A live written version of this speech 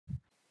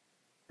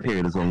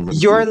Period is on.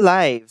 You're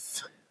live.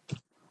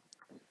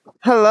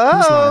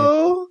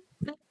 Hello.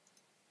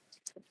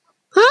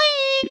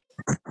 Hi.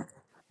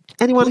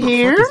 Anyone Who the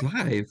here? fuck is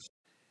live?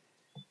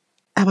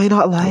 Am I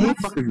not Who the live?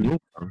 fuck is you?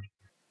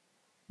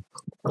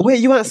 Wait,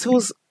 you asked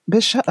who's...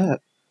 Bitch, shut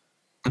up.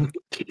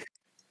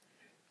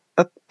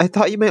 I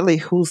thought you meant like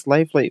who's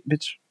live, like,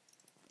 bitch.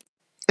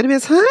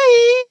 Anyways,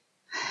 hi.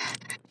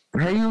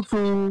 Hey, you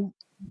fool.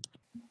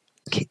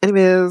 Okay,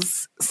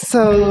 anyways,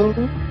 so...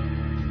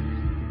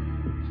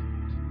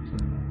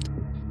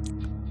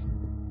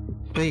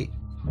 Wait,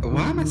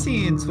 why am I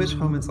seeing Twitch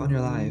comments on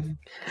your live?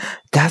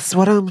 That's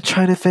what I'm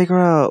trying to figure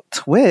out.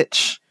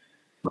 Twitch?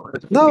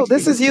 No,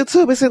 this is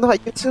YouTube. This is not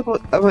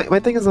YouTube. My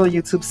thing is on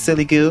YouTube,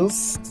 silly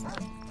goose.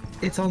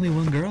 It's only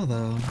one girl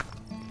though.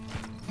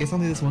 It's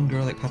only this one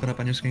girl like popping up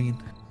on your screen.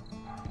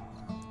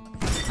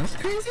 That's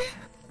crazy.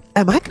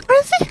 Am I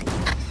crazy?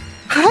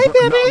 Hi,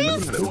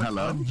 babies.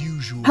 Hello.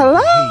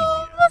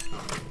 Hello.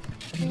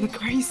 You look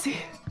crazy.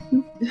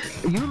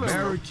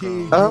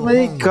 Oh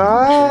my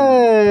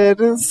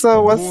god.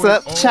 So what's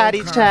up,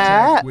 chatty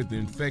chat? With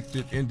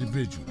infected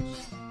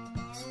individuals.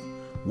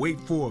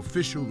 Wait for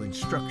official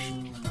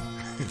instructions.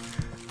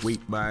 Wait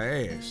my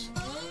ass.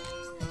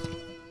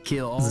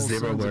 Kill all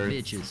Zero sons words.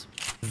 of bitches.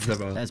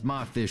 Zero. That's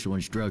my official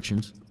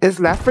instructions. Is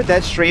Left 4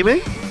 Dead streaming?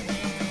 Yeah,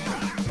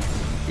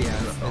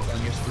 it's on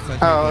your, it's on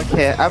Oh, your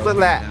okay. I'm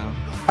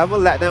gonna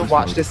let them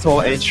watch this whole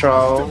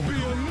intro.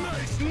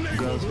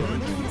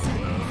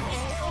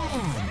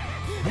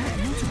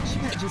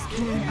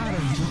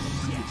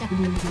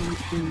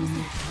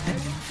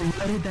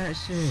 Flooded that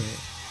shit.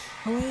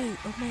 Oh wait,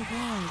 oh my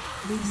god.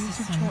 The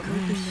YouTube chat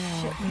working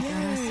now.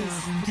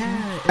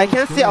 Yes. I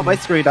can't see it on my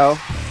screen though. So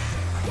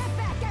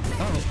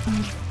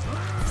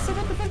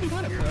what the fuck you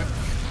got it for?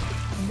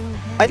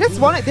 I just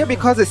want it there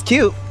because it's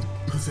cute.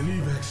 There's an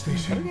evac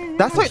station.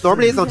 That's what it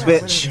normally is on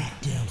Twitch.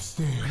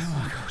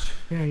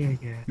 Yeah.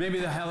 Maybe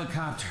the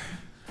helicopter.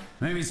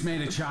 Maybe it's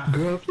made of chocolate.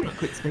 Girl, if you don't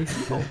quit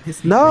space, don't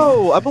piss me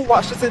No, I'm gonna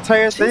watch this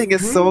entire thing.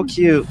 It's so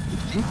cute.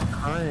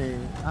 Hey,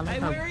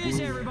 where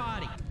is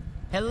everybody?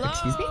 Hello?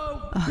 Excuse me?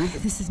 Oh,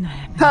 this is not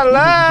happening. Hello!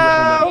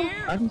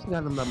 I just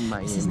got another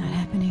mic. This is not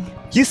happening.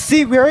 You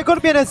see, we're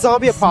gonna be in a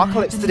zombie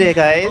apocalypse today,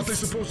 Aren't they guys.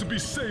 supposed to be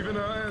saving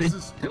our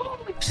asses?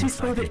 She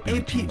spelled it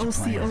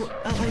Apocolips.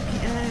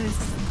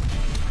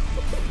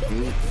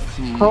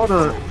 Hold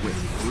on.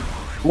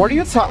 What are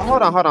you talking?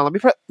 Hold on. Let me.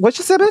 What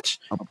you said, bitch?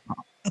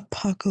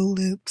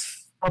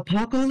 Apocalypse.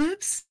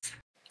 Apocalypse?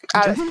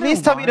 Alex, please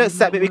tell me to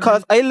accept it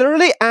because I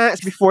literally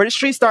asked before the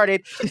stream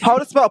started how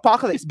to spell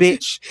apocalypse,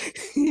 bitch.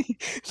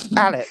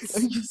 Alex,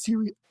 Are you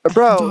serious?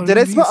 bro, Dog, did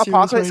are I you spell serious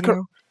apocalypse? right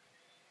now?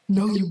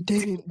 No, you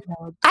didn't,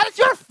 dog. Alex,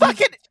 you're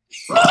fucking.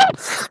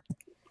 But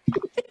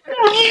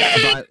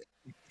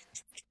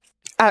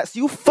Alex,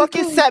 you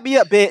fucking set me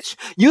up, bitch.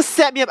 You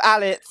set me up,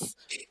 Alex.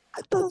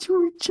 I thought you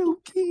were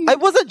joking. I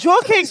wasn't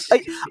joking.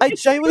 I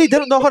genuinely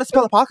didn't know how to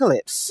spell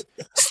apocalypse.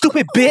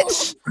 Stupid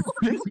bitch.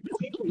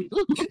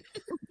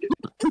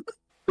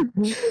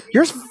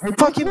 You're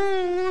fucking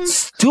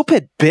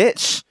stupid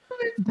bitch.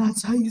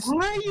 That's how you say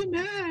Why are you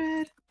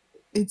mad?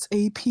 it's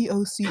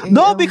APOCA.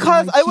 No,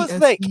 because I was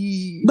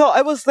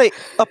like,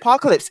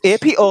 apocalypse,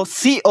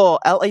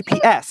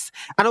 APOCOLAPS,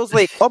 and I was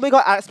like, oh my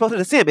god, I spelled it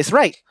the same. It's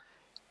right.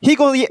 He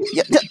goes,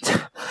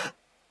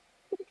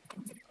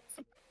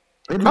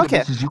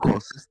 okay. You call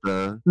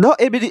sister. No,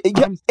 it do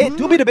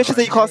be the bitches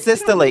that you call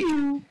sister. Like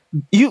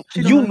you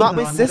not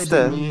my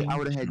sister. I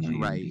would have had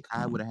you right.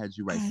 I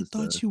I sister.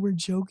 thought you were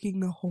joking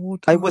the whole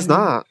time. I was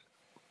not.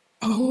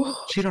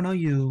 Oh. She don't know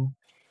you.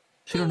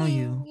 She don't know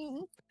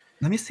you.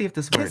 Let me see if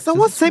this Can works.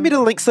 someone Does this send me work?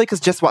 the link so I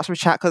could just watch my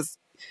chat? Because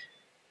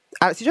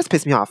Alex, you just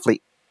pissed me off.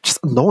 Like, just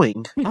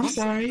annoying. I'm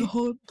sorry.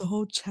 The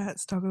whole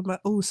chat's talking about.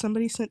 Oh,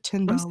 somebody sent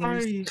 $10. I'm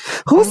sorry.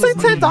 Who That sent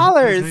was me. $10? That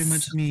was very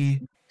much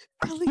me.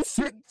 Alex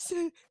sent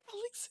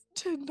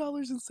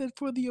 $10 and said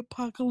for the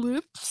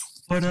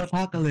apocalypse. For the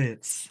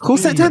apocalypse. Who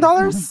sent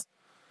 $10?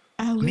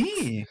 Alex.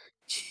 Me.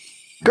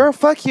 Girl,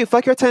 fuck you.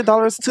 Fuck your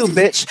 $10 too,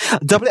 bitch.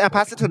 Double it and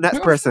pass it to the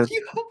next person.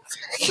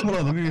 Hold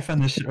on, let me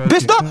refund this shit.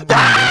 Bitch, no!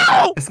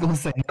 No! It's gonna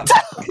say no.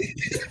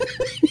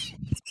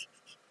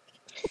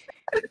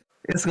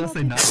 It's gonna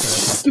say not.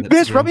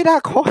 Bitch, rub me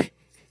that coin.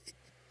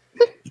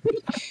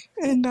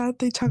 And now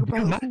they talk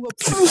about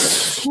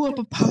who up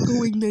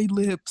apocalyping their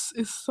lips.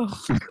 It's so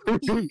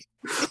funny.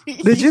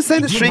 Did you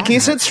send the stream? Can you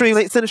send the stream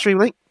link? Send the stream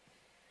link.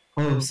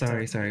 Oh,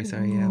 sorry.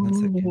 Yeah, 1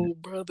 second. Oh,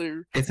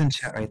 brother. It's in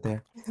chat right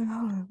there.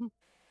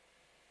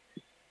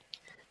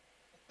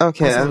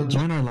 Okay. Also,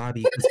 join our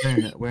lobby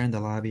because we're in the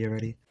lobby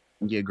already.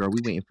 Yeah, girl, we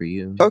waiting for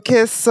you.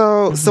 Okay,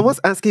 so someone's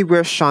asking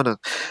where's Shauna.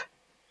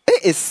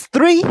 It is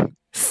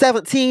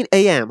 3:17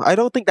 a.m. I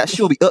don't think that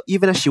she will be up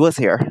even if she was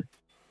here.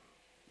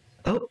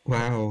 Oh,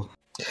 wow.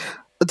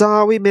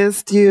 Dawn, we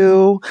missed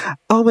you.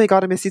 Oh my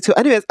god, I missed you too.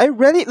 Anyways, I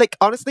really,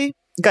 honestly,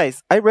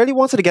 guys, I really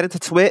wanted to get into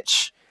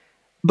Twitch,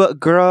 but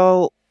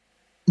girl,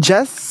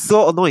 just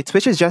so annoying.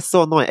 Twitch is just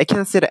so annoying. I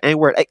can't say the N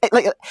word. I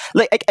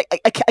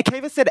can't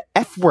even say the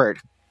F word.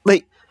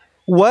 Like,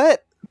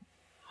 what?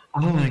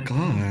 Oh my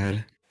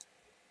god.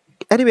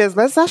 Anyways,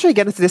 let's actually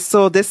get into this.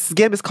 So this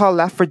game is called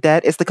Left 4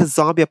 Dead. It's like a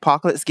zombie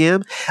apocalypse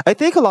game. I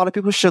think a lot of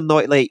people should know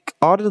it. Like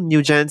all the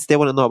new gens, they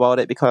wouldn't know about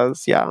it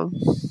because Yeah,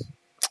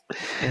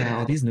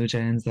 all these new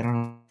gens, they don't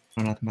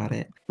know nothing about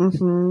it.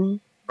 Mm-hmm.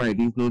 Right,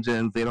 these new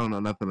gens, they don't know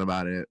nothing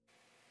about it.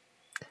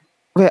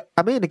 Wait,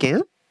 am I in the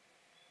game?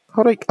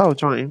 How do I? Oh,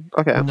 join.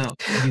 Okay. No,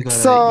 you gotta,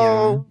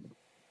 So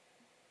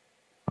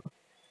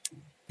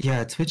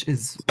yeah, Twitch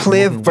is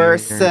play moving weird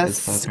as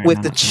versus fuck right with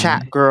now, the not chat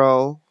gonna lie.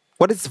 girl.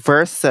 What is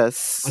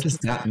versus? What does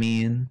that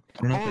mean?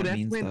 I don't know what that That's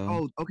means when.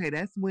 though. Oh, okay.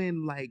 That's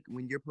when like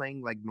when you're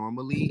playing like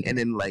normally, and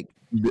then like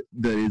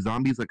the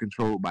zombies are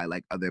controlled by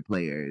like other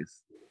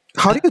players.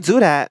 How do you do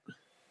that?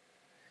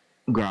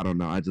 Girl, I don't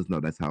know. I just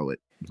know that's how it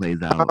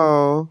plays out.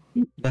 Oh,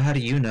 But how do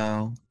you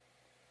know?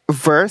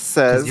 Because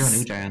you're a new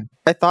versus. gen.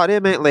 I thought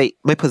it meant like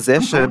my I'm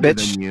position, older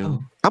bitch. than you.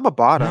 Oh. I'm a No,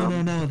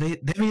 bottom. no, no. They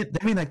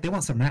mean like they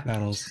want some rap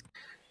battles.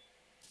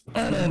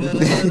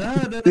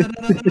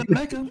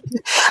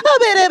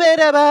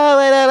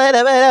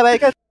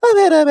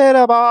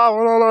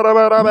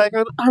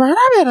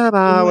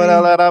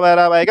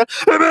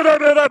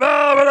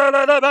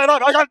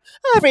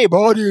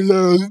 Everybody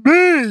loves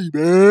me,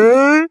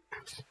 man.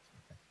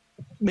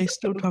 They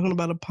still talking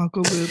about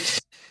apocalypse.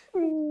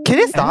 Can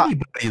you stop?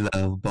 Everybody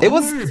love It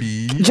was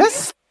Barbie.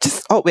 just.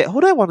 Oh wait,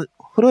 who do I want?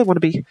 Who do I want to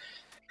be?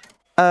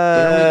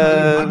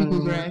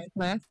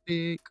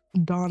 Plastic.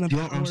 Dawn of Do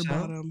you want Power Rochelle?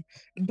 Bottom.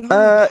 Dawn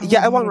of Yeah,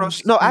 I Power want Bottom Rush.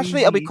 is No,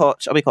 actually, I'll be crazy.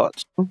 coach. I'll be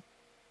coach.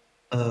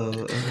 Oh,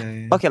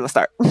 okay. Okay, let's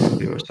start.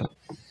 Okay, what's up?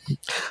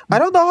 I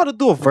don't know how to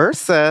do a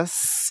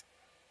versus.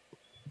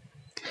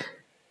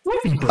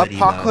 Everybody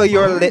Apoca love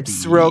your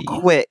lips real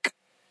Barbie. quick.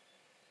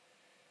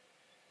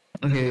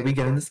 Okay, we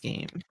get in this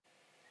game.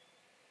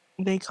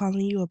 They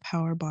calling you a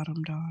power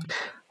bottom, Dawn.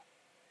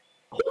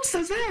 Who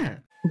says that?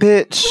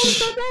 Bitch.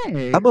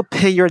 I'm gonna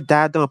pin your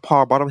dad down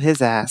power bottom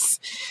his ass.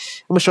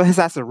 I'm gonna show his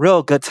ass a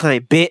real good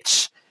time,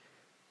 bitch.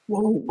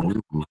 Whoa.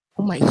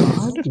 Oh my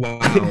god.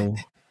 Wow.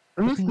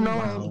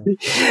 Wow.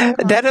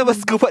 Then I'm gonna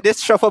scoop up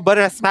this truffle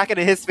butter and smack it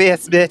in his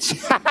face, bitch.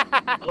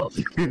 Oh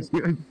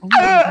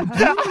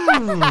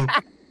my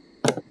god.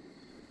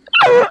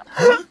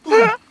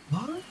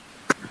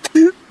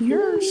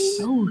 You're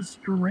so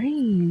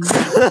strange.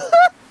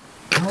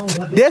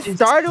 They're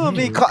starting with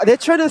me. They're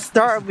trying to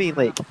start with me,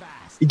 like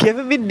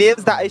giving me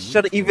names that I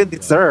shouldn't even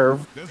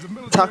deserve.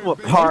 Talking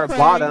about power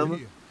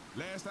bottom.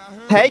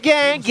 Hey,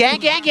 gang, gang,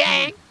 gang,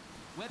 gang.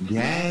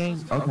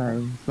 Gang.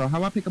 Okay. So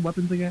how I pick up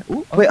weapons again?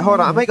 Ooh, Wait, okay, hold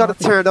on. I might gotta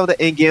okay. turn down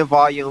the in-game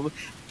volume.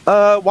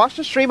 Watch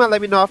the stream and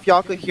let me know if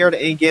y'all could hear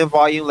the in-game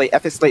volume, like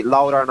if it's like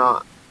loud or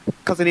not.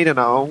 Cause I need to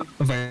know.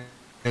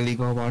 Finally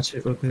go watch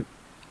it real quick.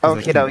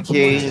 Okay,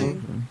 okay.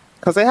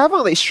 Cause I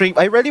haven't like streamed.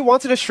 I really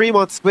wanted to stream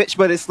on Twitch,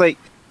 but it's like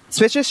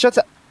Twitch is just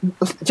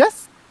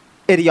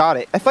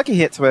idiotic. I fucking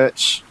hate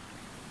Twitch.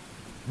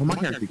 Oh, my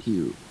character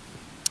cute.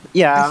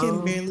 Yeah. I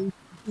can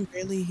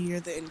barely hear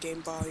the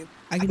in-game volume.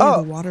 I can hear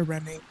the water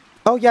running.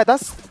 Oh yeah,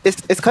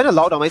 it's kind of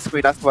loud on my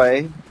screen. That's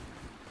why.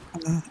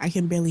 I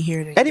can barely hear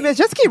it. Anyways,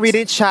 just keep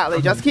reading chat.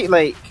 Like, just keep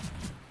like.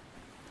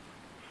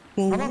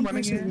 Well, Hold one on,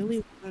 person again. really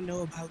want to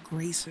know about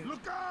Grayson.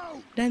 Look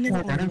out! That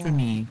nigga That on for the wall.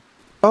 me.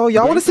 Oh,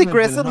 y'all want to see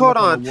Grayson has Grayson? been Hold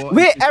hung up on. on a wall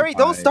Wait, and Ari,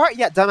 don't crucified. start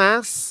yet,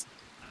 dumbass.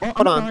 Oh,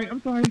 Hold on.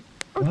 I'm sorry.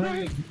 I'm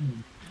sorry.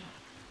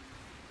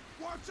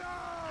 Watch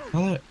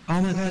out!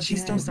 Oh my god,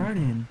 she's still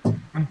starting.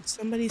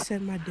 Somebody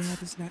said my dad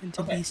is not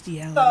into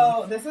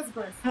bestiality. this is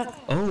Grayson.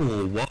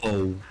 Oh,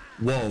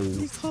 whoa.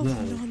 They call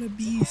him Dawn a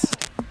beast.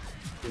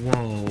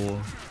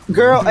 Whoa.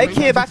 Girl, I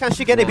came back and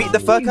she getting beat the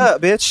fuck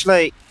up, bitch.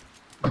 Like,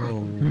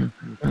 Whoa.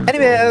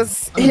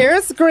 anyways,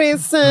 here's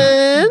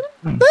Grayson.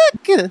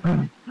 Look.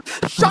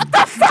 Shut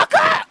the fuck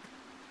up!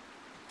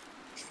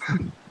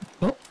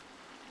 Oh.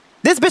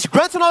 This bitch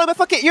grunting all in my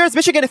fucking ears,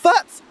 bitch. You getting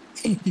fucked.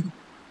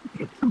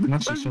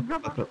 Not she shut the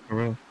fuck up for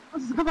real. I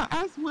just got my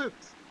ass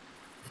whipped.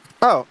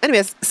 Oh,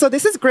 anyways, so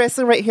this is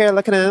Grayson right here.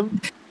 Look at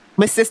him.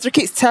 My sister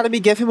keeps telling me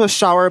give him a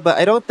shower, but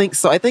I don't think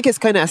so. I think it's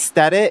kind of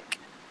aesthetic,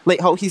 like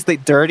how he's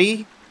like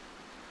dirty,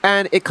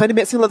 and it kind of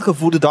makes him look like a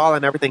voodoo doll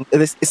and everything.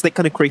 It's like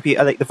kind of creepy.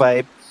 I like the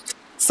vibe.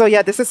 So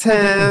yeah, this is him.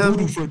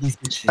 I'm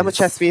gonna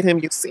chest feed him.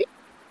 You see?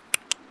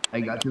 I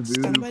got the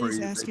voodoo for Somebody's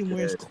you. asking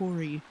where's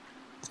Corey.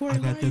 Corey, I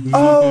got why the are you- voodoo.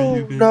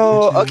 Oh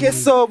no. Okay,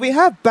 so we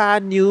have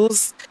bad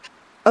news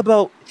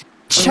about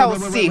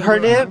Chelsea. Her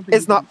name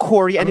is not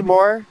Corey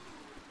anymore.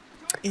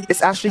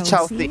 It's actually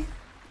Chelsea.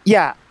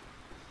 Yeah,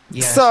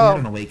 Yeah, So- she had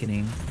an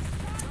awakening.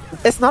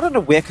 it's not an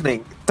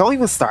awakening. Don't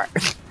even start.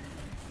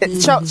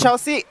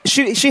 Chelsea,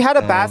 she had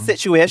a bad Oh.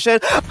 situation.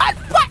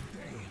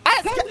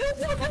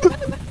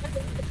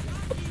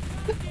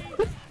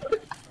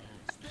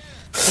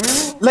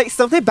 Like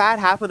something bad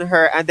happened to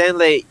her, and then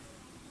like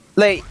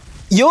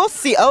you'll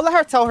see. I'll let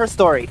her tell her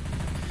story.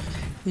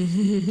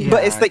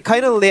 But it's like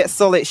kind of late,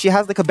 so like she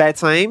has like a bad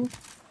time.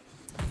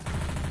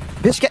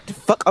 Bitch, get the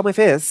fuck out my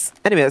face.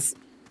 Anyways,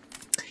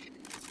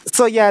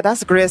 so yeah,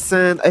 that's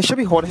Grayson. I should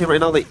be holding him right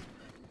now. Like,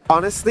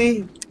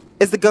 honestly,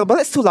 is the gun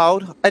bullet too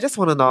loud? I just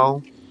want to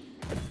know.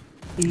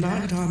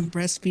 Not on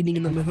breastfeeding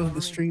in the middle of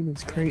the stream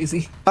is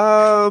crazy.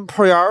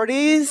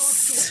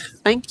 Priorities.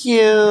 Thank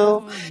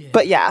you.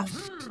 But yeah.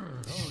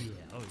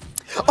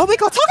 Oh my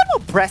god, talking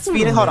about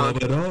breastfeeding, hold on.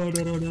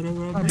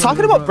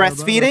 Talking about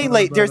breastfeeding,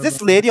 like there's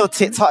this lady on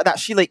TikTok that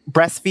she like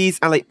breastfeeds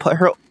and like put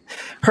her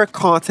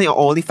content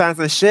on OnlyFans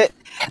and shit.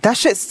 That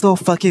shit's so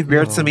fucking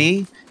weird to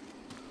me.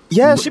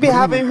 Yeah, she be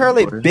having her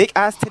like big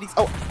ass titties.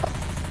 Oh.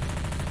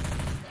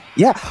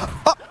 Yeah.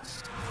 Oh.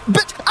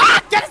 Bitch!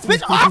 Ah! Get this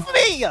bitch off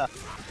me!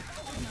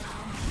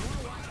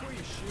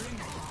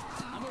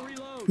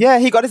 Yeah,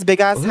 he got his big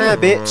ass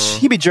hand, bitch.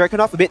 He be jerking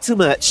off a bit too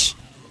much.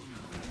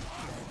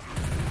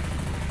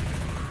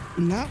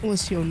 Not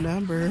what's your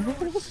number?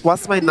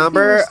 What's my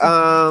number?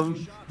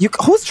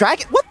 Who's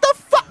dragging? What the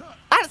fuck?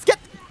 Alex, get,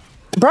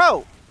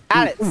 bro.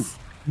 Alex,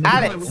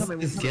 Alex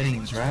is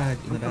getting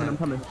dragged in the back. I'm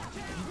coming.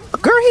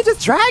 Girl, he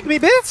just dragged me,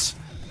 bitch.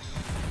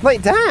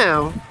 Like,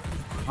 damn.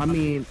 I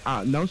mean,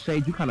 no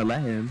shade. You kind of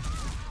let him.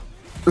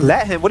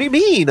 Let him? What do you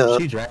mean?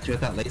 She dragged you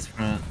with that lace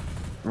front.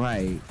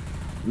 Right.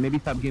 Maybe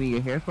stop getting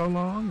your hair so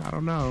long. I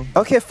don't know.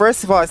 Okay,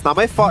 first of all, it's not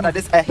my fault that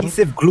this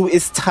adhesive glue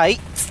is tight.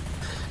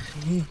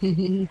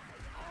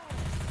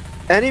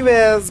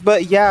 Anyways,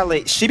 but yeah,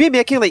 like she be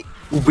making like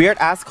weird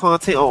ass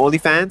content on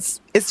OnlyFans.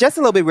 It's just a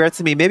little bit weird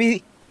to me.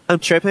 Maybe I'm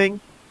tripping.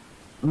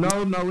 No,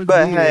 it's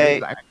but weird.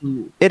 hey,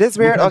 it is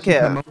weird.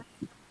 Okay.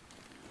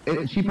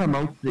 She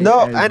promotes it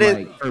no, as, and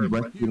like, her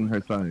breastfeeding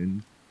her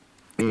son.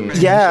 And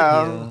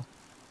yeah.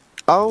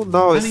 Oh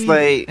no, it's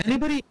like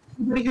anybody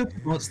who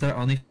promotes their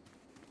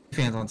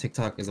OnlyFans on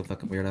TikTok is a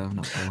fucking weirdo. I'm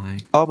not gonna lie.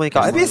 Oh my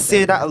god, I've been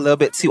seeing that a little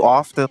bit too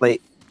often.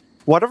 Like,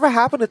 whatever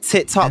happened to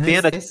TikTok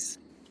being a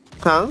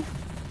huh?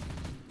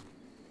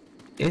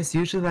 It's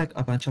usually like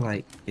a bunch of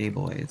like gay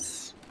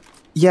boys.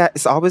 Yeah,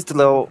 it's always the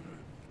little,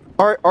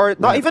 or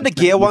not even the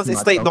gay ones.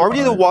 It's like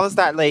normally the ones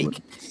that like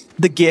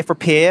the gay for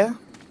pair.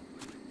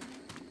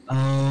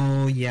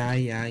 Oh yeah.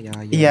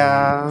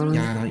 Yeah,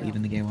 not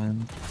even the gay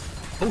one.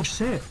 Oh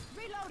shit.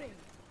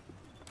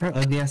 Her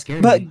ugly ass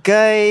scared me. But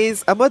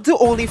guys, I'm gonna do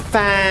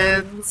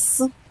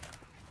OnlyFans.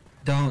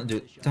 Don't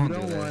do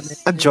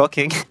this. I'm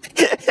joking.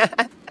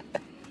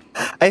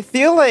 I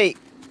feel like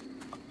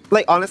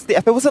honestly,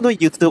 if it wasn't on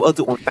YouTube, I'll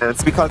do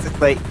OnlyFans because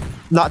it's like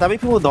not that many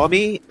people know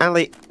me, and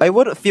like I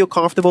wouldn't feel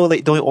comfortable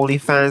like doing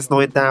OnlyFans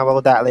knowing damn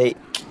well that like,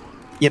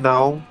 you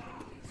know.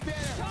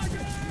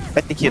 I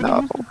think you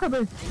know.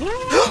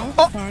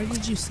 How far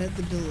did you set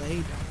the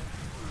delay?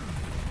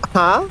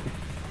 Huh?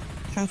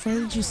 How far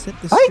did you set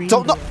the I stream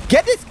don't know. delay?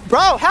 Get this,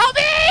 bro. Help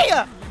me!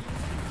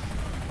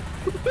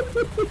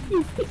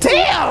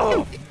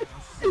 Damn.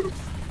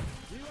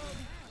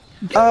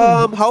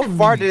 How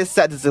far did it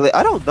set the delay?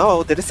 I don't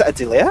know. Did it set a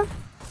delay?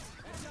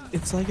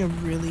 It's like a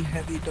really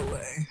heavy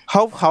delay.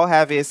 How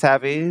heavy is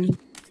heavy?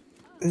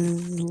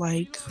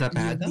 Like is that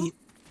bad though?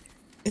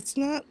 It's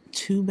not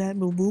too bad,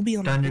 but we'll be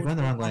on a You're going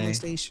the wrong way.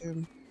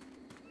 conversation.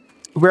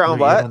 We're on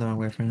what? The wrong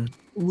way, friend.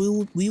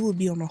 We will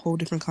be on a whole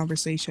different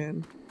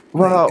conversation.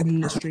 Well, like,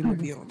 and the stream will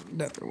be on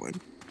another one.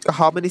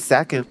 How many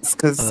seconds?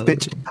 Because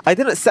bitch, I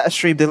didn't set a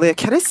stream delay.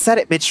 Can I set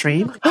it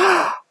midstream?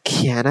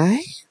 Can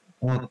I?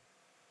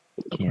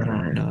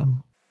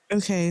 No.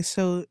 Okay,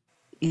 so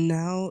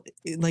now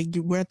like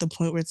we're at the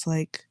point where it's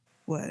like,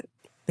 what?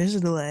 There's a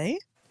delay?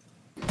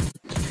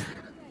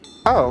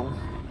 Oh,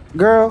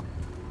 girl,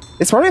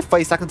 it's probably a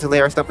 5-second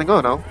delay or something. Oh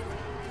no.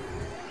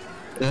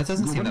 That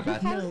doesn't seem that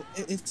bad. No,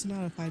 it's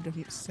not a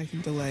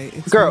 5-second delay.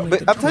 It's Girl, more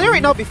but like I'm telling you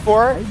right now,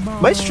 before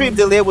my stream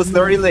delay was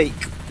literally like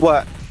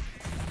what?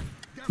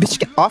 Bitch,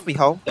 get off me,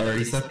 ho!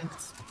 30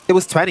 seconds. It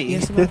was 20.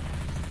 Yeah,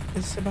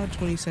 it's about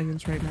 20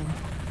 seconds right now.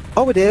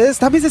 Oh, it is.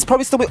 That means it's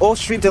probably still my old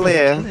stream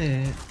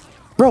delay.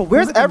 Bro,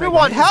 where's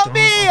everyone? Help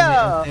me!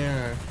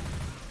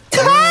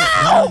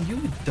 Oh, you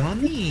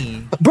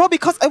dummy! Bro,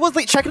 because I was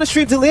like checking the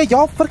stream delay,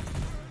 y'all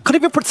couldn't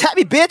even protect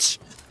me, bitch.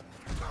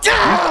 Get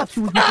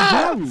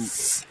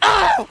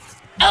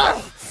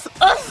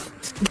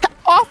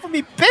off of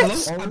me,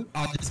 bitch!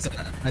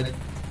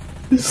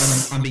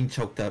 I'm being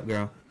choked up,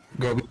 girl.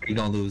 Girl, we're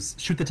gonna lose.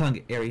 Shoot the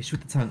tongue, Ari. Shoot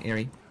the tongue,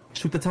 Ari.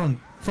 Shoot the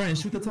tongue. Friend,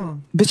 shoot the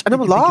tongue. Bitch, and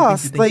I'm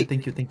lost.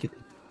 Thank you. Bitch,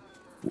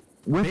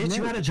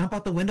 you gotta jump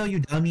out the window, you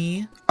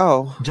dummy.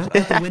 Oh. Jump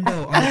out the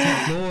window on the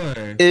top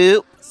floor.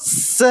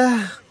 Oops.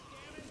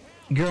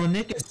 Girl,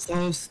 Nick is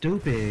so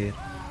stupid.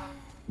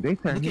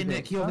 Look at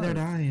Nick, he over there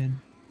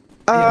dying.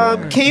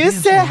 Can you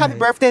say happy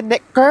birthday,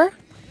 Nick girl?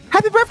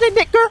 Happy birthday,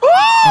 Nick girl!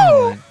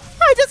 Oh!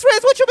 I just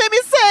realized what you made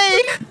me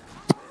say!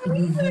 I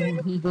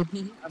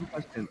have a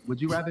question. Would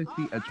you rather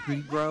see a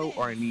tree grow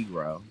or a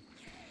Negro?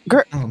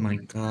 Girl, oh my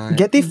god.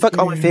 Get the fuck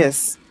out my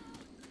face.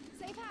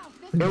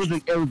 It was a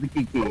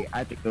kiki.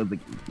 I think it was a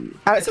kiki.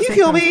 Alex, can you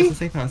kill me? It's a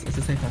safe house. It's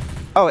a safe house.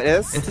 Oh, it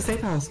is? It's a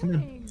safe house. Come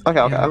on.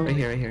 Okay. Yeah, right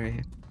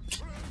here.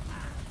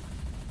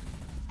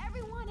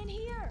 Everyone in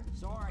here.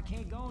 Sorry, I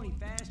can't go any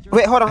faster.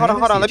 Wait, hold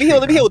on. Let me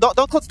heal.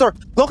 Don't close the door.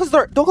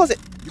 Don't close it.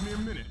 Give me a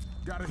minute.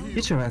 Gotta heal.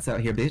 Get your ass out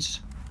here,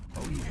 bitch.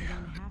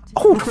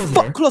 Oh,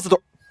 fuck. Close the door.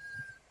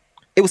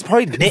 It was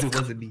probably Nick. It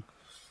wasn't me.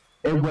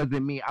 It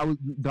wasn't me. I was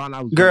Dawn.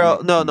 I was Girl,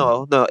 right no, next to you.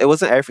 no, no. It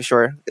wasn't Eric for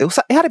sure. It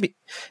had to be.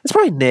 It's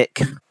probably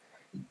Nick.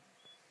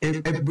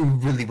 It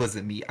really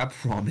wasn't me. I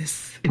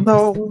promise. It was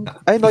No,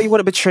 not I know me. you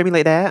wouldn't betray me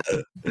like that.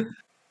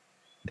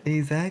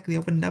 Exactly. I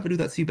would never do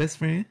that to you, best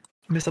friend.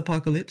 Miss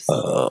Apocalypse.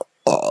 Spell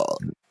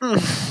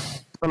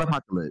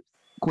apocalypse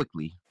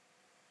quickly.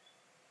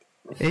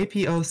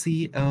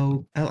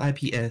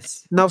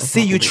 APOCOLIPS. No,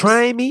 see, you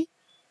trying me?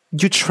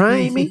 You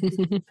trying me?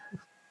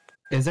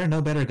 Is there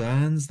no better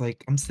guns?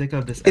 Like, I'm sick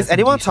of this. Is SMG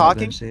anyone shotgun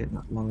talking? Shit.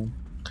 Not long.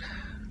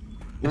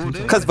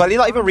 Cause Vali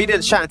not even reading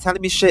the chat and telling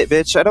me shit,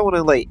 bitch. I don't want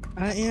to like.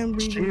 I am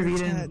reading the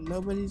reading? chat.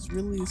 Nobody's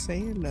really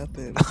saying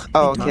nothing.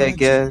 Oh, They okay, talking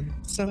good.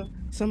 So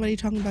somebody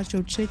talking about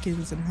your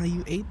chickens and how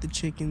you ate the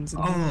chickens.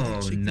 And how Oh,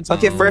 the chickens no.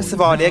 Okay, first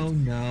of all, they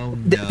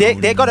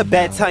go to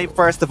bedtime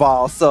first of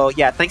all. So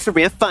yeah, thanks for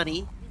being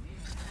funny.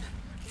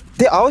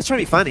 They always try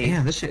to be funny.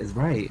 Damn, this shit is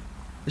right.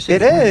 This It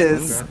shit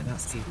is. Right.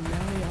 Not Steve. Now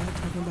y'all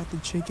talking about the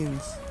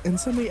chickens. And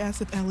somebody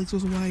asked if Alex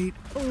was white.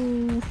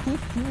 Oh.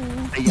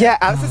 Yeah,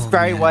 Alex is Oh,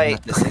 very man, white.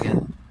 not this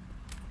again.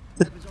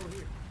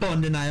 On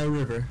the Nile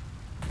River.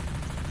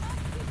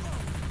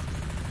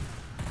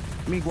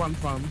 Me one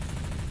from.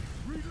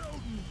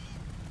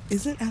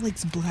 Isn't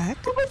Alex black?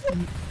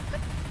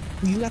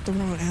 You got the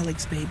wrong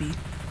Alex, baby.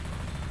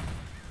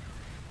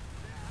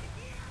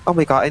 Oh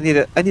my god, I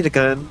need a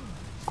gun.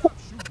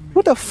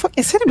 What the fuck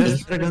is hitting me?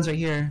 There's guns right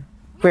here.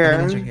 Where?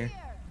 Guns right here.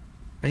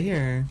 Right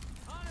here.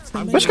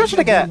 Which gun should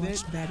I get?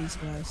 Watch Baddies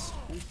West.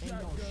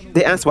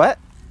 They asked what?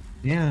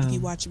 Yeah. You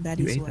watch You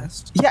Baddies ate that?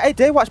 West. Yeah, I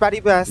did watch Body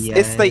Best.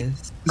 It's like,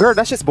 Yes. girl,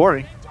 that's just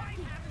boring.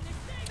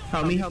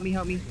 Help me, help me,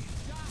 help me.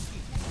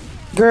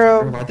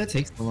 Girl, Why'd that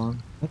take so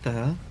long? What the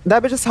hell?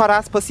 that bitch is hot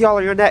ass pussy all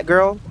on your neck,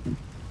 girl.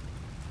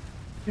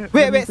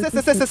 Wait,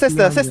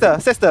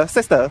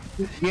 sister.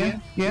 Yeah,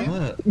 yeah.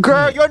 What?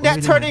 Girl, What? your What are neck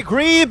we turning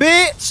green,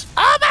 bitch.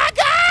 Oh my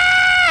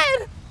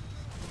god!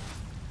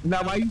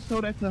 Now, why you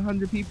show that to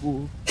 100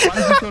 people? Why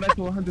did you show that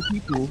to 100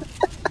 people?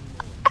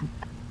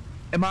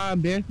 Am I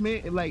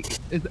embarrassment? Like,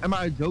 am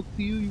I a joke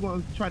to you? You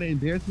want to try to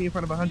embarrass me in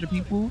front of 100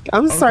 people?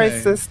 I'm sorry,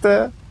 Okay.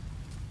 sister.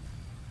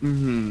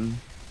 Mm-hmm.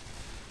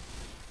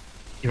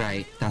 You're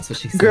right. That's what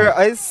she said. Girl,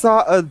 I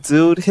saw a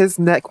dude. His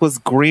neck was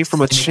green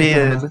from a You making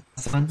fun of chin.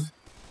 my son?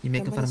 You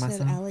making fun of my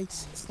son?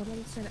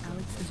 Somebody said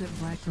Alex isn't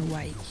black or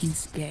white.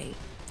 He's gay.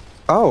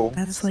 Oh,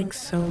 That's like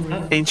so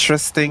rude.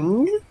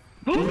 interesting.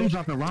 You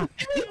dropping rock.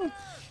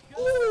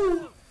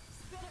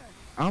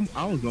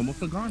 I was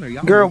almost a goner.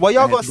 Y'all Girl, why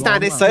y'all had gonna to go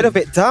stand all inside out. of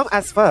it? Dumb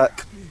as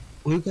fuck.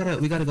 We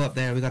gotta go up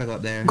there. We gotta go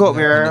up there. Go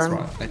We gotta where? climb this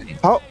rock, I think.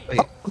 Oh, Wait.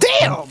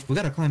 damn! We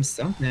gotta climb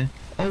something.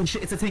 Oh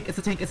shit! It's a tank! It's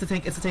a tank! It's a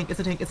tank! It's a tank! It's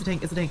a tank! It's a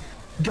tank! It's a tank!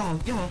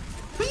 Y'all!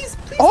 Please!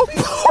 Oh,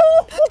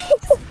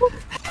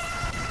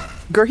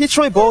 girl, he's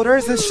throwing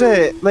boulders and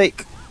shit.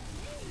 Like,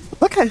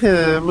 look at He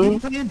him.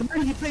 playing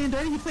dirty! He playing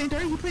dirty! He playing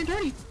dirty! He playing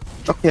dirty!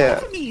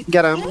 Okay,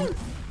 get him.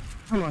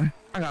 Hold on.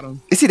 I got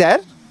him. Is he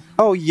dead?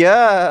 Oh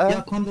yeah.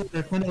 Yeah, climb the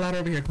ladder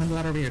over here. Climb the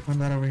ladder over here. Climb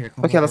the ladder over here.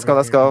 Climb the Okay, ladder let's go, over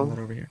let's here, go. climb the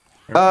ladder over here.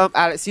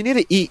 Alex, you need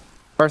to eat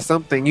or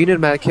something. You need a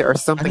medikit or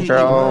something, need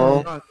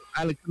girl.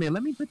 Alex, come here.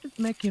 Let me put this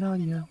naked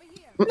on you.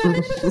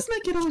 Let's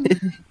make it on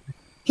you.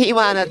 He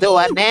wanna do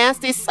a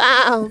nasty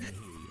sound.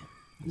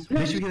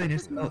 Make sure you get in your.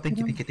 Oh, thank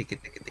you.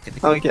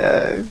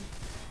 Okay.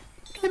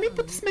 Let me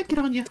put this make it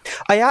on you.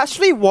 I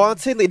actually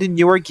wanted like the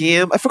newer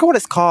game. I forgot what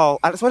it's called.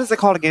 Alex, what is it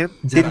called again?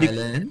 Dead The new-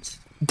 Island.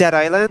 Dead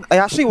Island. I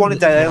actually wanted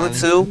Dead Island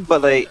too,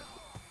 but like,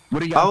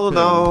 What are I y'all don't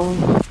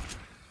know.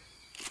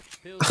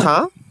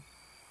 Huh?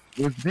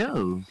 Where's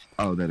Bill?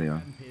 Oh, there they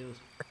are.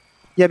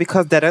 Yeah,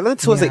 because Dead Island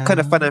 2 is like kind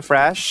of Yeah. fun and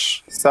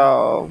fresh.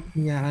 So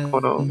Yeah, Oh,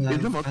 no. I Is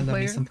it love me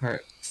multiplayer? some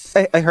parts.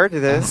 I heard it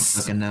I don't is.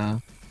 fucking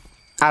know.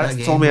 Alex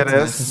That told me game it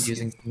is is.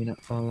 confusing to me, not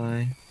gonna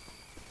lie.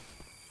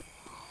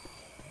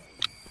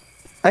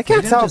 I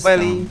can't Maybe I'm tell, just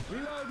Belly.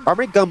 Are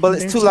my gun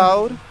bullets too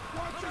loud?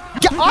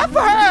 Get off of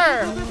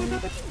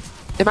her!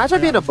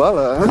 Imagine being a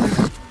bullet.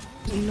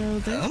 No,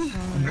 that's Oh,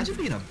 fine. imagine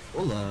being a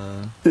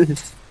bulla.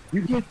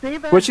 You can't say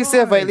that. What'd you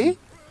say, Bailey?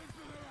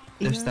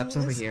 There's No, steps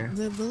over it's- here.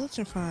 The bullets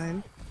are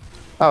fine.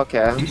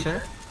 Okay. You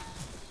sure?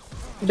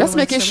 Just But,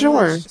 making some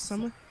of the-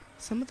 sure.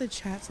 Some of the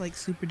chats like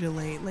super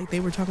delayed. Like they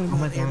were talking Oh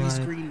my about Aries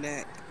God. green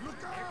neck.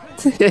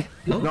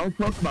 Don't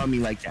talk about me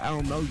like that. I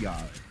don't know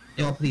y'all.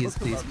 Yo, please.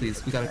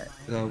 We gotta.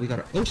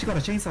 Oh, she got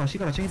a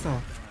chainsaw.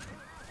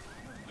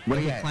 What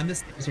are Okay, you at? climb the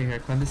stairs right here.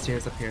 Climb the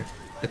stairs up here.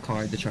 The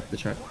car, the truck.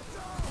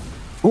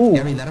 Ooh.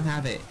 Ari, let him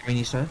have it.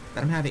 Arinisha.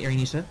 Let him have it,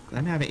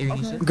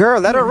 Arinisha. Girl,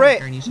 let her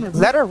rip. Arinisha.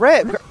 Let her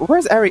rip.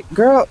 Where's Ari?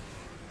 Girl.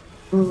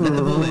 Let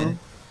the bull in.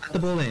 Let the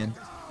bull in.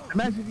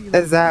 Imagine being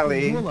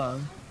Exactly. Zula.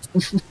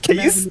 Can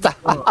you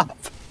stop?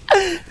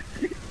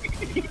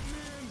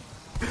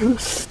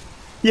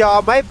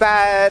 Y'all, my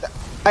bad.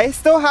 I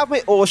still have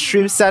my old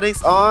stream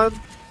settings on.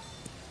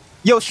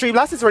 Yo,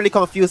 Streamlabs is really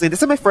confusing.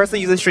 This is my first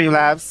time using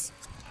Streamlabs.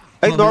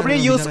 I Oh, we normally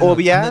gotta- use we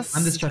gotta- OBS.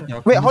 I'm this truck,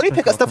 y'all. Wait, Climb how do this you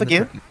pick truck, up stuff y'all.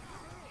 Climb again? this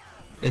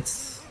truck.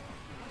 It's.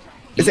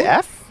 Is it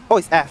F? Oh,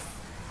 it's F.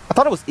 I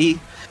thought it was E.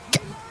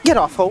 Get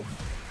off, ho.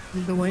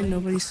 The way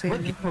nobody's saying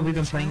What it. people have we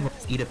been playing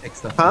with E to pick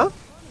stuff Huh?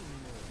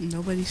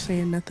 Nobody's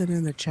saying nothing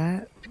in the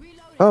chat.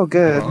 Oh,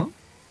 good. Huh?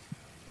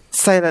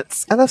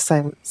 Silence. I love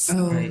silence.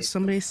 Oh, Right.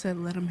 somebody said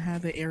let him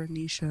have it,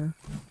 Aranisha.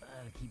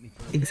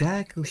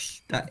 Exactly.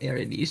 That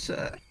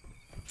Aranisha.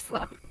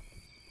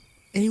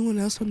 Anyone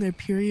else on their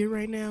period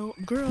right now?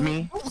 Girl,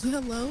 Me.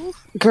 hello?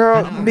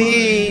 Girl,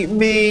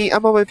 me.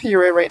 I'm on my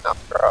period right now,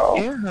 girl.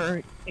 It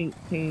hurt.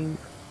 Ting.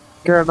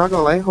 Girl, not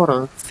gonna lie. Hold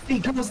on. Hey,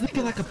 girls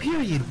looking like a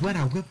period when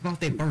I whip out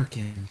their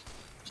Birkin.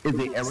 Is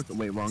it Erica?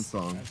 Wait, wrong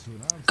song.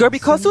 Girl,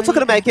 because who took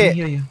to make Let me it?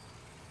 hear you.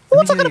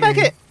 Who took to make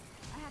it?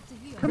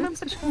 Come on,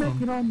 such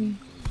make it on me.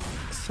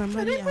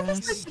 Somebody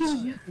asked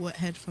what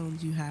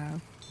headphones you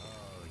have.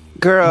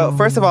 Girl,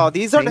 first of all,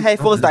 these are the Thank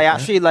headphones that I God.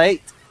 actually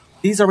liked.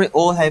 These are my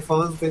old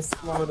headphones. This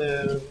one,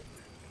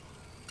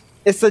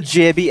 it's a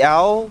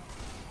JBL,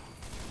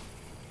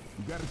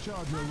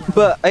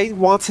 but I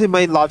wanted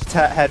my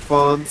Logitech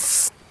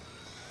headphones.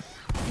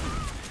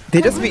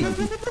 They just be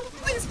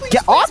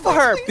get off of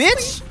her,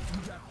 bitch!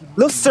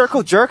 Little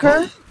circle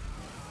jerker.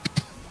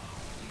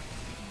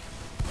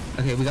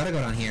 Okay, we gotta go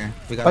down here.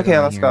 We gotta Okay, go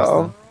down let's here,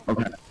 go. so.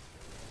 Okay.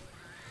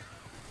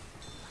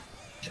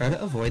 Try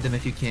to avoid them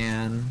if you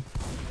can.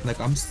 Like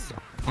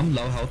I'm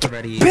low health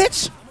already.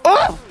 Bitch!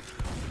 Oh!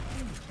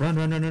 Run.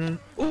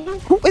 Ooh,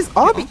 Who is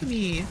on me? off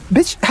me.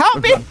 Bitch,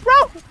 help me,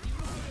 bro!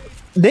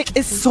 Nick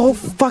is so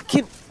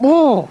fucking.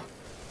 Oh!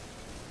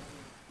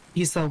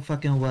 He's so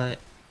fucking what?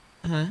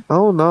 Huh?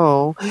 Oh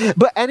no.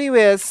 But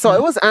anyways, so I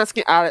was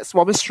asking Alex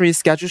what my stream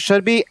schedule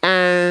should be,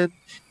 and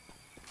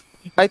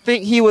I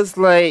think he was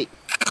like,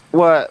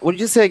 what did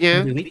you say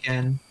again? Every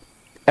weekend.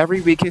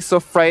 Every weekend, so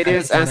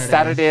Fridays Friday, and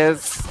Saturday.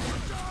 Saturdays.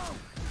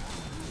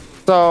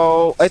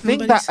 So I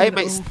think Somebody that I said,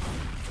 might. oh,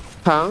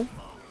 Huh?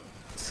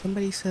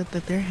 somebody said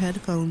that their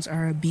headphones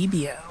are a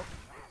BBL.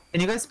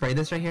 Can you guys spray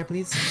this right here,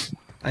 please?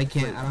 I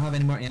can't. I don't have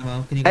any more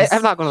ammo. Can you guys?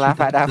 I'm not gonna laugh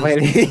at that,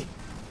 lady.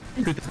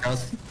 Shoot the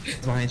girls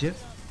behind you.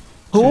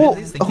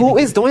 Who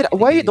is doing that?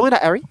 Why are you doing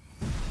that, Ari?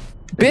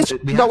 Bitch,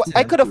 We no, have to I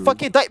have could have to.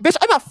 fucking died. Bitch,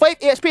 I'm at 5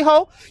 HP,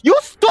 ho. You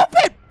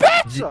stupid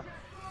bitch!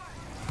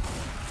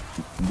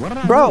 What did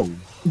I Bro, do?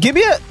 give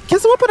me a. Can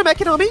someone put a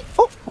mech on me?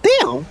 Oh,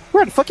 damn.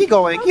 Where the fuck you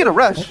going? You in a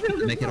rush.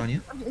 Make it on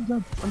you.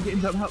 I'm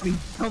getting up. Help me.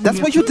 Help That's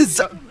me. what you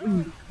deserve.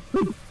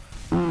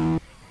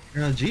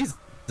 Girl, Jesus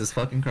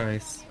fucking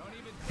Christ.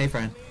 Hey,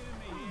 friend.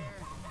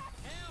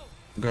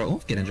 Girl,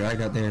 oof, getting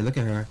dragged out there. Look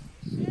at her.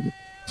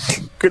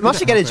 Now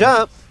she get a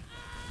jump.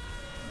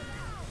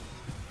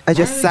 I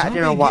just Why are they sat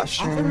there and jumping? watched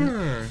Get off her.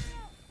 her.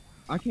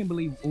 I can't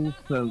believe Wolf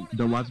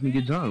don't watch me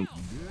get jumped.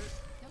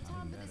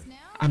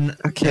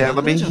 Okay,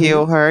 let me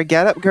heal her.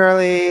 Get up,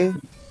 girly.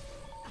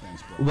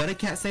 What did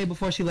Kat say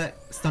before she let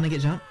Stunna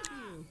get jumped?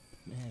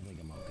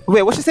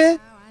 Wait, what she said?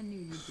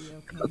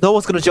 No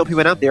one's gonna jump you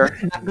when I'm there.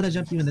 I'm not gonna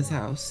jump you in this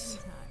house.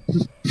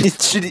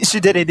 she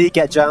did indeed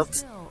get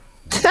jumped.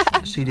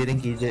 She didn't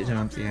get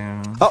jumped,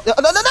 yeah. Oh,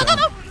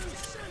 no.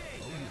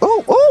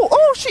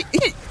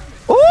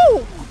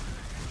 Oh,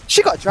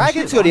 she got dragged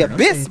shit, into the Ryan,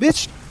 abyss, okay.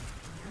 bitch.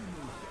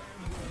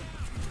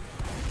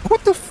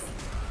 What the f?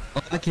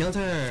 Oh, I killed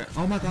her.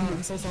 Oh my god,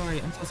 I'm so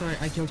sorry.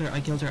 I killed her.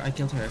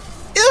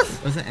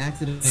 It was an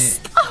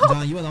accident.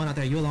 John, you alone out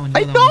there. You alone.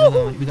 I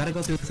know. We gotta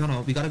go through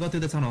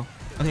the tunnel.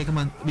 Okay, come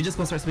on. We just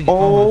go start swinging.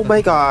 Oh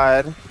my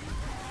god.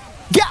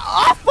 Get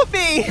off of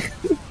me!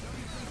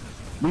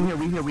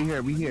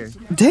 We here.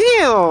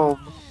 Damn.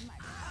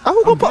 I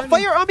who gonna put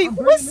fire on me?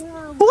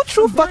 Who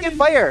threw fucking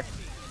fire?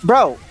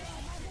 Bro,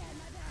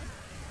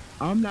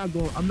 I'm not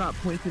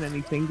pointing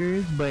any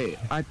fingers, but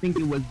I think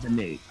it was the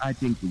Nick. I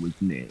think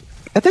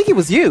it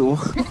was you.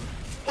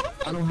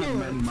 I don't have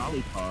many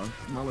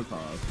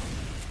Molotov.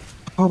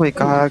 Oh my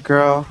god,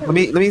 girl. Let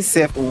me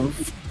see if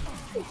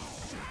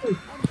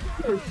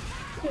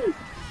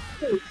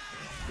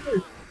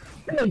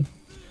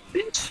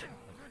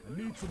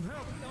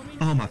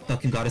Oh my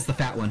fucking god, it's the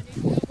fat one.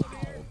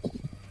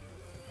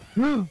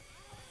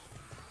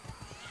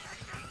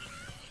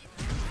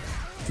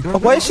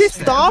 why is she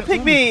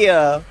stomping me?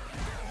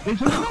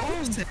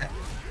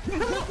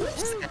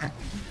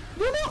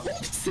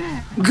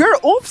 Girl,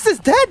 oops is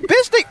dead,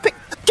 bitch.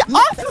 Get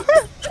off of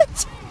her.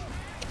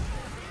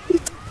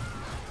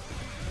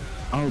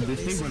 Oh,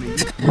 this thing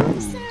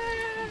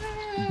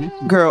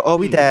running. Girl, oh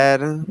we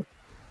dead.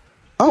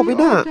 Oh, we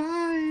not.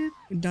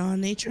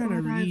 Don, they trying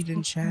to read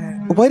in chat.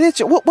 What is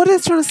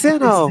trying to say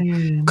now?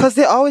 Cause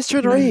they always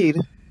trying to read.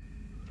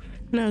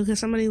 No, because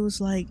somebody was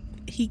like,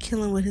 he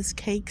killing with his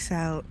cakes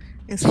out.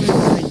 And somebody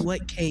was like,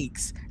 what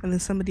cakes? And then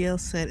somebody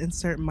else said,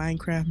 insert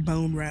Minecraft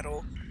bone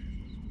rattle.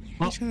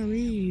 They trying to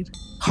read.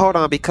 Hold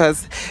on,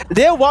 because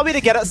they want me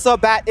to get it so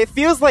bad. It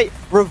feels like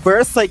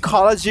reverse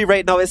psychology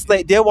right now. It's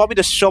like they want me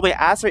to show my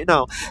ass right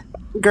now.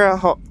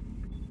 Girl,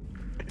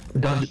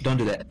 Don't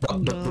do that.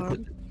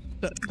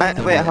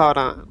 wait, hold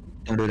on.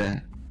 Don't do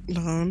that.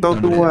 Don,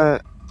 Don't do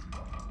what?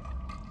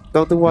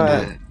 Don't do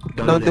what?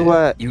 Don't do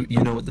what? You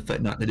know what the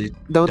fuck not to do.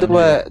 Don't do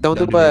what? Don't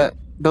do what?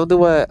 Don't do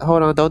what?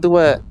 Hold on, don't do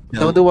what?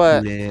 Don't do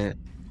what?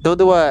 Don't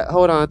do what?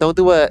 Hold on, don't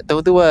do what?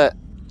 Don't do what?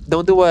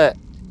 Don't do what?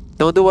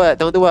 Don't do what?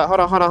 Don't do what? Hold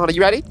on.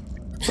 You ready?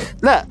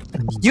 Look,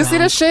 you see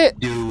this shit?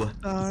 Do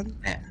Don.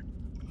 that.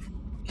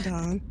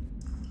 Don.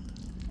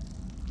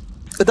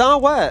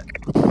 Don what?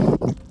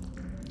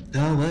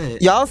 Don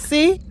what? Y'all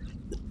see?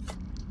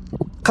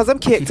 Cause I'm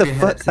kicked the your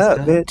head fuck up,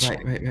 sister.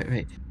 bitch.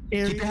 Right.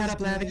 Keep your head up,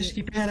 Lavish.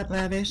 Keep your head up,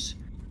 Lavish.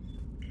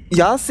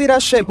 Y'all see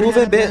that shit moving,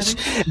 your head up, bitch?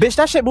 Bitch,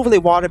 that shit moving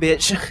like water,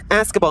 bitch.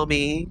 Ask about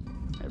me.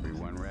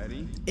 Everyone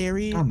ready?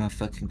 Ari. Oh my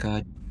fucking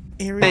god.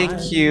 Ari Thank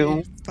told you.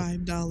 me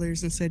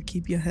 $5 and said,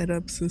 "Keep your head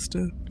up,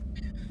 sister."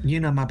 You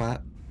know my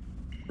bot.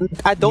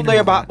 I don't know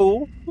your bot,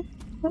 boo.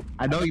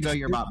 I know you know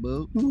your bot,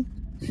 boo.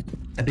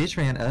 A bitch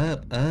ran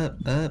up.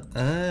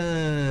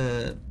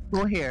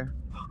 Go here.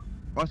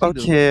 What's he do?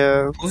 Okay,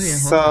 here,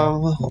 so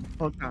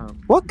Hold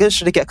on. what gun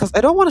should I get? Cause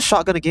I don't want a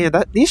shotgun again.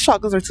 These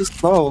shotguns are too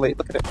slow. Like,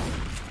 look at it.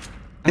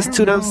 It's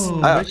too damn.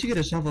 Where'd you get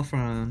a shovel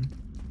from?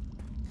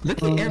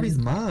 Look at Aries'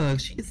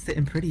 mug. She is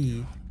sitting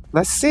pretty.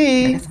 Let's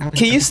see.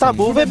 Can you stop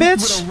moving,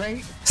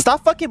 bitch?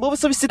 Stop fucking moving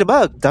so we see the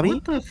mug, dummy.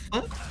 What the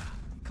fuck?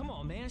 Come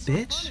on, man. It's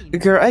Bitch. funny.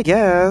 Girl, I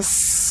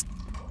guess.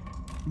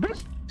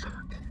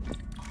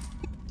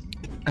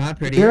 I'm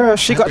pretty. Girl,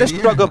 she got this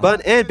pretty. struggle bun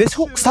in,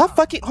 bitch. Stop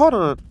fucking. Hold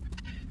on.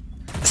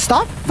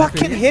 Stop fucking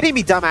pretty. hitting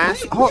me,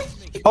 dumbass.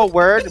 Oh,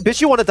 word. Bitch,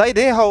 you wanna die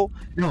there, ho?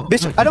 No,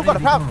 Bitch, no, I don't got a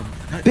no, problem.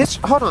 no. Bitch,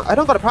 hold on. I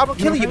don't got a problem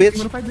killing you, bitch.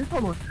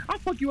 Hold on. I'll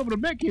fuck you over the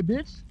back here,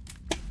 bitch.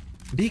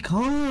 Be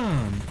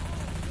calm.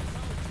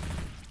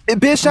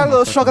 Bitch, that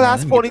little struggle ass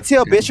Let me get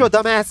ponytail, this bitch. You a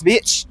dumbass,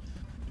 bitch.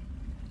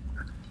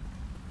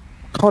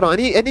 Hold on.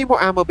 I need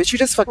more ammo, bitch. You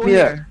just fucked me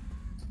up.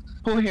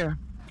 Pull here.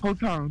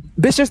 Hold on.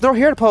 Bitch, there's no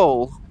hair to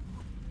pull.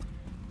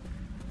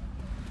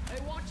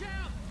 Hey, watch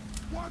out!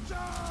 Watch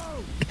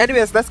out!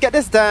 Anyways, let's get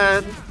this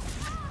done.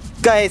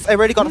 Guys, I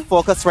really gotta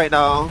focus right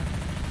now.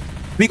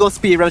 We gonna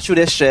speed run through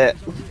this shit.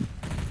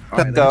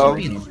 Let's go.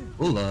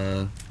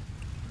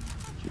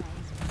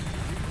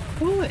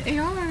 Ooh,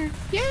 AR.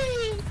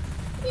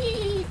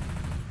 Yay!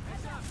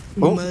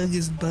 Oh. Mug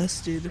is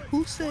busted.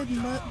 Who said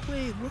mug?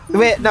 Who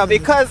Wait, no, mug?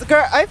 because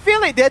girl, I feel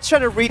like they're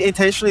trying to read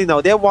intentionally now.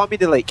 They want me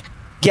to like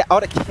get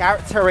out of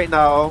character right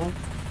now.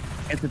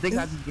 And to think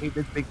I just gave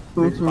this big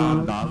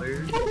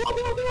 $5.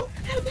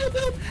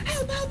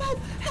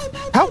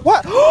 How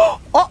what?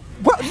 Oh,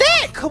 bro,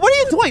 Nick! What are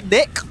you doing,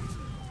 Nick?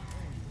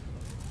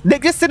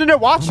 Nick just sitting there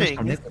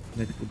watching.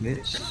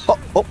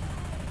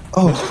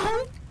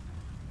 Oh.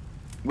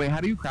 Wait,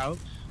 how do you crouch?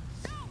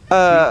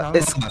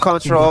 It's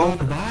control.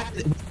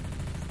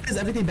 Is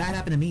everything bad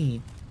happened to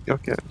me?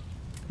 Okay.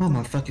 Oh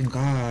my fucking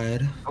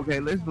god. Okay,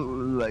 let's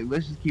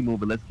just keep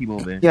moving. Let's keep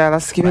moving. Yeah,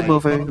 let's keep it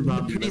moving. I'm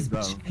the prettiest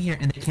bitch in here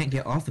and they can't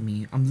get off of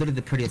me. I'm literally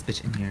the prettiest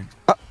bitch in here.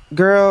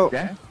 Girl.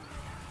 Yeah.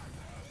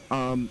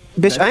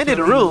 Bitch, I ain't in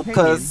the room,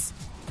 cause.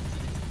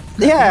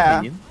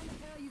 Yeah. You guys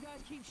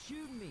keep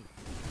shooting me.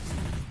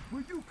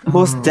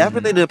 Most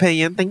definitely an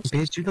opinion. Thank you.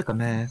 Bitch, you look a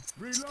mess.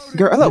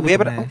 Girl, I look You weird,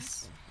 look but. a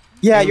mess.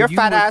 Yeah, Yo, you're you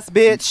fat look- ass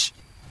bitch.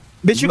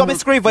 Bitch, you got me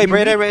screen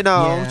vibrating right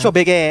now. Yeah. With your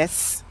big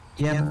ass.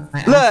 Yeah, my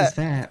ass Look. is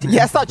fat. My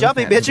Yeah, ass stop is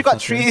jumping, fat, bitch. You got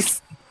motherfucker.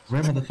 trees.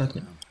 Rare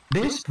motherfucker.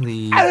 Bitch,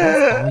 please.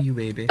 That's all you,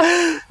 baby.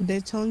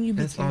 They're telling you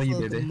be That's all you,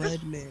 careful of the baby.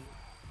 mudmen.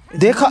 Is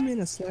They ca-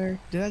 mudmen a slur?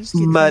 Did I just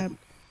get Mud. trapped?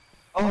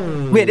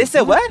 Oh. Wait, they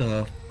said what?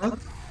 The fuck?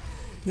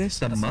 There's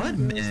The some girls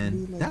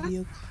mudmen. be like,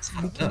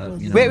 be careful of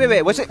the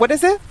Wait. What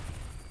is it?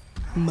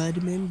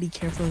 mudmen. Be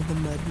careful of the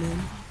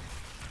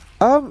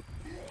mudmen.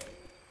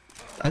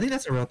 I think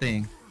that's a real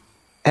thing.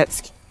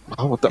 It's.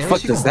 Oh, what the Hey,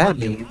 fuck she does gonna that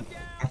hug you. mean?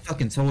 I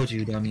fucking told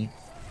you, dummy.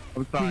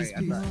 I'm sorry.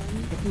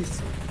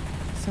 Please.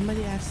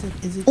 Somebody asked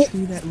if, is it Oh.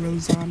 true that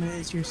Rosanna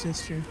is your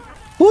sister?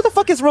 Who the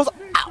fuck is Rose?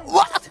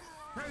 What?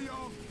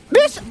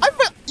 Bitch,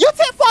 you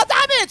take 4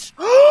 damage!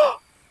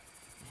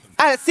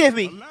 Alright, save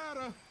me.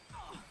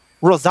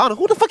 Rosanna?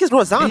 Who the fuck is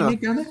Rosanna? Hey,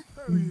 Nick, down there?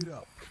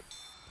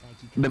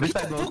 The bitch Get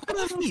that the goes. fuck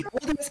off me! All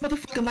this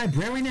motherfucking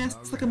librarian ass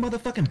looking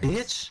motherfucking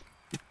bitch!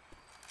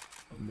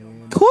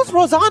 Who's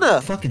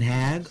Rosanna? Fucking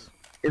hag.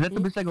 Is that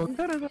the bitch that goes?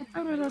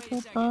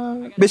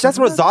 Bitch, that's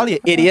Rosalia,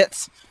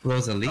 idiot.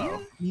 Rosalia?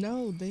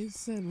 No, they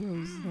said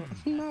Rosanna.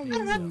 Not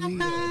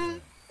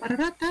Rosalia.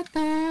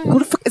 Who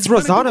the fuck is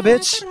Rosanna,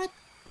 bitch?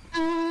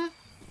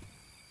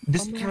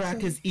 This Oh my crack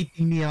God. is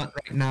eating me out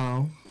right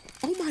now.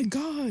 Oh my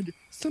god!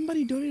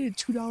 Somebody donated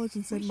 $2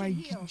 and said my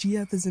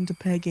GF is into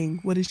pegging.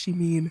 What does she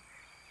mean?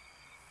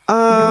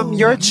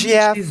 Your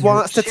GF She's-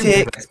 wants to she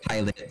take. likes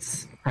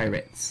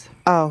Pirates.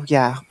 Oh,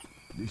 yeah.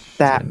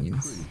 That.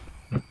 means.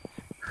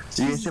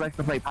 Yeah, she likes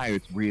to play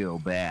pirates real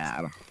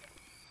bad.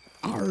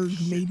 Arg,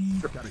 matey.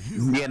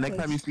 Yeah, next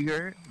time you see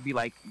her, be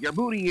like, your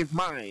booty is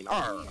mine.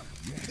 Arr.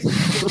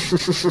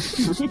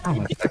 Oh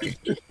my fucking.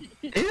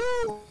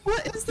 Ew!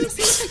 What is this?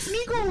 He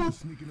looks like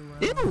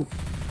Smeagol! Ew!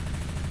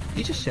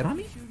 You just shit on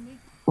me?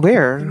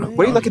 Where?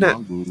 What are you looking at?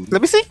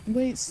 Let me see.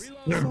 Wait,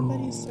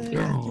 somebody said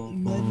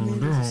mudmen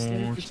is a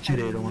slur for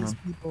Chinese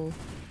people.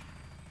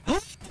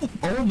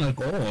 Oh my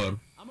god!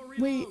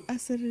 Wait, I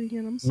said it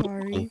again. I'm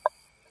sorry.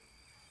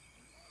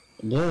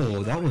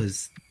 Whoa, that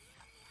was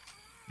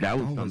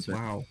something.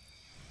 wow.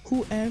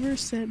 Whoever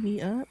set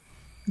me up,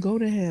 go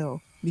to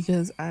hell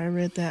because I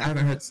read that. I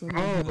haven't heard. so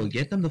Oh,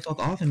 get them the fuck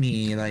off of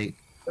me! Like,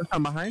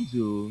 I'm behind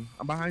you.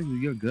 I'm behind you.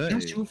 You're good.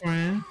 That's true,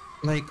 friend.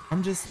 Like,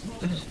 I'm just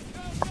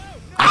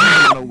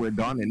I don't know where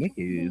Dawn and Nick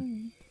is.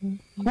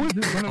 Who is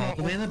this running all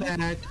the way in the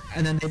back,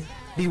 and then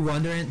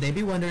they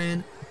be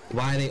wondering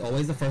why they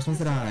always the first ones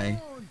to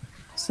die.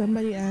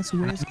 Somebody asked,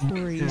 "Where's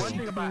Corey?" One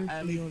thing about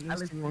Alex, on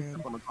Alex won't Instagram.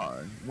 step on the car.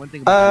 One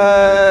thing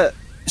about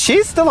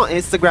She's still on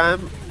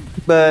Instagram,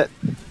 but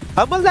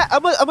I'm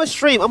gonna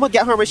stream. I'm gonna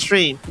get her on my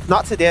stream.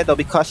 Not today though,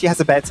 because she has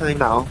a bad time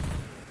now.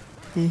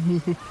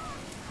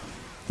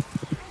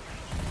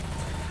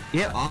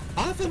 Yeah,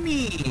 off of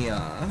me.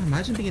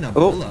 Imagine being a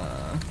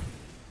bulla.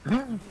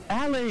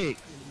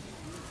 Alex.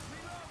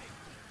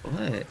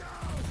 What?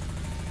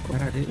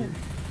 What I do?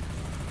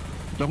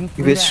 Don't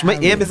do Bitch, that, my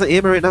Alex. aim isn't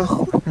aiming right now.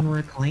 Fucking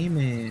reclaim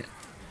it.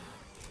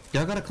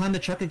 Y'all gotta climb the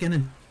truck again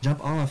and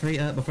jump off. Hurry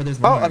up before there's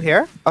more. Oh, I'm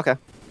here? Okay.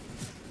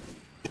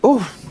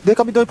 Oh, they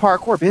got me doing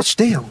parkour, bitch.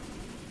 Damn.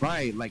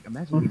 Right, like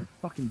imagine being a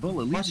fucking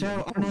bullet. Watch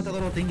out. I don't know what that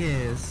little thing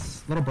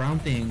is. Little brown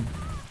thing.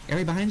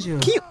 Ari behind you.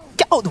 Can you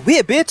get out the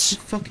way, bitch?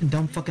 Fucking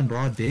dumb fucking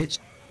broad bitch.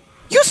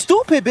 You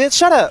stupid, bitch.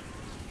 Shut up.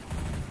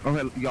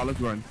 Okay, y'all, let's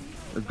run.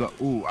 Let's go.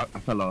 Ooh, I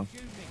fell off.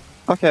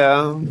 Okay.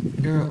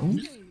 Girl.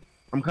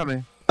 I'm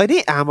coming. I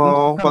need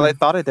ammo. Well, I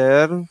thought I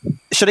did.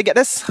 Should I get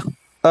this?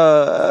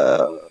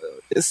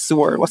 This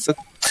sword. What's it?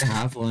 I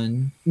have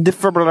one.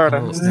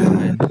 Defibrillator. Oh, it's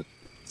mine.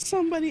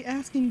 Somebody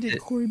asking, "Did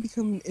Corey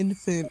become an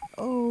infant?"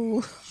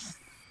 Oh,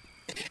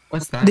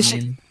 What's that Did she-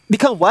 mean?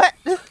 Become what?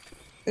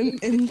 an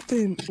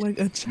infant, like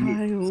a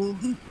child.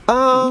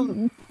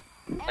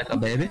 Like a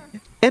baby?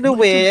 In a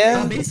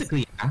way,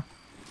 Basically, yeah.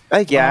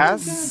 I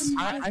guess.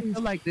 I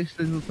feel like this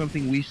isn't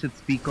something we should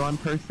speak on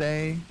per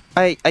se.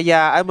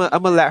 Yeah, I'm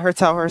gonna let her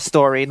tell her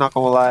story. Not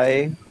gonna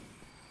lie.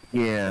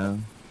 Yeah.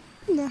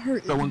 Not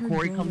her. So when her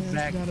Corey dumb comes ass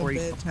back, got Corey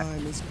a comes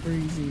bedtime. It's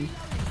crazy.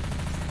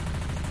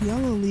 Y'all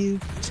will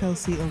leave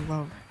Chelsea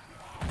alone.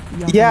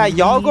 Yeah, will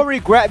y'all leave gonna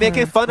regret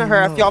making her fun of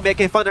her if alone. y'all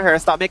making fun of her.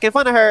 Stop making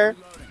fun of her.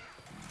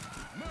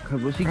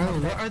 Cause when she Bro,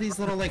 comes what back, are these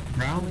little like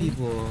brown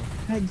people?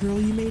 That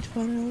girl you made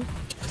fun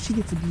of, she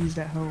gets abused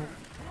at home.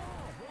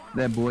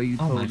 that boy you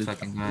Oh told my us.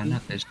 fucking god,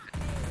 not this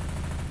shit.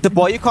 The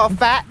boy you call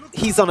fat,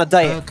 he's on a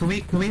diet. Can we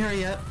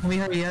hurry up? Can we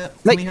hurry up?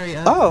 Like, Can we hurry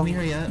up? oh. Can we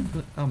hurry up?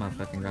 Oh my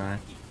fucking god.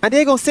 And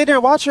they gonna sit there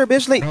and watch her,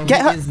 bitch. Like, Bro,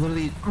 get he her. is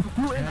literally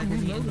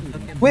dragging me in the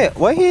fucking-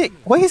 Wait,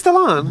 what he still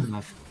Oh on? my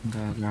fucking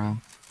god, girl.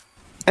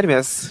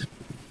 Anyways,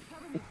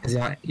 'Cause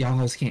y'all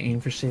hoes can't aim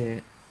for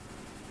shit.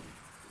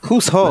 who's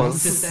Who's just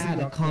hoes? sad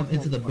to come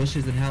into the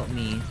bushes and help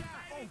me?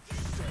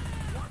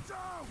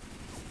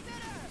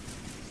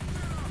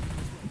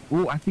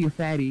 Ooh, I see a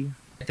fatty.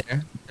 Right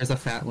there. There's a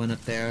fat one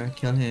up there.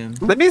 Kill him.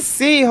 Let me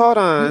see. Hold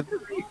on.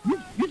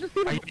 You just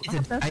see Are you ready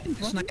to die to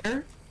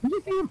Schneider?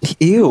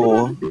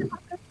 Ew.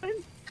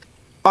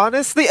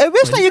 Honestly, I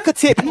wish that you could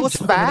take people's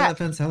Jump over that fat.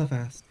 fence hella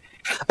fast.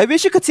 I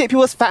wish you could take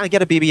people's fat and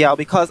get a BBL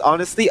because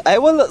honestly, I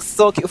will look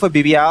so cute for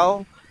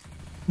BBL.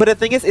 But the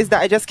thing is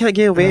that I just can't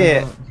gain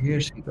weight.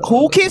 Here she goes.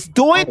 Who keeps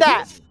doing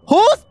that?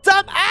 Who's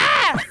dumb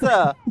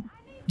ass?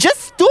 Just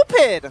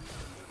stupid.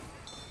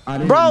 I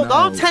didn't Bro, know. no,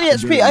 I'm 10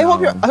 HP. didn't I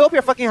hope you're know. I hope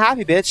you're fucking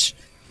happy, bitch.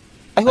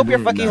 I hope you're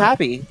didn't fucking know.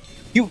 happy.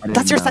 You didn't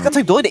that's your know. second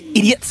time doing it,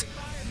 idiot.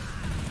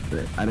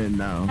 I didn't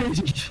know.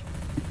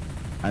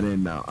 I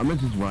didn't know. I'm gonna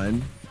just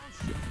run.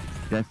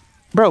 That's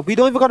Bro, we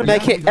don't even gotta Yeah,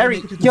 make we it. gotta Ari,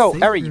 make it to the yo,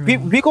 safe Ari,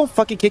 room. we gonna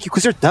fucking kick you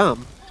because you're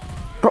dumb.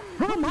 how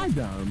am I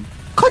dumb?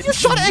 Cause you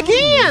shot it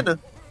again!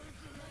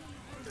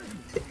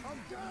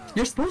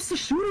 You're supposed to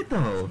shoot it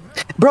though.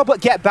 Bro,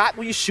 but get back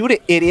when you shoot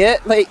it,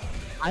 idiot. Like,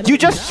 you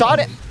just shot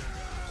it.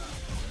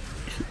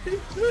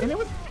 And it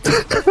was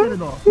I'm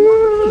gonna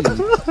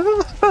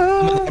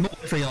win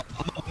for y'all.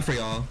 I'm gonna win for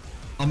y'all.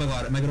 Oh my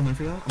god, am I gonna win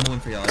for y'all? I'm gonna win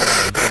for y'all.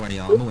 Don't worry,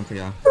 y'all. I'm gonna win for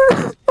y'all.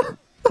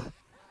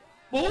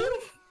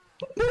 Move!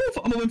 Move!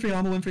 I'm gonna win for y'all.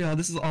 I'm gonna win for y'all.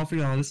 This is all for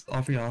y'all. This is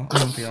all for y'all. I'm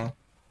gonna win for y'all.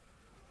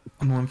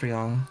 I'm gonna win for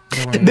y'all.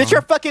 Don't worry, Bitch, y'all.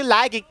 you're fucking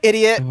lagging,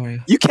 idiot. Don't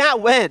worry. You can't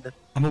win.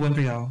 I'm gonna win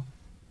for y'all.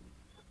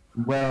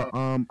 well,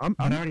 I'm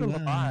I already still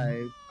won.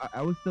 alive.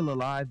 I was still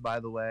alive, by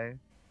the way.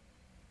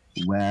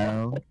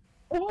 Well,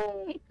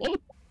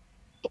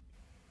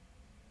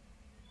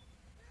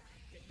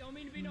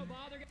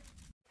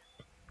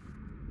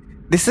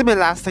 This is my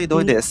last time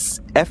doing this.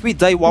 If we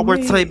die one more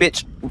time,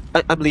 bitch,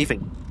 I'm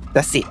leaving.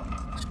 That's it.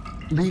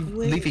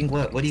 Leaving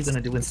what? What are you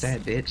gonna do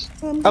instead, bitch?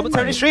 I'm gonna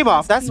turn the stream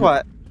off. That's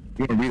what.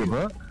 you wanna read a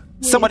book?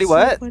 Somebody it's so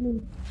what?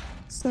 funny.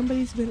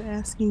 Somebody's been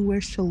asking where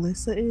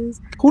Shalissa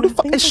is. Who the I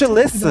fuck think is they're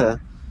talking Shalissa? about-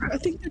 I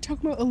think they're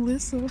talking about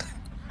Alyssa.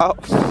 Oh,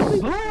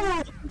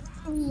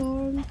 So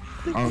long.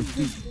 Oh,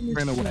 she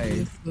ran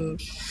away.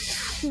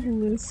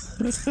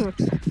 Shalissa.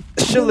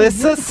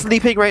 Shalissa's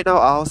sleeping right now.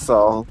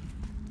 Also,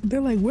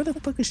 They're like, where the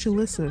fuck is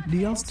Shalissa? Do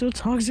y'all still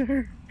talk to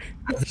her?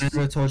 Has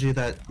anyone told you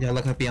that y'all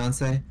look like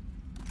Beyonce?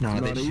 No,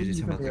 they they should just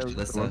usually talk think about it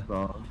was Alyssa. a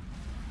song.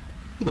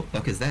 Who the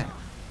fuck is that?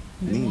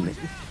 Me.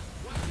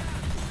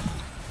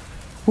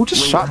 who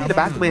just Wait, shot me how in the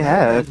back about- of my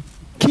head?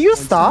 Can you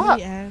stop?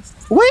 Somebody asked,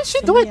 What is she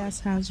somebody doing?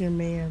 asked, how's your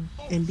man,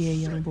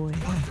 NBA Youngboy?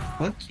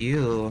 Fuck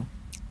you.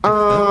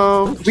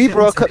 We shit,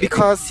 broke I'm up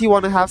because he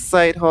wanna have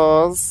side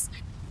hoes.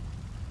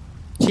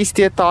 He He's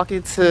still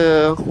talking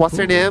to what's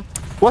her name?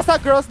 What's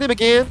that girl's name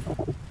again?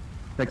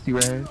 Sexy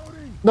Red.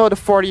 No, the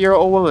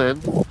 40-year-old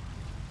woman.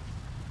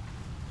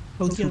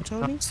 Tokyo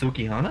Tony?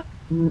 Sukihana?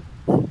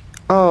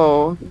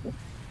 Oh.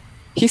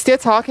 He's still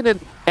talking in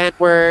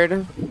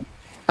N-word.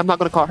 I'm not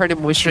gonna call her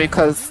name on stream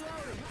because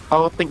I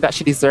don't think that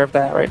she deserved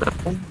that right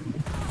now.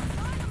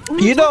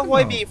 You know who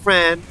I mean,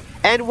 friend.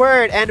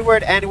 N-word,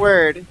 N-word,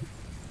 N-word.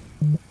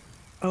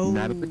 Oh,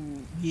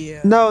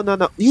 yeah. No.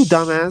 You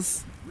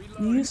dumbass.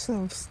 You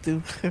so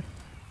stupid.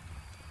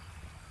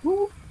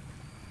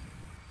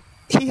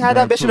 He had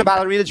that bitch in a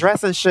ballerina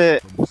dress and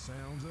shit.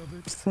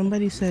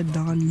 Somebody said,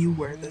 Don, you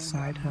were the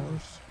side hoe.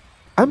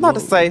 I'm about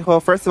to say,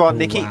 well, first of all,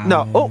 Nikki. Wow.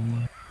 No. Oh,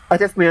 I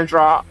just made a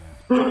drop.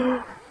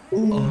 Oh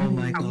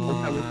my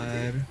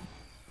god.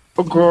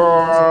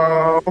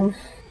 Girl.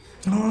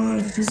 Don,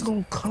 he's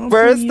gonna come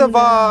First for you of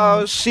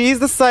all, she's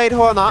the side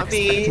hoe, not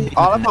me.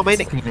 All up on my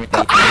Nikki.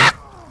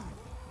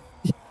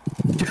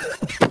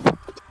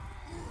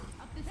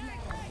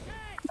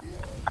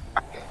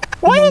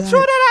 Why you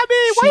throwing that at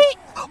me?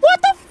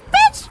 What the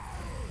bitch?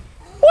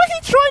 Why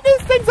he throwing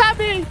these things at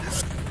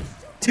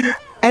me?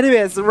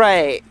 Anyways,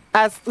 right.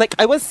 As like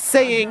I was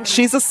saying,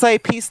 she's a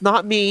side piece,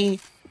 not me.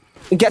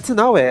 Get to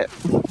know it.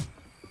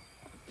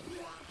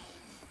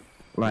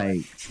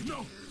 Like,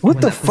 What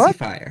the fuck?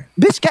 Fire.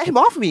 Bitch, get him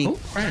off me. Oh,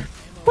 friend.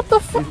 What the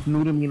fuck? it's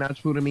new to me, not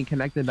true to me.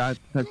 Connected dots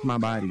touch my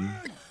body.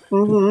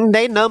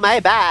 They know my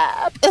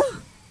vibe.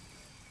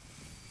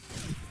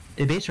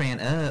 The bitch ran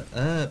up.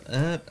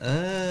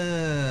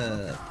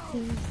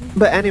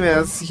 But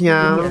anyways,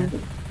 yeah.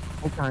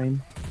 Okay.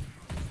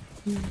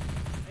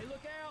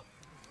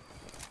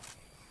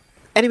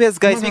 Anyways,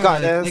 guys, Oh we my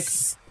got God,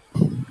 this.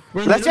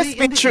 We're Let's literally just in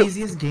make the sure-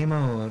 easiest game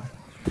mode.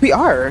 We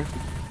are.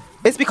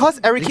 It's because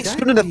Eric keeps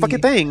shooting the fucking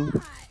thing.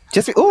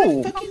 Just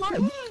ooh.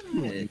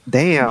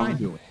 Damn.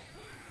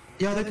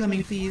 Yo, they're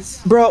coming,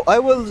 please. Bro, I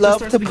would love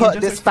starts to to begin, put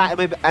just this starts fat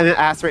in my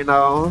ass right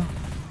now.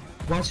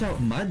 Watch out,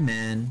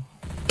 Mudman.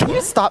 Can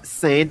you stop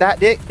saying that?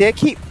 They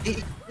keep.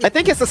 I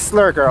think it's a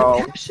slur, girl.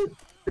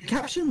 The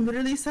caption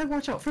literally said,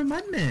 "Watch out for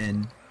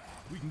Mudman."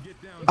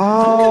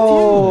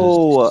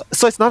 Oh,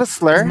 so it's not a Is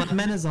slur?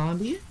 Mudman a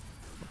zombie?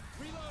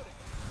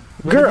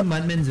 What Girl. do the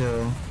Mudmen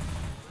do?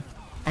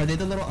 Are they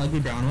the little ugly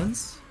brown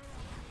ones?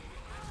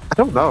 I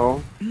don't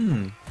know.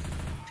 Damn.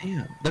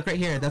 Look right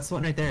here. That's the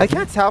one right there. I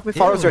can't tell if my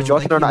followers are Ew,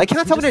 joking like, or not. I you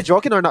cannot tell when they're just-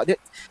 joking or not.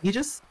 You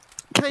just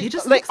Can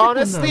looks like them, though.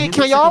 honestly, He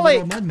can looks y'all a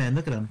like little Mudman.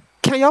 Look at him.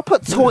 can y'all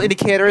put tone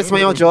indicators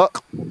when y'all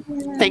joke?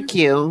 Thank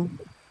you.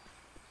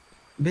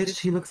 Bitch,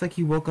 he looks like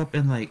he woke up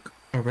in like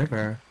a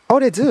river. Oh,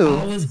 they I do.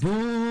 was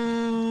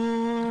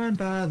born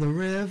by the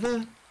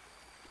river.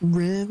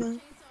 River?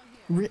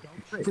 Alright,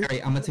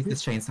 I'm gonna take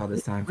this chainsaw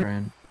this time,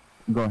 friend.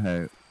 Go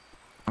ahead.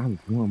 I was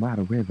going by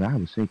the river. I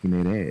was shaking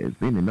that ass.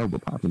 Bending over,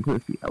 popping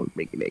pussy. I was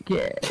making that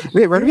cash.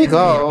 Wait, where do we Yeah,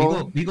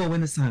 go? we go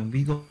win this time.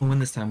 We go win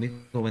this time. We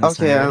go win this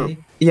Okay. time. Ready?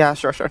 Yeah,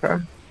 sure.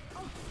 Can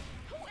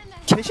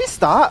she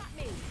stop?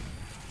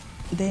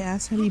 They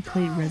asked how he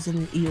played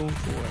Resident Evil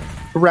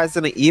 4.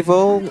 Resident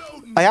Evil.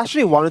 I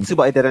actually wanted to,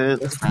 but I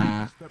didn't. What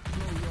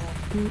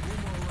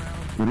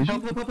is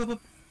Help, help, help,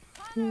 help.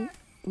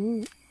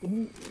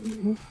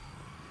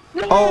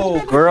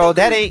 Oh, girl,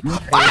 that ain't.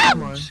 Ah!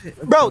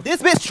 Bro,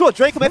 this bitch threw a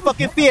drink on my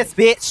fucking face,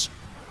 bitch.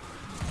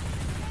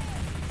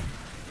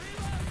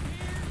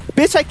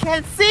 Bitch, I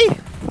can't see.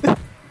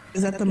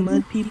 Is that the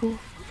mud people?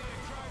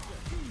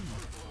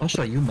 I'll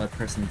show you, mud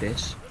person,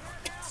 bitch.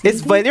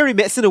 Is Valerie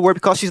mixing the word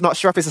because she's not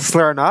sure if it's a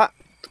slur or not?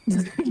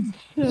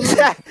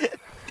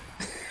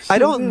 I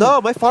don't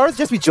know. My followers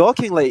just be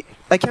joking. Like,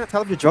 I can't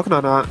tell if you're joking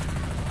or not.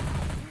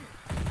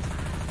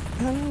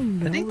 I don't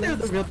know. I think they're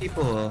the real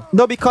people.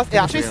 No, because it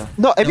It's actually. real.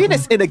 No, I mean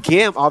it's in a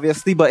game,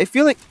 obviously, but I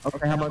feel like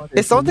Okay, how about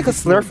it sounds like a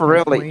slur for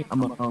real. Like,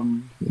 I'm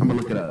gonna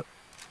look it up.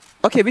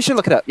 okay, we should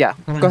look it up. Yeah,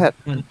 Come on, go ahead.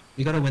 come on.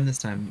 We gotta win this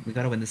time. We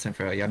gotta win this time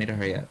for real. Y'all need to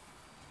hurry up.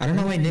 I don't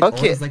know why Nick Okay.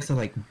 always likes to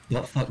like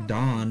butt fuck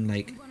Dawn.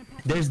 Like,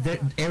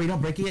 Ari,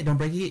 don't break it. Don't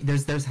break it.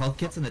 There's health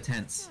kits in the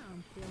tents.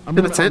 I'm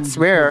In the tents,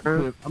 where?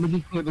 I'm gonna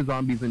just clear the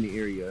zombies in the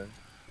area.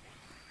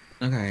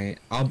 Okay,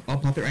 I'll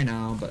pump it right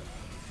now. But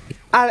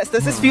Alex,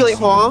 does this feel like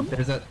home?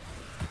 there's a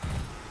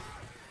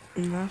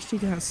Now she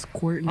got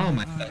squirting. oh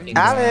my fucking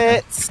god.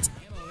 Alex.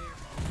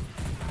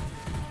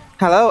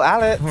 Hello,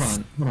 Alex.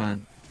 Hold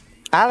on.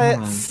 Alex.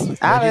 Hold on. What'd you say,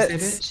 Alex.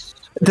 bitch?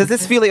 Does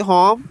this feel like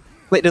home?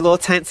 Like the little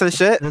tents and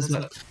shit? This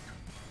what?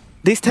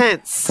 These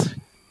tents.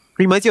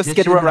 Reminds you of Bitch,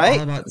 Skid you Row, know all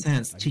right? about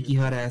tents, cheeky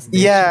hot ass. Bitch.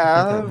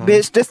 Yeah, Fuck that hoe.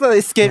 bitch. This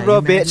little Skid Yeah, Row,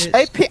 you mad, bitch.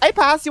 bitch? I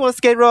passed you on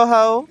Skid Row,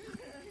 ho.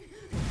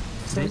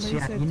 Bitch,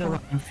 yeah, you know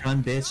what I'm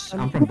from, bitch.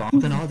 I'm from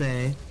Bompton all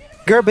day.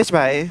 Girl, bitch,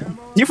 bye.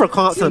 You from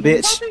Compton,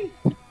 bitch.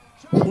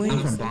 Wait, I'm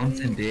from somebody,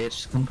 Bompton,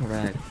 bitch. Come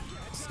correct.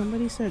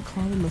 somebody said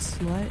call him a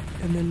slut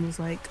and then was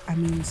like, I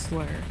mean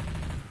slur.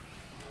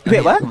 Wait,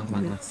 Okay, what? Come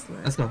on.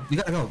 Let's go. We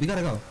gotta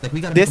go. Like,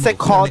 we gotta They make a said move.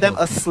 call We them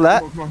gotta a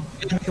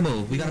slut. make a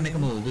move. We gotta make a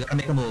move. We gotta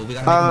make a move.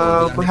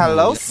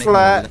 Hello,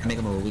 slut. We gotta make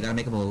a move.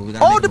 We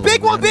gotta Oh, make a the move.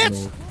 big We one, gotta make a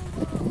bitch.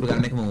 move. We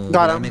gotta make a move.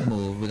 Got We him. gotta make a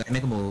move. We gotta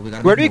make a move. We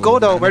gotta Where do we make a go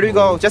move. though? gotta Where do we make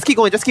a go? move. Just keep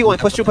going. Just keep going.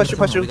 Push through. Push through.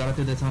 Push We through. gotta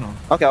through the tunnel.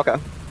 Okay. Okay.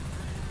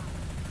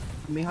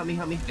 Help me.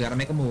 We gotta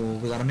make a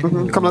move. We gotta make a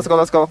move. Come, let's go.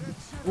 Let's go.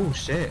 Oh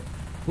shit.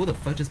 Who the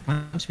fuck just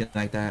punched me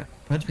like that?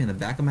 Punched me in the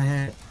back of my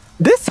head.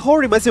 This hole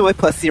reminds me of my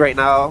pussy right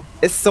now.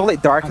 It's so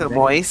like dark and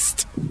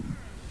moist.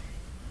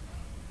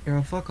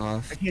 Girl, fuck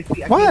off. I can't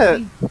see.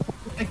 What?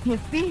 I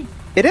can't see.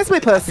 It is my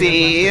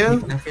pussy.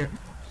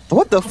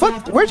 What the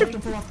fuck? Where'd you?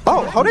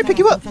 Oh, how did I pick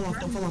you up?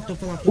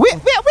 Wait!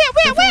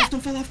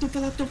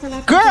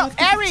 Girl,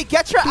 Ari,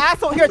 get your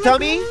ass out here,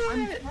 dummy!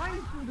 I'm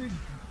trying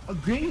to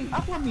green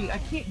up on me. I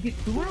can't get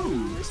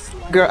through.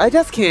 Girl, I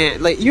just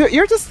can't. Like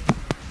you're just.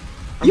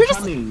 You're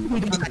just.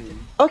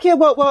 Okay,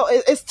 well,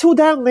 it's too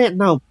damn late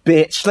now,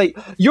 bitch. Like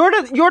you're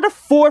the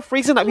fourth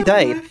reason that we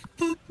died.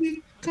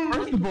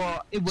 First of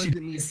all, it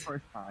wasn't me the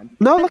first time.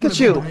 No, look at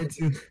you.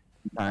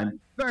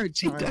 Third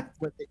time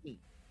was it me.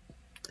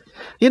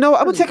 You know what?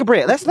 I'm gonna take a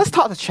break. Let's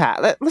talk to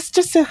chat. Let's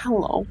just say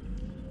hello.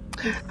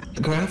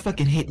 Girl, I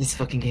fucking hate this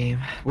fucking game.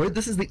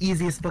 This is the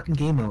easiest fucking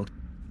game mode.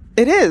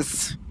 It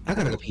is. I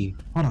gotta go pee.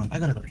 Hold on, I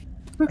gotta go pee.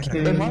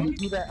 Okay. Then why would you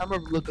do that? I'm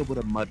gonna look up what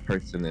a mud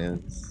person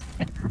is.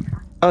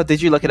 Oh,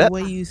 did you look it up?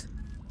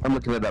 I'm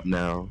looking it up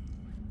now.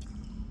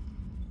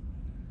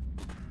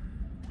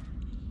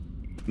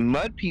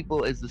 Mud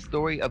people is the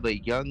story of a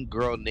young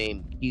girl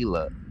named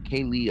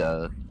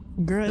Kalia.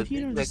 Girl, if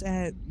you don't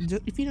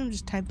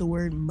just type the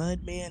word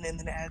mud man and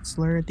then add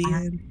slur at the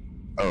end.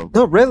 Oh.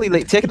 No, really,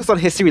 like taking us on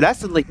history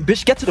lesson, like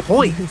bitch, get to the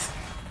point.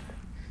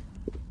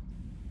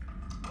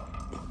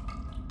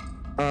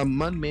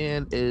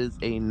 Mudman is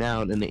a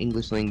noun in the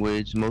English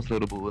language, most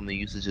notable in the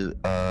usage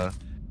of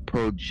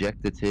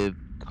projective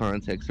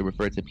context to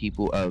refer to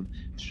people of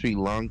Sri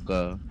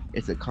Lanka.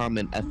 It's a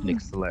common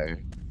ethnic slur.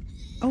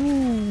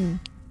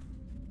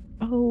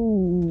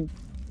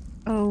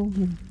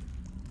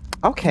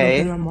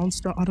 Okay. A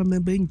monster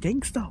automobiling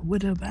gangster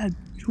with a bad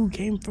who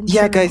came from.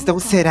 Yeah, Sri guys, don't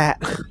Lanka. say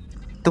that.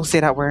 Don't say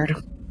that word.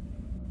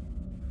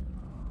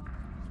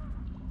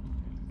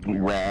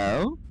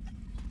 Well,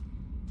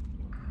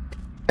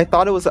 I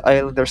thought it was an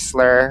islander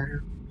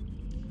slur.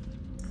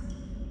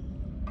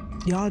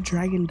 Y'all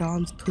dragging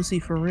Don's pussy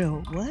for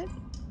real? What?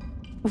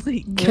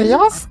 Wait, Can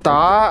y'all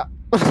stop?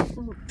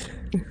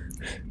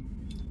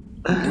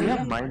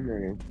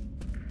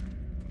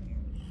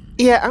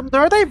 Yeah, I'm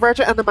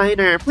neurodivergent and a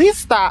minor. Please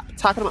stop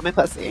talking about my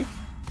pussy.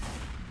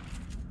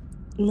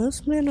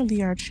 Most men of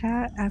our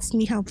chat asked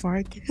me how far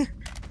I can.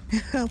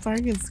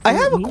 I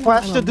have a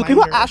question. Do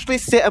people actually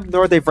say I'm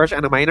neurodivergent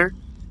and a minor?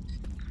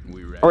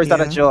 Or is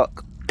that a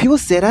joke? People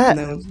say that?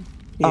 No.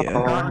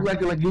 Yeah.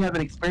 like you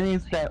haven't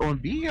experienced that on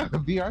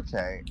VR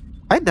chat.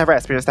 I never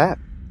experienced that.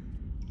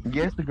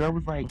 Yes, the girl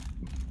was like,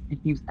 she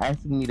keeps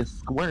asking me to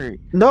squirt.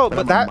 No,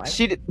 but that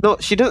she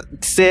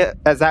didn't say it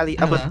exactly.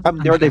 I'm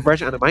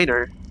neurodivergent and a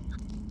minor.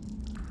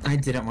 I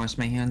didn't wash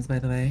my hands, by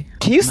the way.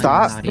 Can you I'm a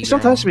stop? naughty Bitch,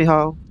 don't girl. touch me,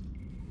 ho.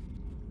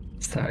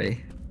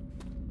 Sorry.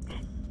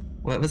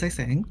 What was I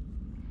saying?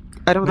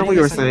 I don't know what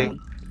you were saying.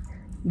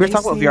 We were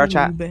talking about VR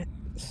chat.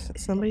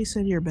 Somebody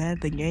said you're bad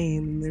at the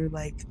game, and they're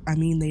like, I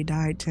mean, they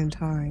died 10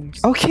 times.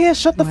 Okay,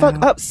 shut the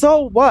fuck up.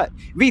 So what?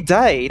 We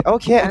died.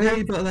 Okay.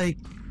 Okay, but like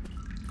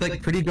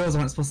pretty girls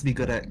aren't supposed to be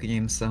good at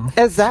games, so.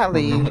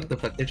 Exactly. I don't know what the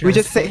fuck they're We trying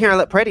just to sit say. here and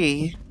look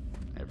pretty.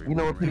 You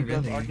know what pretty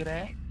girls Really? are good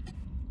at?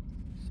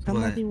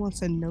 Somebody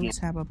wants a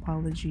notes app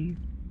apology.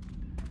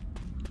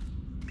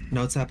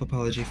 Notes app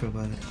apology for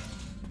what?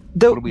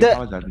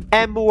 The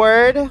M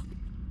word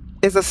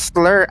is a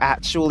slur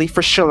actually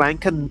for Sri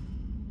Lankan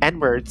N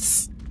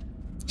words.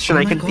 Sri Oh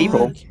my Lankan God.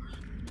 people.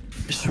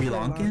 Sri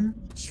Lankan?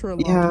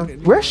 Yeah.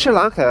 Where's Sri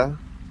Lanka?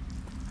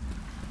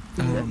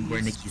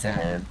 Where Nikki's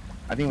at.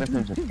 I think that's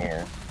in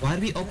Japan. Why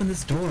did we open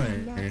this door?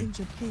 Not in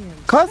Japan.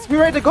 Cause we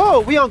ready to go.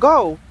 We on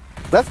go.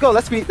 Let's go.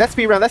 Let's be run. Let's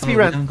be run. Let's be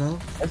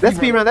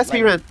run. Let's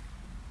be run.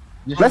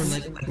 Let's.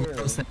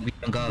 We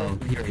don't go.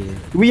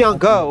 Period. We on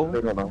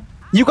go.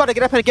 You gotta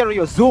get up and get on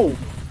your Zoom.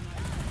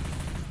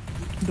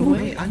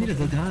 Wait, I need to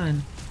go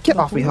down. Get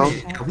off me, ho.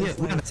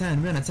 We're on a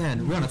 10. We're on a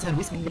 10. We're on a 10.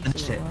 We speed running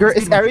this shit. Girl,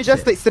 is Ari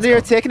just like sitting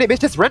here taking it, bitch?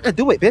 Just run and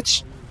do it,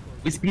 bitch.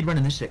 We speed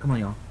running this shit. Come on,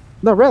 y'all.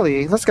 No,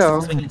 really. Let's go.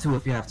 Start swinging too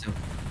if you have to.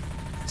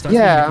 Start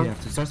Yeah. swinging if you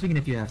have to. Start swinging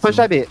if you have to. Punch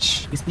that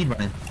bitch. We speed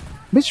running.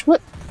 Bitch,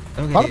 what?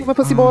 Okay. Follow my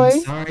pussy boy.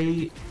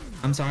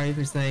 I'm sorry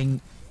for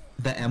saying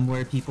the M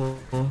word, people.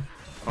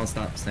 I'll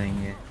stop saying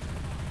it.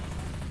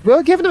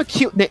 We'll give them a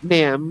cute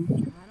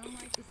nickname.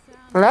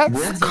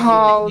 Let's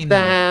call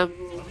them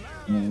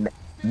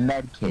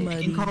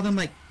Medkit. You can call them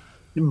like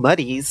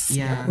Muddies.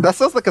 Yeah. That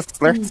sounds like a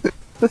slur.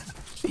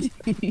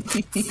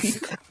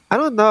 I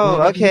don't know.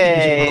 Well,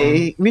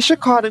 Okay. We should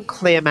call them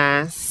clay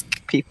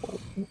mask people.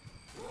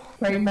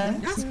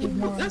 That's cute.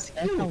 That's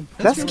cute.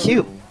 That's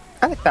cute.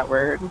 I like that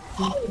word.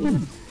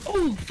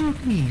 Oh,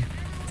 fuck me.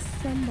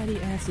 Somebody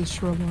asked is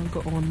Sri Lanka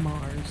on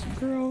Mars.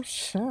 Girl,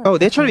 shut Oh,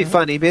 they're trying to be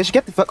funny, bitch.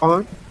 Get the fuck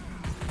on.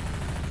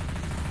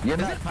 You're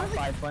not top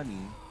 5 funny.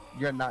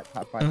 You're not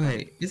top 5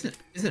 Okay,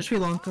 isn't Sri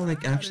Lanka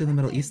like actually the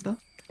Middle East though?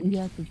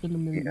 Yes, it's in the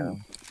middle.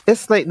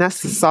 It's like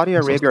next to Saudi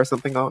Arabia or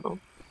something. I don't know.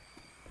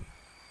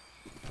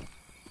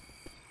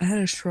 I had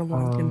a Sri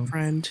Lankan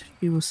friend.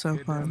 He was so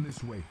Head down fun.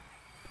 this way.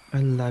 I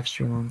love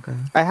Sri Lanka.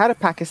 I had a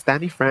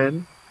Pakistani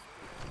friend.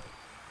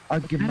 I'll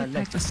give I my had a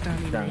left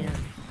Pakistani down. man.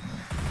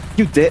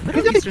 You did? No, you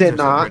Easterns did are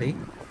so not. pretty.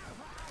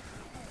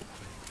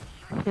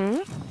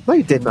 No,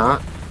 you did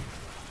not.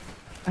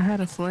 I had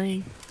a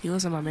fling. He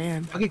wasn't my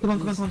man. Okay, come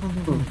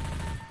on.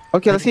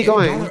 Okay, let's keep Y'all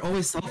going. are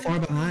always so far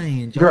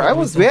behind. Girl, I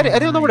was ready. I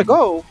didn't know where to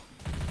go.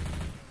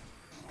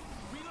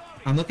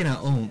 I'm looking at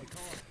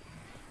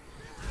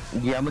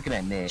Yeah, I'm looking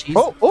at Nick.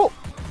 Oh!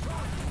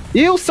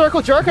 You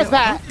circle jerkers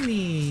back.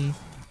 me.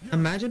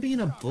 Imagine being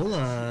a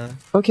bulla.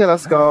 Okay,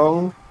 let's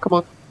go. Come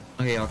on.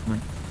 Okay, y'all, come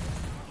on.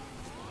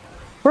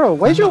 Bro,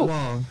 why'd you...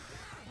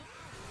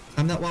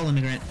 I'm that wall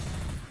immigrant.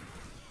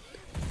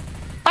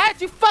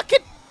 You fucking...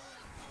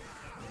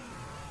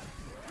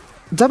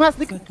 Dumbass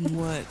nigga. Fucking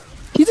what?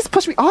 He just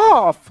pushed me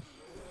off.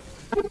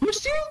 I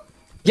pushed you?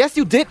 Yes,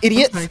 you did,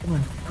 idiot. I'm sorry, come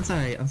on.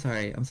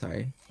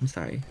 I'm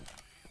sorry.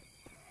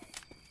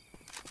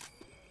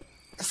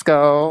 Let's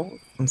go.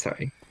 I'm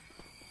sorry.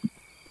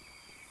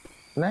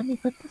 Let me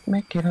put this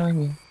med kit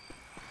on you.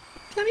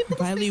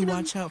 Riley,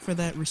 watch out for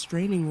that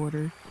restraining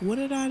order. What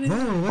did I do?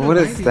 Whoa, What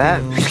did is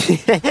Riley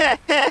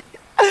that?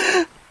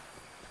 do?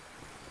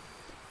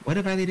 What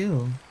did Riley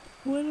do?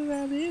 What did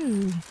I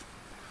do?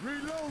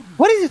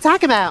 What are you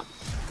talking about?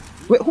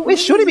 Wait, who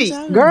is shooting me?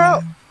 talking Girl!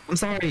 about? I'm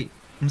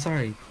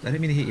sorry. I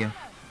didn't mean to hit you.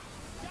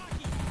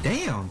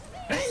 Damn.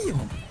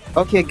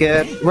 Okay,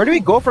 good. Where do we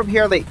go from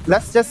here? Like,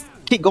 let's just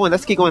keep going.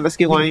 Let's keep going.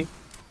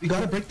 We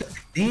gotta break the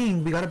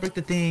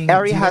thing.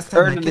 Ari Do you has guys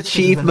have earned an medkits? 'Cause there's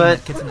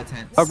achievement. no medkits in the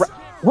tents.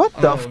 What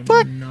the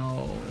fuck?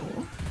 No.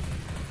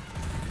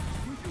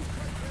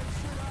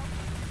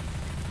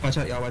 Watch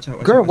out, y'all. Watch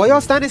out. Girl, why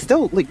y'all standing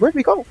still? Like, where'd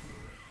we go?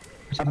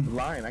 I'm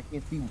blind. I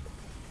can't see. Who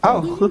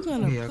Oh. you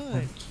gonna Yeah,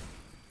 put?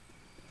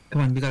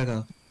 Come on, we gotta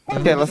go.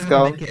 Okay, let's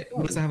go.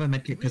 Who doesn't have a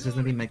medkit? Because there's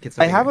gonna be medkits.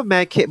 I have a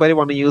med kit, but I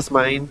want to use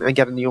mine and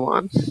get a new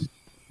one.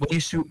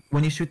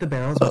 When you shoot the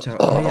barrels, watch out.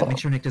 Oh yeah, make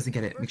sure Nick doesn't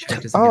get it.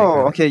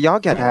 Oh, okay, y'all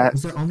get that.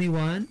 Was there only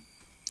one?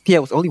 Yeah,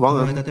 it was only Oh, I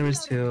one. thought there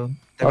was two.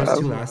 There was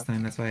two last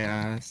time. That's why I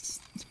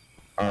asked.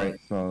 Alright,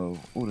 so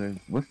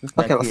what's this?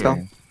 Okay, let's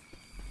go.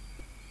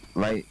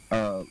 Light,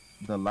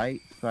 the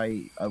light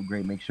sight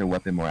upgrade makes your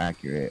weapon more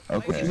accurate.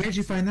 Okay. Wait, where'd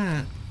you find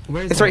that?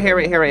 Where's It's right here,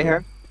 right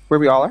here. Where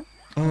we all are.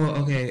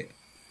 Oh, okay.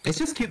 It's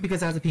just cute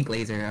because it has a pink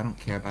laser. I don't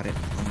care about it.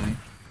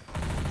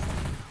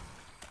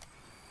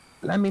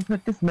 Let me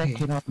put this med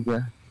kit on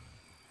you.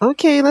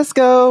 Okay, let's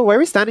go. Why are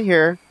we standing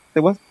here?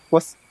 Wait,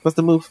 what's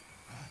the move?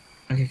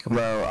 Okay, come on.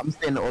 Well, I'm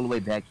standing all the way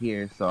back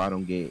here so I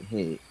don't get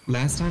hit.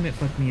 Last time it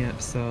fucked me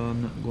up, so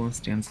I'm not going to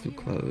stand too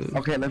close.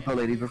 Okay, let's go,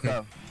 ladies. Let's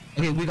go.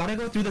 Okay, we gotta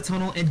go through the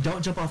tunnel and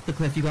don't jump off the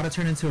cliff. You gotta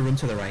turn into a room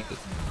to the right.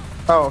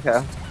 Oh,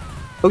 okay.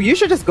 Oh, you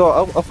should just go.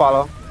 I'll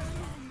follow.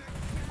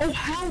 Oh,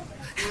 help!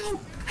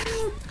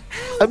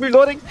 I'm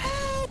reloading.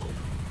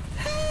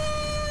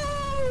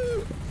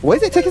 Why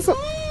is it taking so...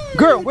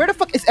 Girl, where the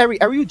fuck is Ari?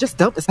 Ari, you just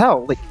dumb as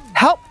hell. Like,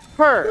 help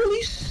her.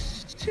 Holy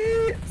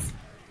shit!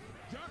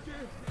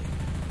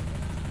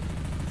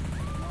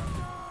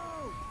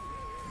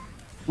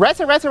 Rest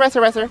her.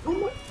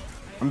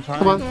 I'm trying.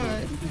 Come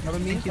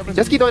on.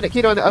 Just keep doing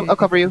it. I'll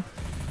cover you.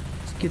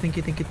 Thank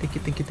you.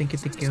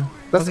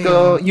 Let's Okay,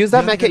 go. Use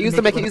that you med kit. Use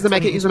the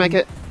med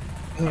kit.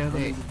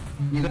 Okay.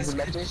 You guys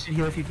should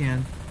heal if you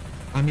can.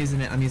 I'm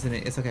using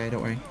it. It's okay.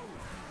 Don't worry.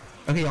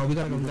 Okay, y'all. We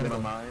gotta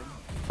go.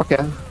 Okay.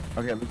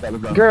 Okay, let's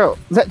go. Girl,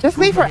 just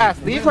leave her ass.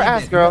 Leave her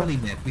ass, girl.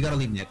 We gotta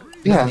leave Nick.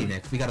 Yeah.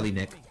 We gotta leave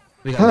Nick.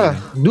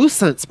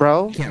 Nuisance,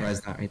 bro. You can't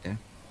res that right there.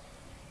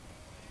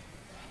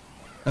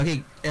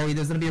 Okay, Ari,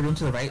 there's gonna be a room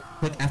to the right.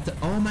 Click after.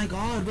 Oh my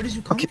god, where did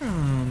you come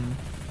from?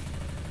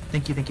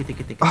 Thank you.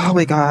 Oh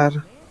my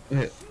god.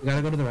 Okay, we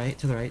gotta go to the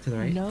right.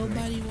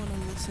 Nobody wanna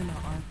listen to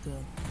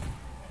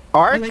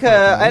Arca.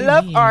 Arca. I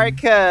love mean.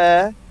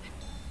 Arca.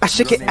 I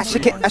shook it.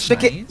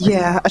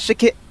 Yeah, I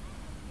shook it.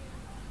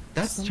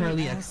 That's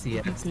Charlie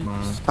XCX,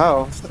 mom.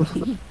 Oh.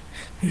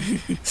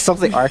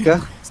 Something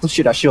Arca. Some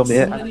shit I show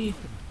me.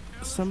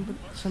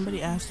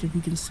 Somebody asked if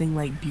you can sing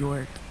like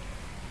Bjork.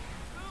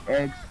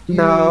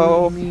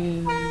 No.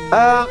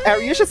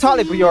 Ari, you should talk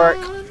like Bjork.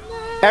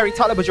 Ari,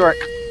 talk like Bjork.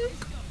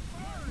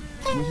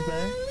 What you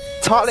say?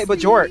 Talk like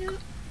Bjork.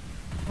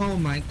 Oh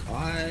my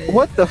god.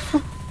 What the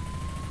f-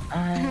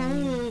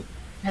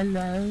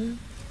 Hello.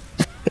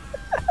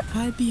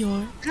 Hi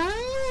Bjork.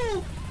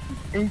 Help!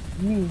 It's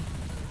me.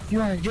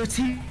 Your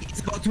team is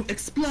about to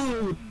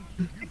explode.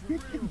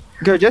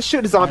 Girl, just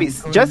shoot the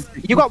zombies.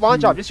 You got one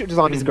job. Just shoot the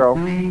zombies, girl.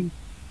 3,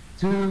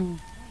 2,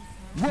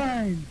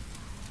 1.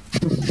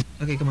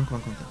 Okay, come on.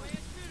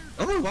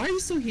 Oh, why are you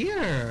still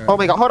here? Oh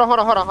my god, hold on.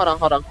 Oh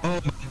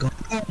my god.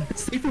 The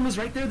safe room is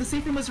right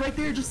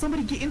there. Just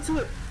somebody get into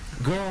it.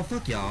 Girl,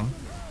 fuck y'all.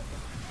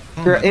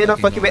 Oh Girl, my ain't no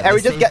fucking fucking way. God.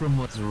 Ari, The just get. safe room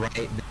was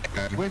right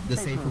there. The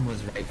safe room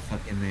was right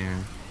fucking there.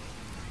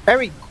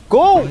 Ari, All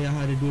go! you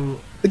had to do.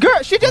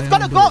 Girl, she just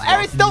gotta go.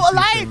 Ari's still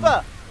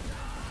alive!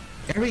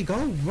 Ari, go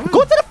run.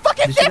 Go to the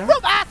fucking Did safe she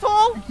room,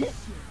 asshole!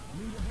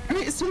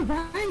 Ari, it's to the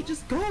right.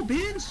 Just go,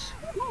 bitch.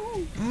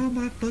 Oh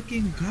my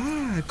fucking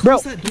god! Bro.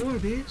 Close that door,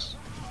 bitch.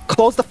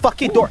 Close the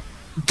fucking door.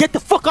 Get the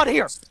fuck out of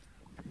here.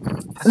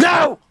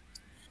 No!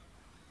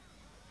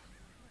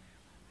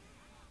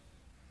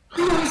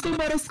 Close the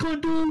metal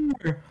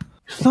door.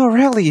 No,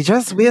 really,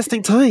 just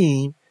wasting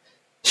time.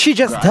 She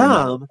just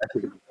dumb.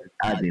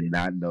 I did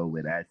not know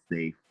where that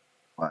safe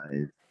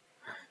was.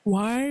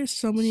 Why are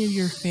so many of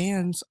your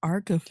fans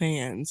Arca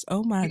fans?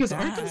 Oh my Because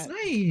god. Arca's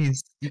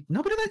nice.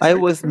 Nobody likes I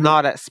Arca, was bro.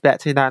 not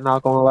expecting that,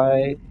 not gonna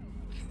lie.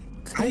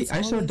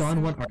 I showed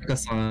Don one Arca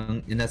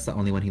song, and that's the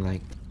only one he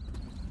liked.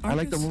 I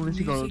like the one where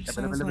she goes,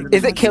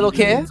 Is it Kilo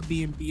K?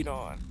 Being beat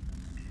on.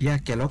 Yeah,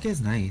 Que Lo Que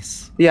is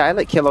nice. Yeah, I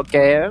like Kilo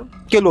K.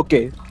 Kilo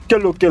K.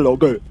 Kilo Kilo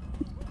K.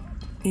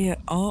 Yeah,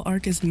 all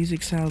Arca's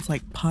music sounds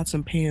like pots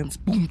and pans.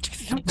 Boom.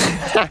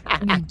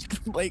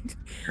 Like,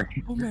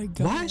 oh my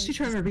god. Why is she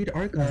trying to read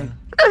Arca?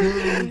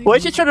 Why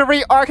is she trying to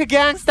read Arca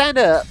Gang? Stand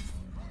up.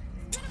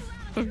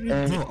 No,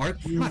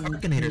 my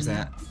Arcanators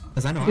at?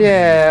 Because I know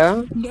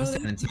Yeah. No, I'm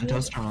standing 10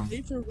 toes strong.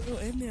 they for real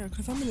in there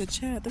because I'm in the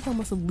chat. They're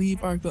almost to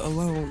leave Arca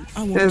alone.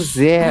 I want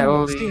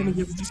Exactly. to stand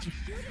against this.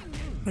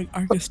 Like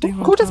Arca, stay on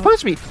Who just top.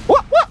 punched me?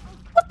 What?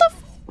 What the?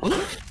 What the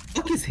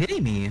fuck is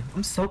hitting me?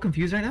 I'm so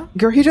confused right now.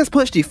 Girl, he just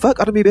punched the fuck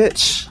out of me,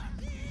 bitch.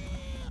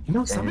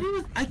 No, somebody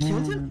was. I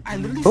killed him. I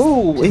literally.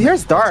 Oh, stabbed him here's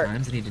like 4 dark.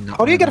 times and he did not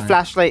How do you get a die.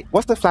 flashlight?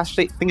 What's the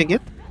flashlight thing again?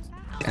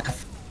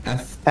 F.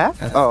 F.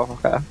 F? Oh,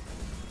 okay.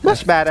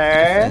 Much better.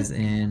 As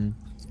in.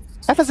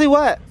 F as a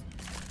what?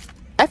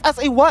 F as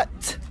a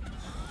what?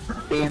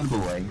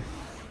 Fanboy.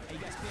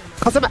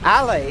 Cause I'm an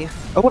ally.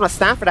 I wanna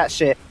stand for that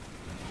shit.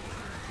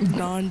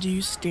 Don, do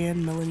you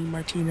stand Melanie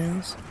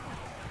Martinez?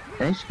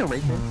 Ain't she a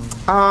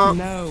racist?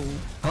 No.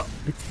 Oh,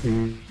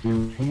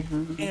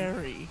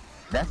 Harry.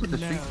 That's what the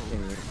No. street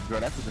said. Girl,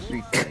 that's what the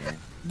street said.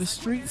 The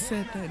street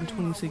said that in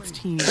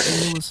 2016,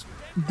 and it was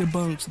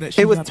debunked that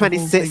she It was got the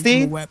whole thing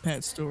 2016? from a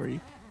Wattpad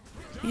story.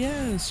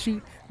 Yes,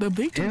 the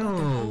victim got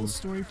the whole Ew.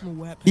 story from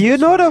a Wattpad. You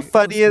know the story.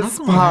 funniest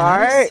not gonna lie,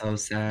 that part?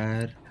 was so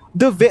sad.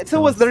 The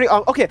victim was literally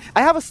okay.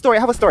 I have a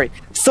story.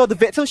 So the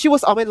victim, she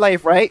was on my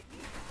live, right?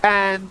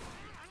 And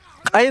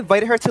I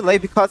invited her to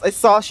live because I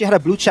saw she had a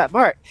blue chat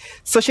mark.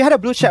 So she had a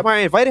blue chat mark. I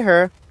invited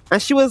her,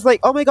 and she was like,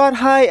 "Oh my god,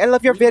 hi! I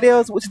love your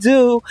videos. What to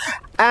do?"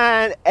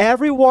 And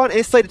everyone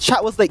inside the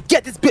chat was like,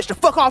 "Get this bitch the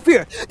fuck off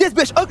here! This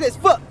bitch ugly as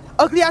fuck,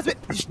 ugly ass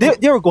bitch."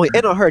 They were going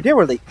in on her. They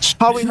were like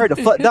chowing her the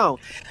fuck down.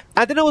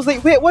 And then I was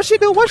like, "Wait, what she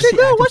do? What she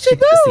do? What she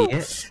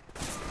do?"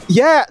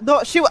 Yeah,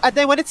 no, and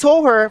then when I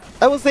told her,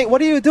 I was like, what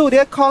do you do?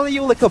 They're calling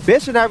you like a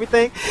bitch and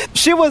everything.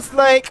 She was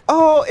like,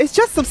 oh, it's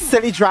just some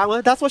silly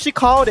drama. That's what she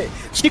called it.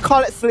 She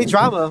called it silly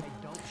drama.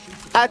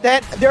 And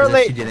then they're That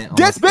like, she didn't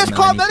this almost bitch get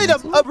called Melanie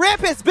Melanie a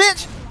rapist,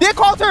 bitch. They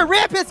called her a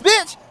rapist,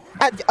 bitch.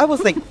 And I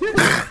was like,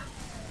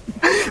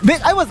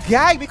 bitch, I was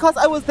gagged because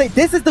I was like,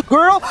 this is the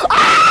girl.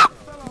 Ah!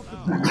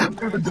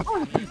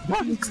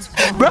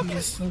 Bro.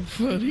 It's so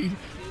funny.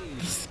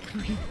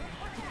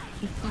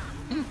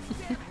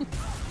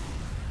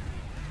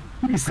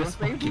 Jesus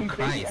fucking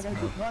Christ,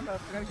 bro.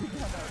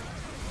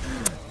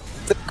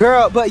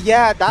 Girl, but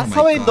yeah, that's Oh my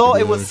how I God, know it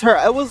dude. was her.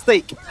 I was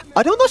like,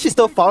 I don't know if she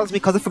still follows me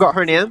because I forgot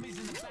her name.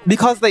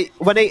 Because like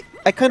when I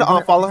kind of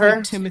unfollow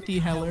her. Timothy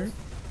Heller.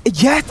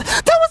 Yes,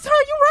 that was her.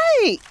 You're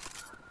right.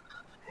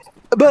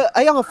 But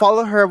I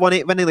unfollow her when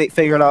I like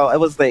figured out. I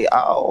was like,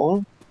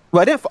 oh.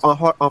 Well, I didn't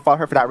unfollow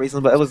her for that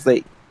reason, but it was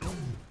like,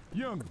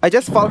 I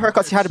just followed her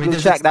because she had a Wait, blue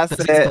there's check. That's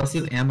there's it.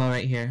 explosive ammo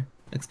right here.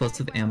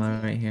 Explosive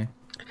ammo right here.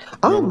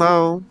 I don't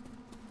know.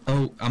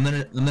 Oh, I'm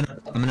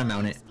gonna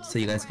mount it so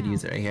you guys could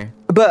use it right here.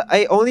 But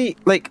I only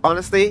like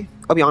honestly.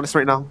 I'll be honest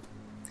right now.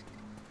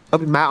 I'll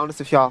be mad honest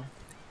with y'all.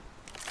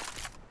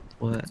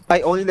 What?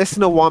 I only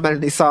listen to one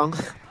Melody song,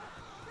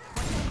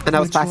 and I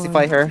was Which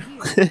pacify one?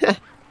 her.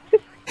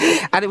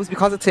 And it was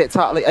because of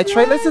TikTok. Like I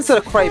tried listening to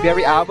the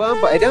Cryberry album,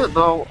 but I didn't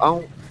know.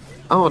 I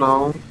don't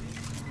know.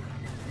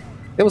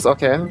 It was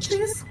okay.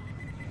 Jeez.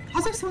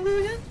 How's that song go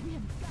again?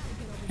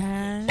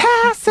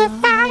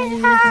 Pacify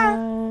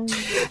her.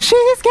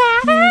 She's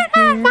getting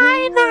her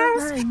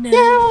minors.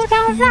 You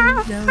don't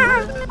love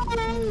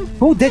her.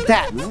 Who did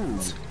that?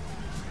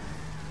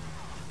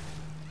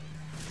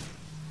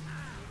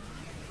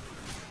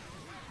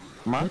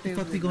 My What the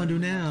fuck we favorite gonna do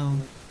now?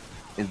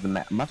 is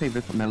my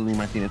favorite Melanie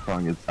Martinez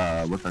song is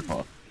what's her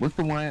called? What's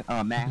the one?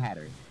 Mad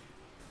Hatter.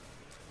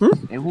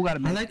 And who got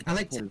a I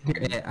like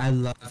Tiger It. I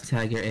love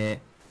Tiger It.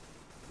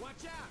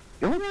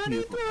 It was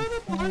Running cute. through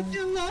the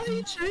parking lot,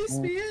 he chased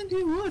me and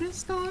he wouldn't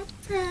stop.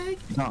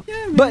 No.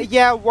 But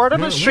yeah, word on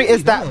Where- the street where is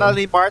did that he go?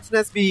 Melanie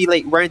Martinez be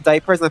like wearing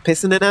diapers and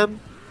pissing in them.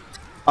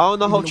 I don't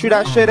know how true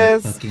that Oh shit my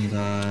is. fucking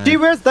God. She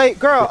wears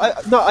girl.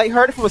 I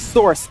heard it from a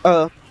source.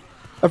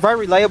 A very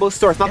reliable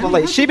source. Not gonna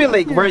lie. She be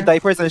like wearing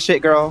diapers and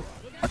shit, girl.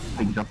 I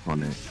think jumped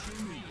on it.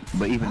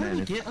 But even How do we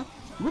then, get up?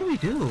 What do we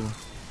do?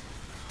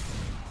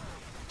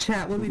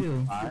 Chat, what do we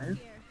do?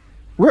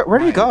 Where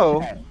do we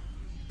go?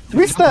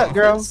 We stuck,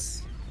 girl.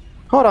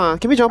 Hold on.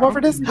 Can we jump over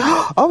this?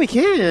 Oh, we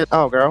can.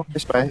 Oh, girl.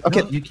 This way.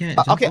 Okay. No, you can't.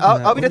 Okay. jump over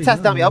that. I'll be the What do we test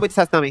do? dummy. I'll be the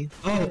test dummy.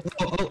 Oh,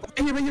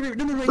 right here.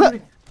 No, right Look.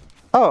 here.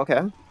 Oh,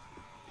 okay.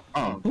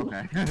 Oh,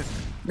 okay.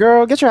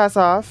 Girl, get your ass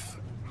off.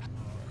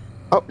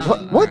 Oh,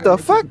 what the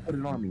fuck? Put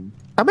it on me.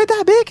 Am I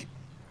that big?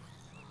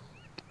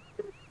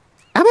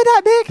 Am I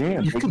that big?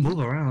 Damn. You can move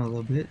around a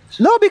little bit.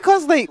 No,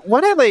 because like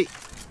when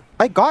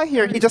I got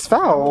here, he just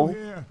fell.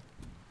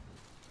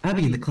 I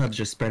be in the club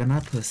just spreading my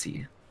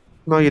pussy.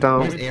 No, you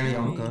Where's don't.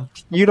 Arianka?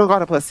 You don't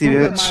got a pussy, Who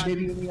put my bitch.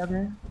 baby in the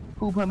oven?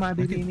 Who put my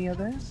baby in the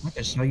oven? I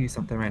can show you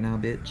something right now,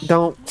 bitch.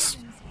 Don't.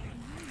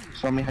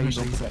 Show me how you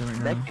Show gonna you put that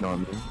something right now. second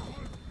on me.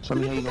 Show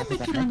me how you gonna put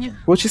that second.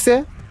 What you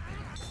say?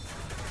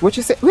 What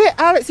you say? Wait,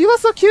 Alex, you look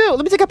so cute.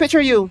 Let me take a picture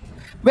of you.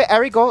 Wait,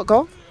 Ari,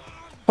 go.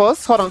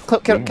 Pause. Hold on.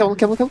 Kill.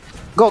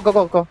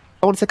 Go.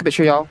 I want to take a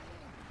picture, y'all.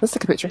 Let's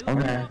take a picture.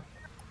 Okay.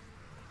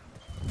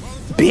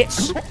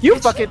 Bitch, you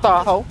fucking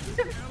thought, ho.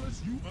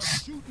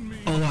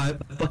 Oh, I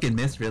fucking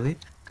missed, really?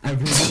 I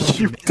really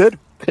You did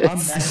I'm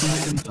piss.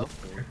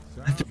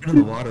 I threw it in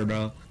the water,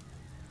 bro.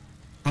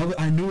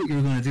 I knew what you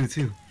were gonna do,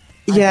 too.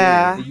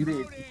 Yeah. You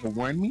didn't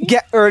warn me?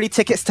 Get early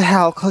tickets to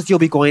hell, cause you'll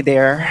be going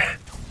there.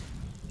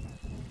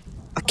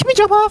 Can we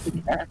jump off?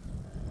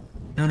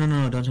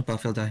 No, don't jump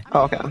off, he'll die.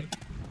 Oh, okay.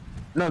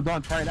 No,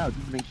 don't try it out.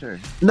 Just make sure.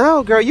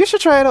 No, girl, you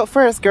should try it out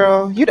first,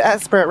 girl. You the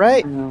expert,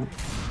 right?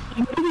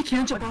 We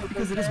can't jump off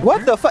because it is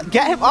What the fuck?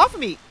 Get him off of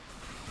me!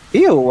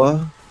 Ew.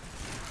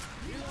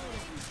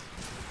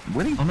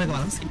 What are you Oh my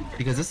god, I'm scared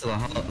because this is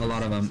a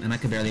lot of them, and I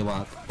can barely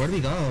walk. Where do we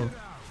go?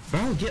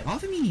 Bro, get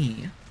off of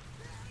me!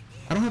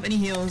 I don't have any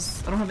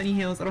heals. I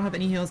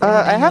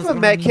I have a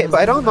med kit, but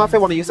I don't know if I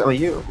want to use it on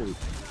you.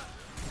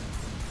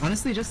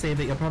 Honestly, just save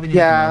it. You'll probably need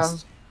Yeah, it the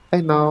most.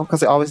 I know,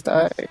 cause I always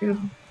die.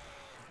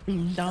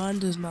 Don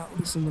does not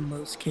listen to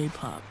most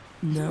K-pop.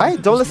 No, I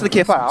don't listen to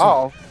K-pop at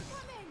all.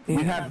 We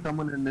Yeah, have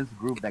someone in this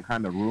group that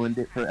kind of ruined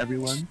it for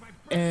everyone.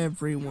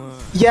 everyone.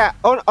 Yeah,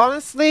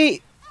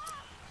 honestly,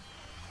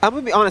 I'm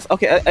gonna be honest.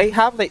 Okay, I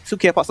have like 2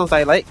 K-pop songs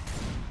I like.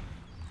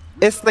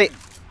 It's like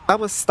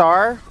I'm a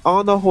star. I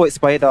don't know who it's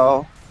by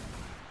though.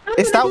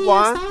 Is that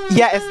one?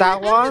 Yeah, it's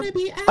that one.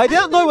 I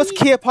didn't know it was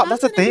K-pop.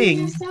 That's the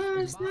thing.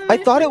 I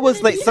thought it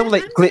was like some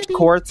like glitch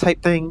core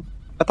type thing.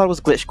 I thought it was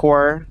glitch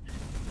core.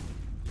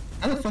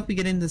 How the fuck we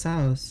get in this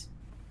house?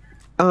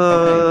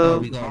 Oh,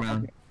 we go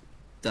around.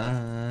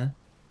 Duh.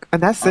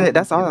 And that's it.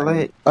 That's all I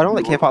like. I don't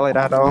like K-pop like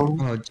that though.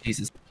 Oh,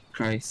 Jesus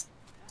Christ.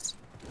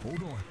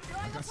 Hold on.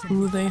 I got some.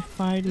 Who they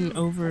fighting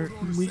over?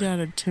 We got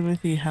a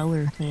Timothy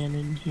Heller fan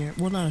in here.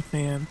 Well, not a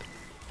fan,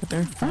 but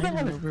they're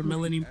fighting over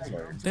Melanie.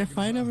 They're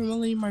fighting over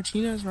Melanie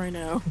Martinez right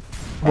now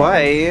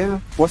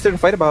Why? What's there to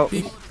fight about?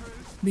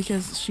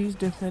 because she's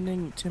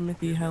defending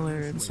Timothy Heller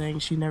and saying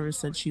she never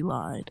said she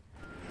lied,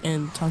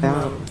 and talking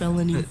about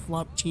felony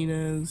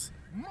flopchinos.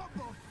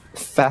 In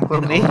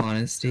Felony. all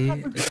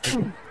honesty,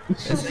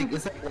 it's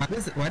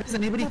like why does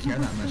anybody care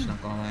that much?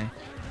 Not gonna lie.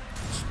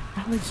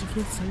 Alex, you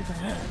can't say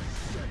that.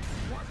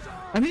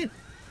 I mean,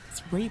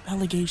 It's rape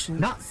allegations.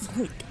 Not-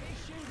 Like, no,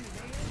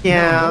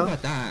 Yeah.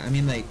 about that. I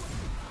mean, like,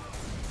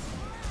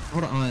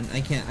 hold on.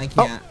 I can't.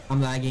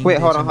 I'm lagging. Wait,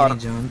 hold bitch, on, I'm hold on.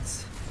 getting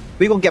jumped.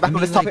 We gonna get back I on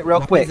this mean, topic like, real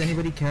why quick. does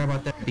anybody care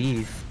about their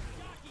beef?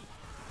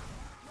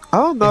 I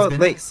don't know. It's been,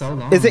 Like, so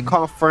long. is it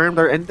confirmed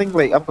or anything?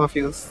 Like, I'm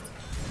confused.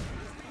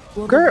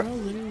 well, Girl. the girl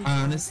literally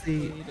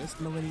Honestly, said it's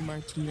Melanie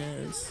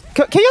Martinez.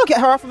 Can y'all get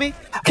her off of me?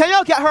 Can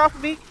y'all get her off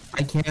of me?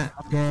 I can't.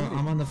 Girl,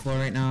 I'm on the floor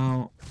right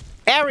now.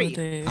 Ari,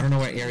 They- I don't know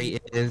where Ari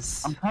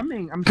is. I'm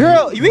coming.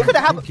 girl, we could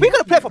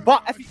have played for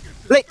bot.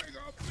 Like,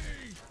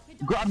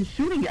 Girl, I'm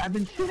shooting it. I've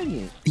been shooting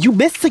it. you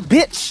missing,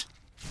 bitch.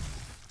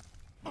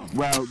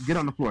 Well, get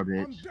on the floor,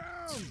 bitch.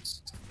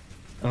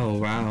 Oh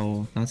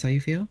wow, that's how you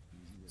feel?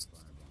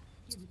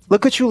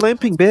 Look at you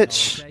limping,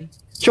 bitch.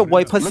 Your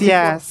white pussy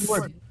ass.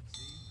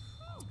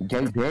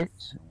 Gay bitch.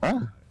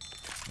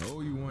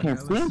 Oh, you want Can't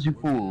stand you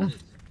fools.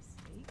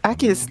 I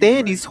can't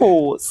stand these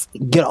hoes.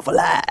 Get off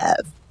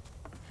alive.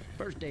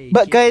 First aid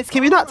But kit. guys,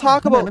 can we not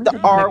talk about the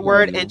R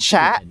word in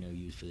chat? No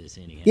use for this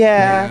anyhow.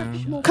 Yeah.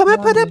 Come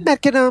and put a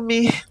medkit on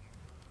me.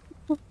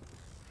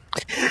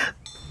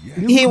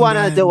 He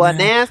wanna do a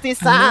nasty I know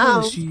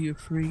sound. she a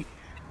freak.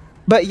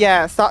 But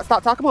yeah, stop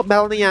talking about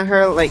Melanie and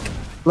her like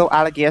little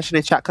allegation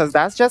in chat, cause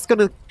that's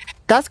gonna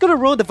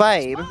ruin the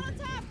vibe.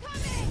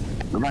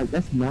 Right,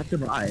 that's not the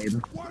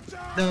vibe.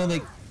 No,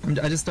 like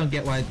I just don't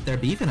get why they're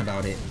beefing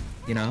about it.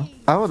 You know?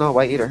 I don't know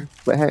why either,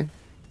 but hey.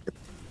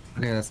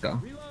 Okay, let's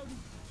go.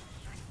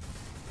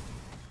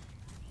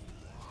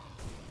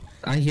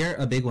 I hear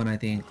a big one. I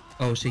think.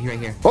 Oh, shit! Right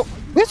here. Oh,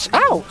 bitch!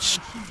 Ouch!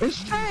 It's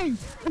Shay.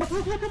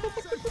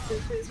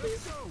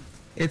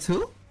 It's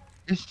who?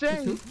 It's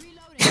Shay.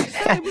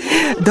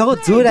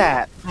 Don't do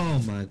that. Oh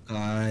my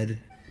god.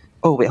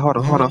 Oh wait, hold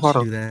on. Why would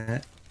you do No,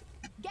 that?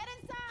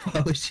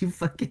 Why would you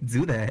fucking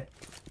do that?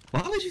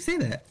 Why would you say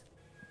that?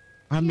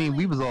 I mean,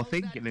 we was all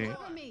thinking it.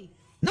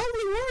 No,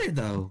 we weren't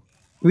though.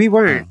 we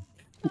weren't.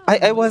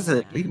 I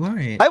wasn't. We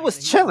weren't. I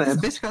was chilling.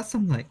 This bitch got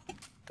some like.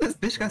 This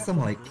bitch got some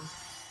like.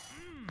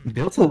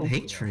 Built-up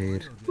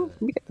hatred.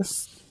 Let me get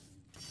this.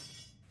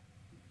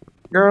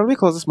 Girl, let me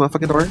close this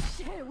motherfucking door.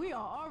 We are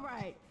all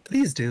right.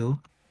 Please do.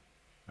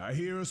 I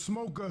hear a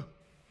smoker.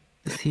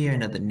 Let's hear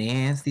another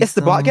nasty It's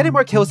the bot getting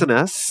more song. kills than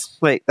us.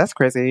 Like, that's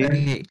crazy.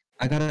 Hey,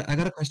 I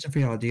got a question for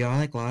y'all. Do y'all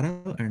like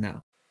Lotto or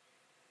no?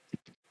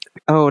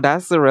 Oh,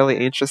 that's a really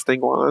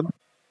interesting one.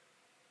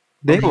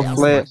 They Okay, will I'm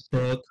flip.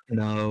 Fuck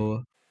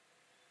no.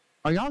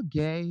 Are y'all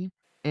gay?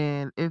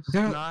 And if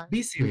Girl, not,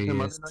 be does your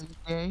mother serious. know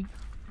you're gay?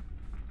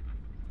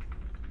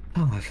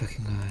 Oh my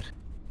fucking god.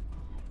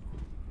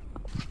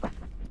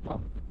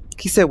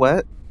 He said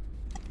what?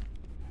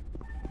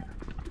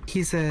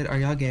 He said, "Are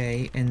y'all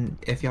gay? And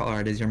if y'all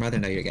are, does your mother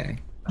know you're gay?"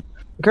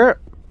 Girl,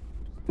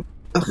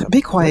 be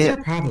What's quiet.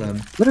 your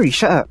problem? Literally,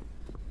 shut up.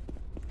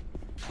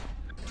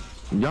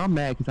 Y'all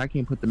mad because I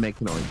can't put the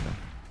Mexican on you.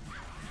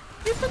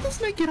 You put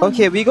this naked on.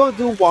 Okay, we gonna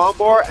do one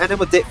more and then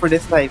we'll dip for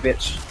this night,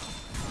 bitch.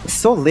 It's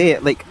so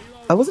late. Like,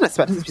 I wasn't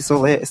expecting it to be so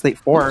late. It's like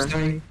 4.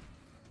 Sorry.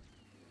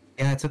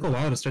 Yeah, it took a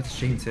while to start the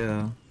stream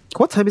too.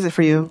 What time is it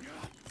for you?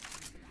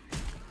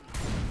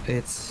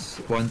 It's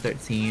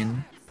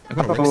 1:13. I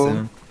gotta work Uh-oh.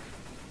 soon.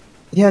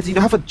 Yeah, do you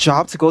not have a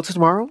job to go to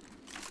tomorrow?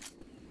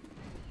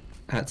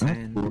 At School 10.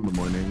 in the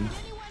morning.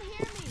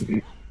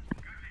 Did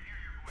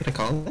I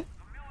call it?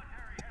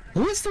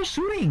 Who is still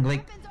shooting?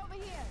 Like,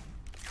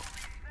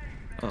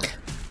 oh.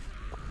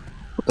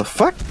 What the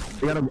fuck?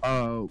 We got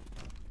a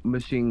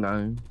machine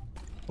gun.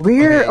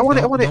 Weird. Okay, I want it.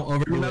 I don't- want it. Don't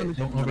overdo Not it.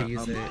 machine Don't gun,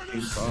 overuse it.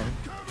 chainsaw.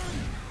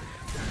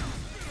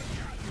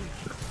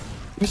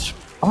 Bitch,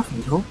 off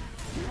me, bro.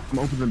 I'm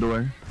open the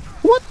door.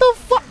 What the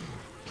fuck?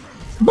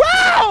 Bro!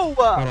 Hold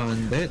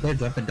on, they're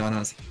jumping down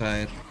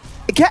outside.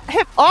 Get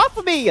him off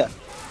of me!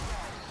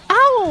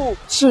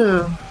 Ouch!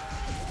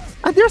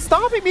 And they're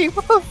stopping me.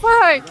 What the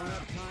fuck?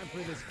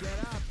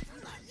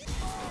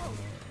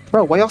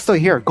 Bro, why y'all still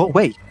here? Go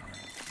away.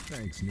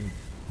 Thanks, Nick.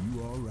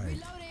 You all right?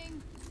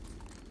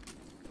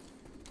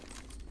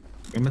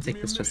 I'm gonna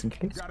take this just in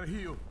case. Gotta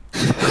heal. We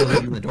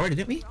opened the door,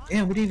 didn't we?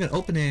 Damn, we didn't even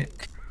open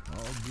it.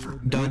 All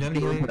good.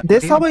 Don't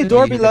This how my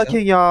door be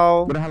looking,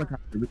 y'all. With a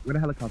helicopter. With a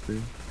helicopter.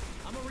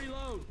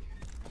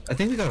 I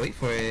think we gotta wait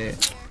for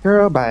it.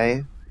 Girl,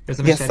 bye. There's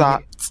a Yes,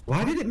 machete.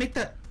 Why did it make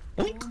that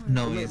oink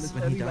noise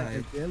when he Like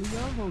died? a jelly,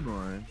 y'all? Hold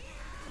on.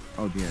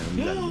 Oh damn.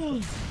 You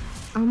gotta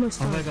I'm gonna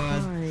start Oh my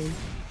God. crying.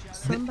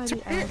 Somebody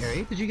It's right asked.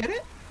 here, Did you get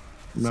it?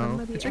 no.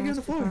 Somebody It's right here on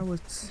asked the if floor. I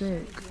was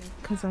sick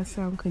because I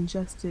sound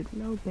congested.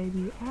 No,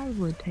 baby, I have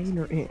a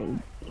retainer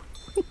in.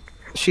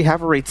 She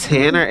have a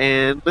retainer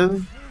in.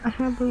 I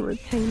have a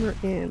retainer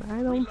in.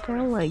 I don't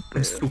sound like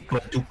this. Super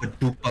duper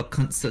duper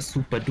cunt,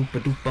 super duper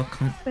duper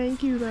cunt.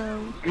 Thank you,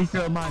 though. You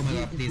feel my Oh my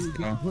God, please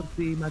vegan go.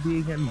 pussy, my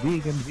vegan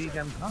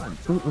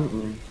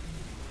cunt.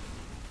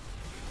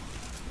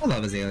 I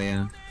love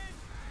Azalea.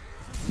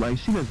 Like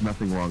she does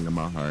nothing wrong in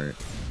my heart,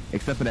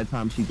 except for that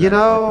time she. You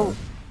know,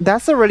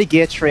 that's a really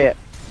gay trip.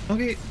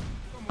 Okay,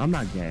 I'm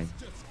not gay.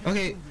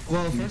 okay.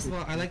 Well, first of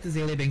all, I liked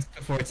Azalea Banks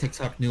before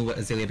TikTok knew what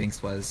Azalea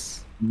Banks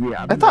was.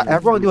 Yeah, I thought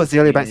everyone knew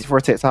Azalea Banks before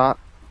TikTok.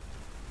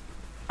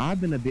 I've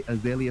been a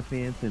Azalea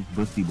fan since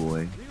Busty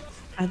Boy.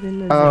 I've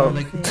been Oh.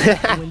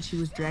 when she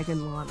was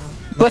dragging Lana.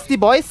 Busty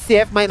Boy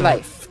saved my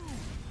life.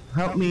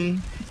 Help me.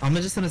 I'm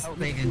just gonna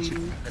say in chat,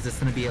 is this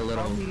gonna be a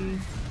little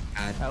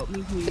ad? Help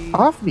me, please.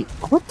 Off me.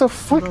 What the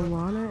fuck? The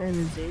Lana and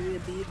Azalea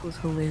beef was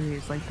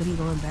hilarious. Like them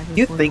going back and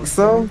You forth. think like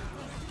so?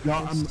 that.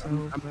 Y'all,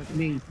 I'm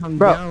being tongue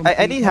Bro, down.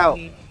 I need help.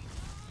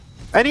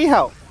 I need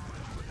help.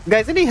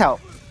 Guys, I need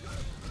help.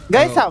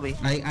 Guys, help me.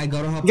 I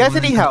go to help. Guys, I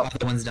one need and help. The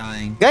other one's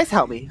dying. Guys,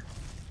 help me.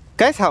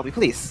 Guys, help me,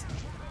 please.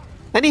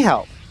 I need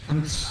help.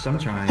 I'm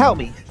trying. Help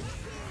me.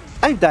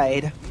 I'm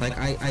died. Like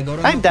I go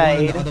to I'm help one and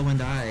died. the other one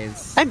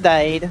dies. I'm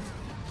died.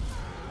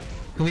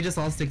 Can we just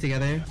all stick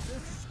together?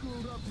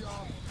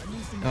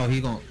 Oh, he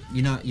gon'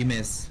 you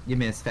miss,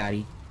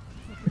 fatty.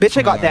 Bitch,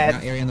 I Oh my got God, dead.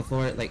 now area on the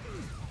floor, like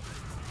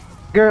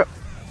Girl.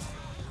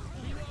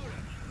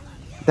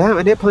 Damn,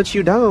 I did punch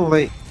you down.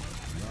 Like,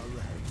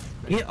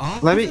 get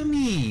off Let me- of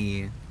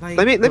me. Like,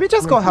 let me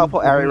just go help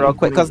out Ari real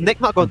quick, cause Nick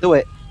not gonna do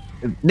it.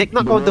 Nick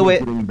not gonna do it.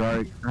 Getting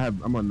dark.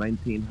 I'm on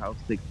 19, house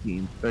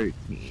 16, 13,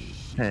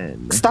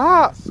 10.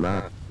 Stop.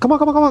 Nah. Come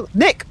on.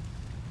 Nick!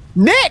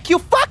 Nick, you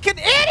fucking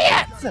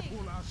idiot! Pull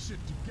our shit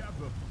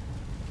together.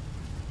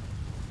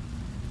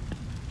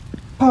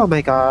 Oh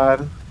my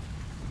god.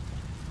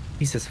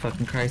 Jesus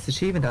fucking Christ! Did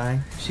she even die?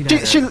 She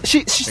died.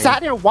 She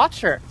sat there and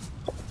watched her.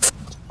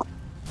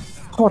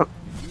 Hold on.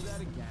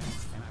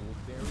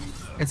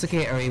 It's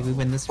okay, Ari. We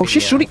win this. Oh,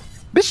 she's video. shooting.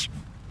 Bitch.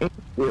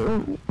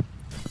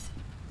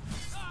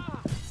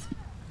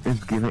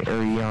 It's giving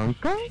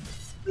Arianka.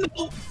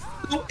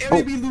 No,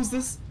 Ari, we lose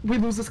this. We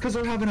lose this because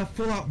we're having a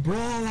full-out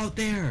brawl out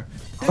there.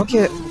 They're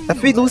Okay, brawling.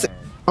 if we lose it,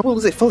 I'm gonna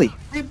lose it fully.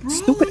 They're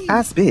Stupid brawling.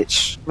 ass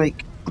bitch.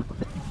 Like,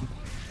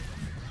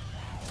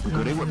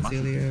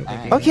 Azalea,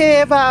 okay.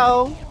 okay,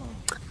 Val.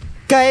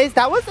 Guys,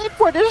 that was it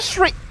for this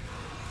stream.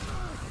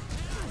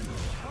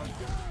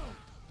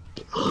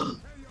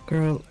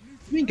 Girl,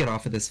 let me get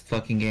off of this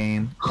fucking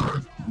game.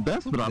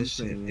 That's what I'm This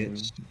shit, saying.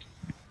 bitch.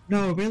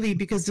 No, really,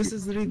 because this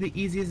is literally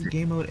the easiest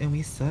game mode and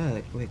we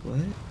suck. Like, what?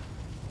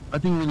 I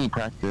think we need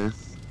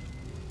practice.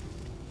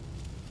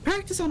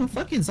 Practice on a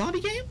fucking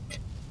zombie game?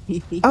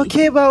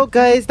 Okay, well,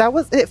 guys, that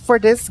was it for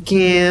this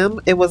game.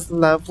 It was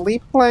lovely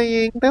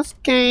playing this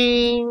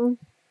game.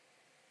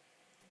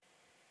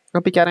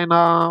 I'll be getting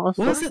off.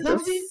 Was it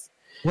lovely?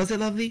 Was it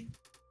lovely?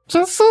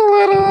 Just a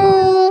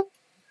little.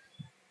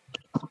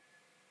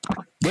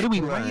 What do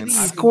we Why learn? you I leave?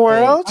 think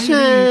Squirrel Why you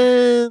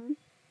leave? chin.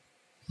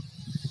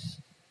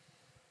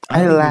 I I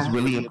think what's laugh.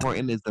 really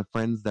important is the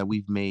friends that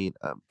we've made.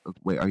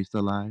 Wait, are you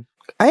still alive?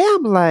 I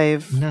am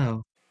live.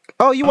 No.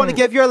 Oh, you want to Oh.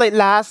 give your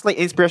last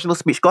inspirational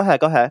speech? Go ahead.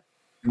 Go ahead.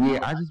 Yeah,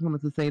 I just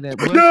wanted to say that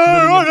what's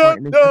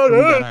really important is that we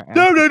got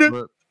our asses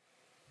whooped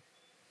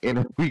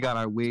and we got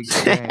our wigs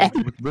snagged.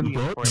 What's really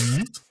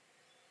important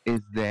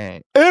is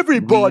that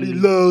Everybody we-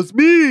 loves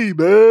me,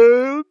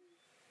 man.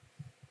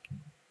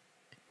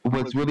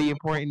 what's really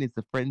important is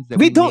the friends that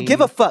We don't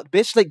give a made. fuck,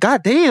 bitch. Like,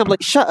 goddamn,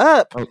 like, shut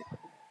up.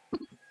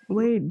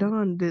 Wait,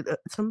 Don, did a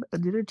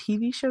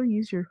TV show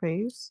use your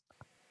face?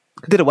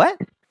 Did it what?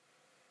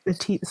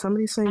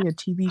 Somebody saying a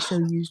TV show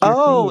used your face.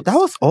 Oh, that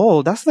was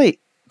old. That's like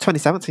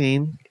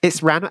 2017.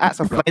 It's Random Acts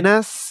of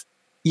Finesse.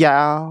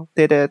 Yeah,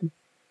 they did.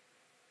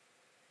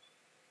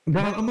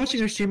 Bro, I'm watching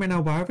your stream right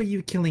now. Why were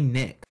you killing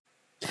Nick?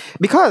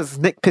 Because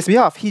Nick pissed me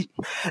off.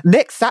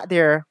 Nick sat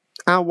there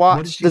and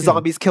watched she the do?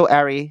 zombies kill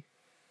Ari.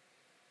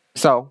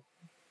 So,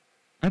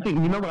 I think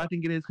you know what I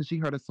think it is because she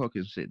heard us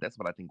talking shit. That's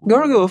what I think.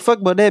 don't give a fuck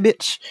about that,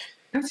 bitch.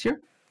 That's your.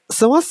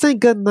 Someone say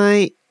good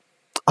night.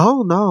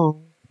 Oh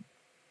no.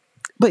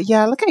 But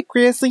yeah, look at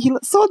Grayson. He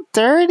looks so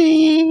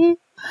dirty.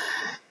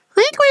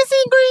 Hi,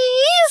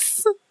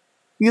 Grace.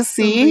 You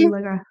see?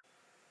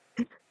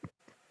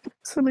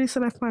 Somebody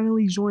said I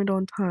finally joined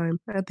on time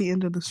at the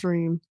end of the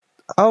stream.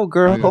 Oh,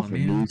 girl. I got some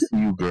news to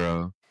you,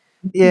 girl.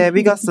 Yeah,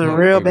 we got some Yeah,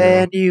 real girl.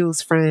 bad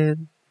news,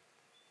 friend.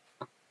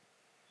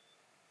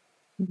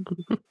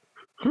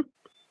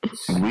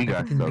 We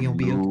got some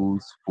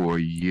news for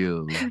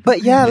you.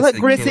 But yeah, It's look, a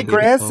Gracie kid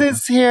Grass with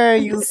is here.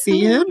 You see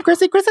him?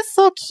 Gracie Grass is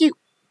so cute.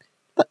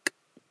 Look.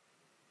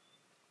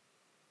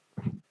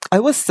 I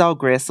would sell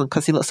Grayson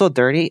because he looks so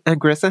dirty, and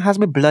Grayson has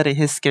my blood in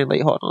his skin.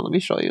 Like, hold on, let me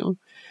show you.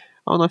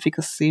 I don't know if you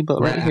can see,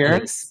 but right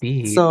here.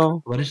 Speak.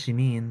 So, what does she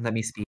mean? Let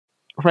me speak.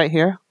 right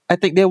here. I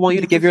think they want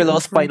you to give your little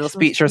final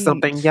speech or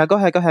something. Yeah, go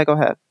ahead.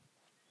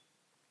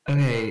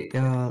 Okay,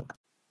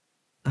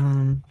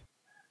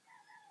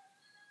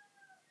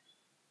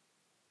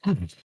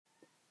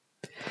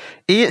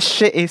 Ain't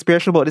shit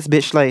inspirational about this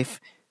bitch life.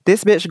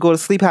 This bitch go to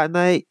sleep at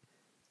night,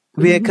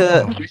 wake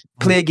up,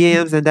 play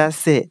games, and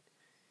that's it.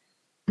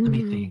 Let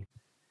me think.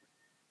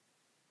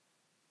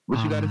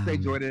 What you got to say,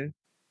 Jordan?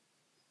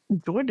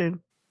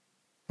 Jordan.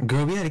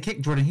 Girl, we had to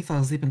kick Jordan. He fell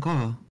asleep in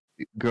call.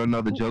 Girl,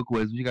 no, the joke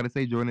was, what you got to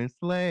say, Jordan?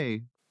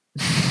 Slay.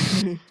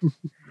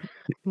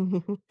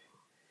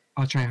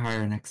 I'll try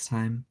harder next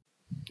time.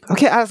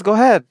 Okay, Alex, go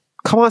ahead.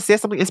 Come on, say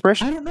something I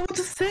inspirational. don't know what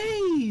to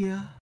say.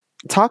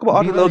 Talk about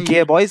all Be the little like-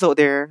 gay boys out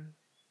there.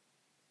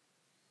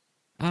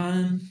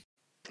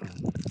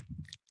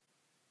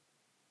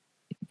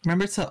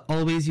 Remember to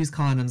always use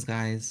condoms,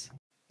 guys.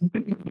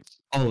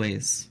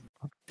 Always.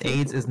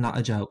 AIDS is not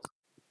a joke.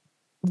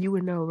 You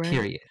would know, right?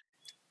 Period.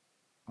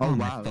 Oh,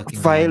 my wow. fucking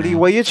God, Viley, now.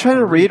 what are you trying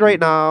to read right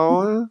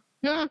now?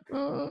 Come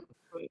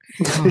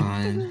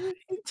on.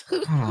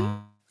 Come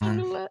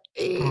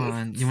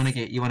on. You wanna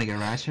get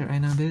ratchet right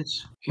now,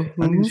 bitch? I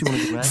think she wanna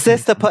get ratchet.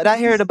 Sister, put that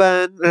hair in a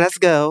bun. Let's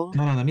go.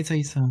 Hold on, let me tell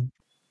you something.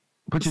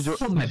 Put your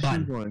Hold my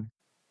bun. shoes on.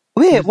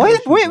 Wait, Who's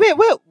wait, that?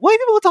 what are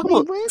people talking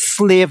about?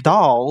 Slave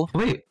doll.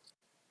 Wait.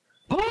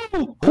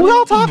 Oh, Who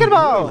y'all talking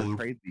about? That's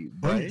crazy.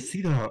 I Right? didn't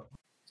see that.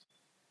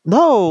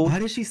 No, Why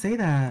did she say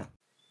that?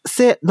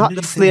 said not did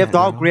the you say slave that,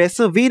 doll, girl?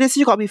 Grayson. Venus,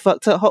 you got me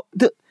fucked up.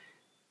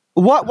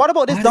 What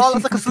about this Why did doll she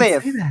looks like a fucking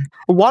slave? say that?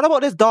 What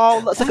about this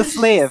doll looks like Why a did she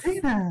slave? say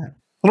that?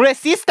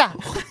 Racista.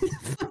 Why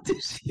the fuck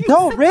did she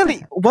No, say really.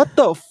 that? What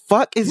the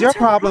fuck is your What's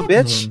her problem,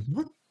 bitch?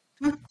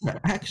 What the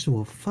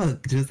actual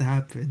fuck just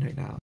happened right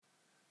now?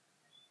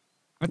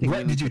 I think What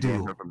we need did you to ban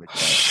do? her from the chat.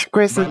 Shh,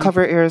 Grayson, Riley-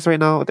 cover your ears right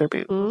now. They're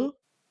being Riley,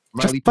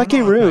 Just put fucking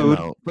her on rude.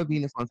 timeout. Put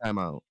Venus on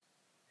timeout.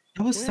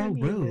 That was Where so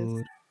Venus?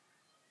 rude.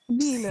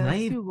 Venus,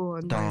 Slave you go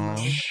on doll.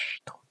 timeout.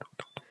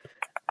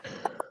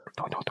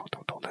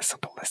 Don't listen.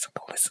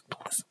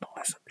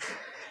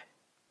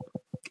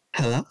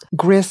 Hello?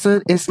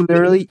 Grayson is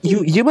literally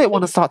you might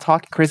want to start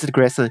talking crazy to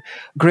Grayson.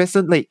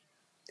 Grayson, like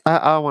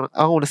I want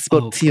to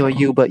spill Oh, tea on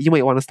you, but you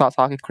might want to start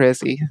talking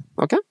crazy.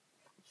 Okay,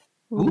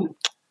 Ooh.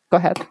 go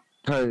ahead.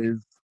 Because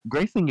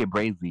Grayson get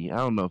brazy. I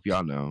don't know if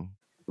y'all know.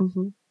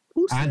 Mm-hmm.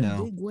 Who I said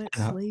know. big wet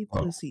Yeah. slave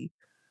Oh. pussy?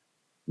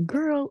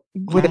 Girl,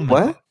 Wait, Oh my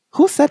what? God.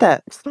 Who said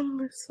that?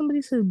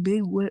 somebody said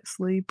big wet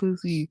slave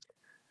pussy.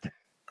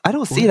 I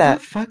don't see What that.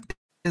 the fuck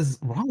is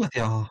wrong with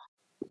y'all?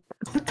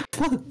 What the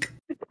fuck?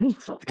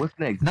 What's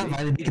next? Not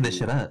Riley making this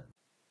shit up.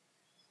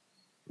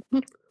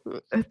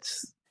 I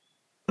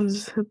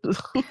just had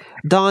to-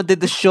 Don, did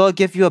the show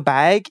give you a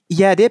bag?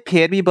 Yeah, they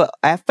paid me, but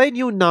if I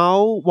knew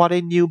now what I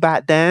knew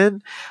back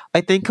then,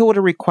 I think I would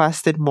have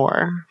requested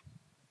more.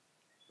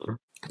 How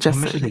Just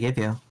much did they saying.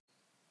 give you?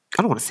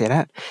 I don't want to say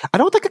that. I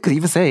don't think I could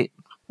even say it.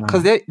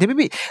 Cause they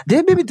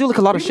made me do like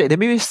a lot of shit. They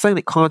made me sign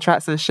like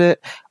contracts and shit.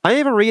 I didn't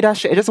even read that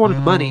shit. I just wanted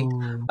the money.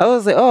 I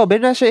was like, oh,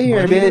 bring that shit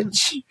here,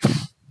 bitch.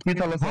 Why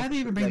did you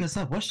even bring this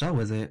up? What show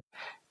was it?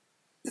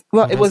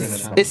 Well, Oh,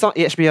 that's it. it's on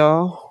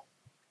HBO.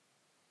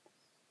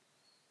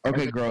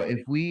 Okay, girl.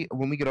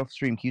 When we get off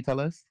stream, can you tell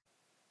us?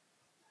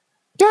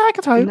 Yeah, I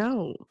can tell you.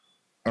 No.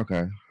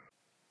 Okay.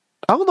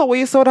 I don't know where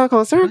you saw that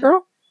concern,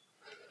 girl.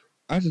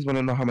 I just want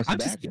to know how much I'm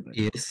the just bag is.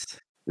 curious.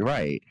 You're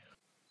right.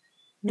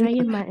 Can I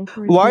get my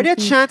inquiry? Why are they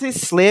please? chanting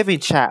slave in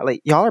chat?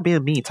 Like, y'all are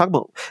being mean. Talk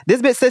about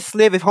this bit says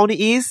slave with honey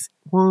ease.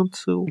 1,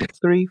 2,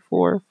 3,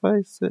 4,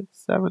 5, 6,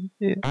 7,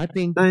 8. I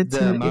think 9, the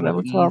 10, amount 11,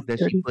 of ease 12, that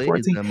she 13, put is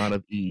 14. the amount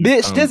of ease.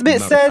 Bitch, this bit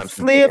amount of says content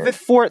slave there. with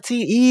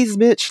 14 ease,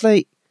 bitch.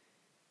 Like,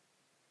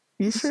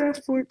 You sure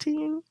that's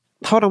 14?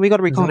 hold on, we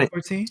gotta Is recount that it.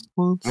 14?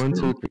 1, 1,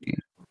 2, 2, 3.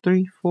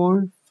 3,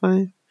 4,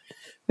 5.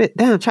 Wait,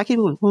 damn, chat keep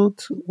moving.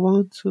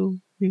 1, 2,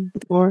 3,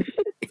 4,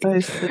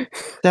 5, 6,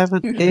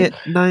 7, 8,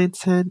 9,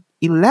 10,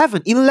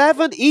 11.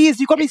 11 E's.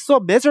 You gotta be so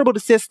miserable to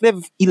say slave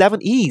with 11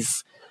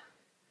 E's.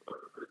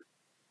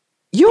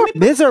 You're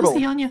miserable.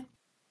 Pussy on you.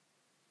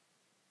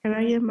 Can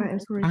I get my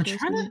inspiration? I'm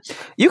trying to.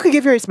 You can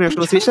give your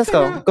inspirational speech. Let's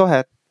go. Go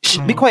ahead. Shh,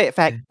 be quiet,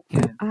 fact.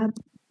 Yeah.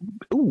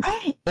 Ooh.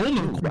 Oh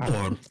my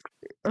god.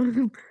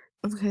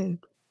 Okay.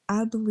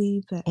 I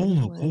believe that Oh my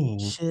everyone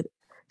God. should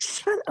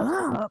shut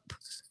up.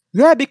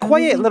 Yeah, be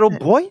quiet, believe little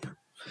that- boy.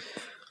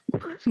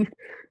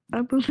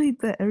 I believe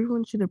that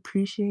everyone should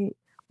appreciate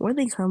where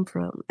they come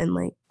from and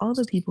like all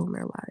the people in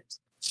their lives.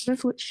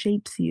 That's what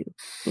shapes you.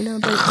 You know,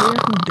 they're who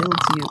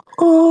builds you.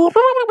 Oh.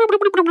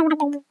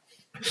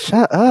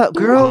 Shut up,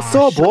 girl. Aw,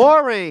 So shut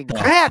boring. the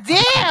God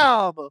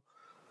damn.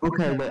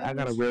 Okay, wait, I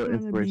got a real Trying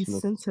to be inspirational.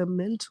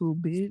 sentimental,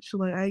 bitch.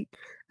 Like I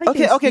Okay,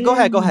 can't okay, go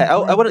ahead, stand go ahead.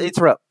 I you, wouldn't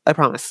interrupt. I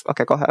promise.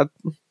 Okay, go ahead.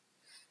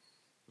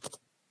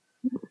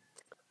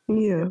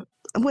 Yeah.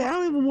 Wait, I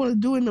don't even want to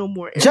do it no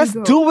more. Just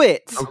do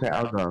it. Okay,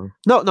 I'll go.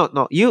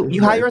 No. You This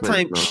is have my your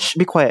time. inspirational. Shh,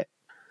 be quiet.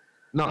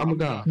 No, I'm gonna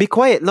go. Be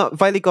quiet. No,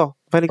 Violet, go.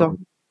 Violet, go.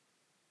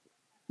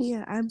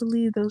 Yeah, I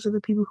believe those are the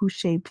people who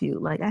shape you.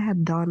 Like I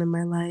have Dawn in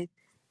my life.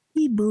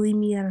 He bullied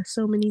me out of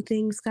so many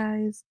things,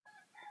 guys.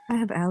 I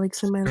have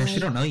Alex in my Girl, life. she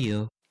don't know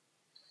you.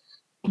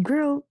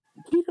 Girl,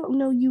 he don't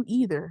know you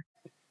either.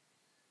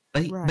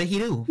 But Right. he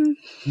do.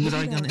 He was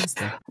already on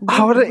Insta.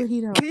 Hold But it.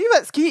 he don't.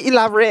 Can you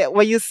elaborate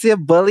when you say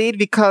bullied?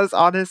 Because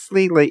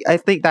honestly, like I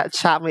think that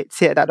chat might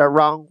take that the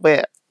wrong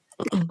way.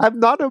 I'm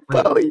not a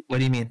bully. What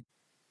do you mean?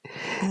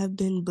 I've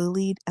been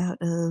bullied out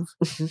of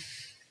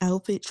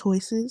outfit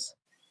choices.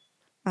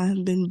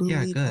 I've been Yeah,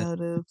 bullied good. out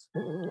of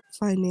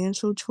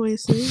financial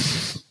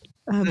choices.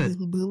 I've Good.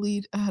 been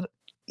bullied out of.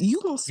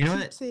 You gonna You know keep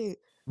what? saying?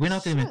 We're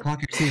not gonna even Shut-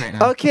 clock your tea right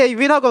now. Okay,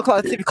 we're not gonna call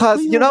it because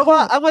Who you you know gonna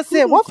what? call? I'm gonna Who say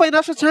you what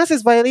financial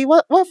choices, Violet?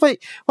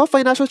 What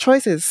financial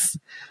choices?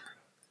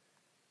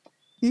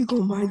 You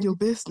gonna mind your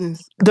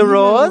business. The We not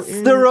gonna rose,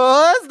 air the it.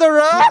 rose, the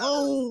rose.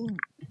 Oh,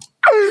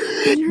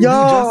 You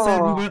just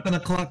said we Yo, weren't gonna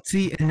clock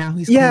tea, and now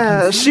he's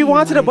yeah, clocking she tea,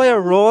 wanted to like- buy a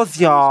rose,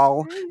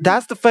 y'all. crazy.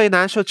 That's the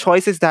financial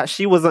choices that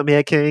she wasn't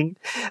making.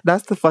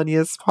 That's the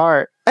funniest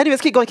part. Anyways,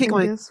 keep going, keep And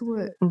going. guess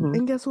what? Mhm.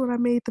 And guess what? I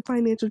made the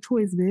financial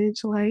choice,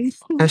 bitch. Like,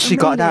 And she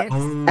got that,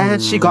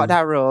 and she got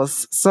that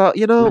rose. So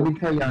you Let know. me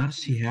tell y'all. Now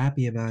she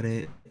happy about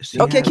it. She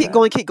Okay, happy. keep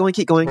going, keep going,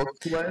 keep going. Spoke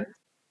to us.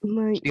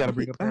 Like, She gotta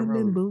bring up that I've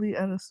been rose. bullied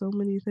out of so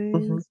many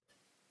Mm-hmm. things.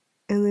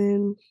 And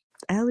then,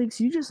 Alex,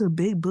 you just a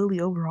big bully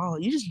overall.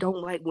 You just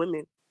don't like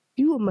women.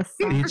 You a Bitch,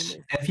 misogynist.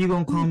 if you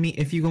gonna call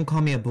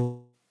me a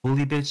bully,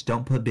 bitch,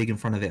 don't put big in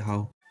front of it,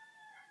 ho.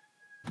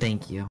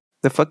 Thank you.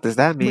 The fuck does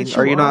that mean? But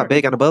Are you you not are.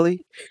 big on a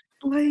bully?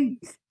 Like,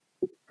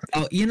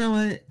 Oh, you know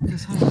what?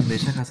 Just hold on,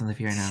 bitch. I got something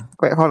for you right now.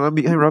 Wait, hold on, let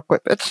me him real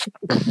quick, bitch.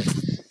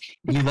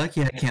 You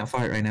lucky I can't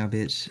fart right now,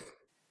 bitch.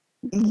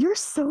 you're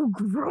so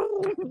gross.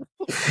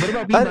 What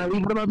about me,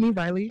 Violet? What about me,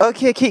 Violet?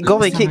 Okay, keep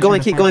going, keep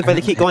going, keep going,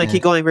 Violet, keep going,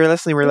 keep going. We're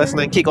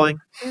listening, keep going.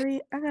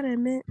 Harry, I gotta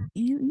admit,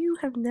 you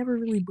have never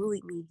really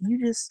bullied me.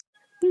 You just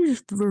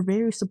were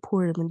very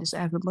supportive and just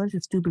asked a bunch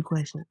of stupid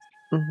questions.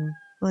 Hmm.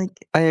 Like,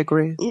 I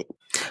agree. it,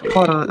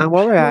 Hold on, and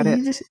while we're at like, it,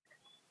 you just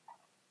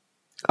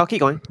I'll keep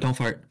going. Don't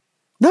fart.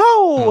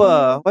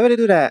 No, why would I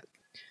do that?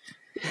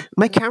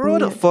 My camera Oh,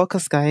 wouldn't yeah.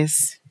 focus,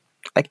 guys.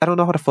 Like I don't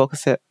know how to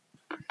focus it.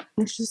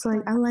 It's just like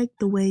I like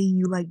the way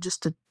you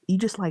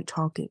just like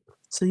talking.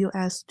 So you'll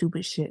ask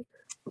stupid shit.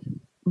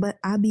 But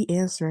I be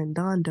answering.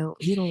 Don don't.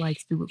 He don't like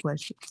stupid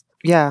questions.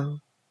 Yeah.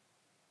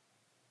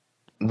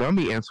 Don't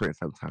be answering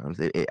sometimes.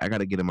 I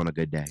gotta get him on a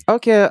good day.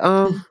 Okay.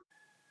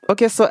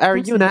 Okay. So, are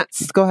That's you it.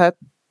 next? Go ahead.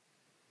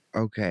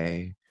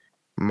 Okay.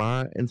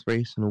 My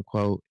inspirational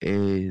quote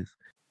is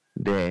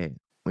that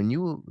when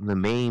you the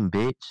main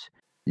bitch,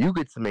 you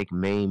get to make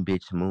main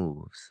bitch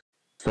moves.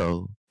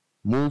 So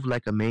move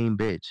like a main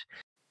bitch,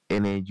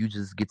 and then you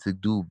just get to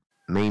do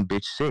main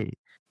bitch shit.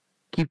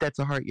 Keep that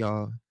to heart,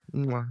 y'all.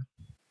 Mwah.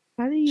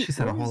 How do you? She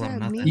said a what whole does lot of that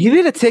nothing. mean? You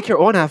need to take your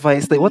own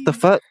advice. Like, what the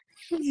fuck?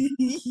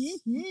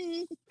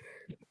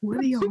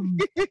 What do y'all?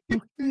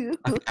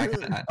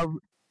 I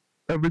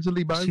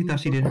Originally, she thought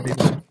she did her big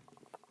one.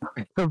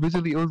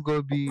 Originally, it was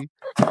gonna be,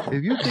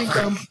 if you think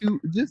I'm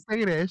cute, just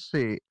say that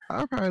shit.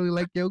 I probably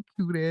like your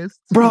cute ass.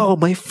 Bro,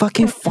 my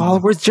fucking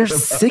followers, they're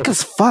sick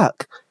as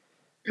fuck.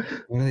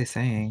 What are they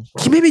saying?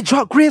 He made me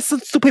drop Grayson,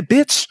 stupid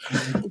bitch.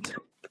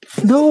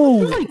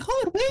 No.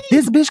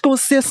 This bitch gonna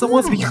say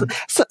someone's behind.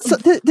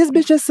 This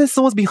bitch just said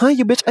someone's behind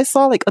you, bitch. I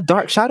saw like a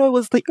dark shadow. It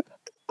was like.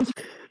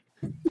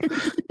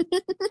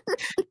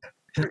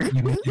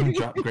 You made him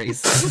drop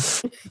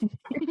Grace.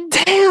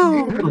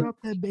 Damn! Drop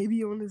that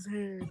baby on his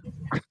head.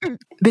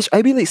 Bitch,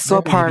 I be like so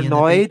That baby in the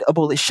paranoid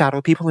about like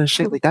shadow people and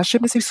shit. Like that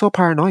shit makes me so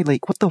paranoid.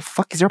 Like, what the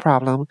fuck is your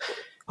problem?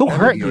 Who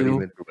hurt You already you?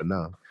 went through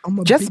enough. I'm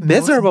a Just big boss,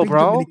 miserable, big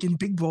bro. Dominican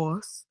big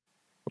boss.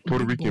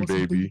 Puerto Big Rican boss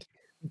and baby.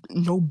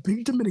 No,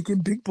 big Dominican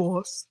big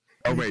boss.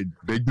 Oh wait,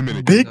 big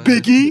Dominican. Big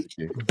Biggie.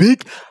 Dominican.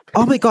 Big.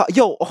 Oh my god.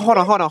 Yo, hold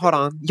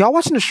on. Y'all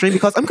watching the stream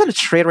because I'm gonna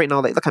trade right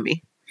now. Like, look at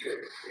me.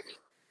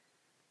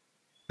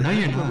 No,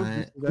 you're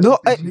not. No,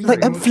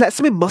 I'm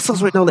flexing my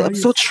muscles right now. Like, I'm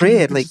so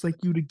trade. Like,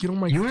 you to get on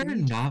my You are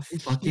stage not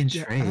and fucking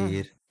shake your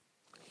trade.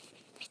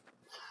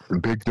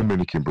 Big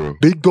Dominican, bro.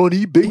 Big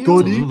Donnie, Big It's a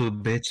Donnie. Lulu,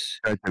 bitch.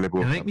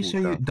 Don't make me show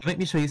you. Don't make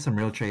me show you some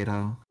real trade,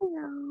 ho.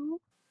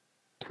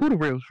 Who the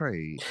real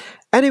trade?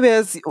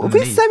 Anyways, we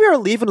Me. said we were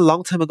leaving a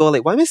long time ago.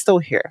 Like, why am I still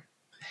here?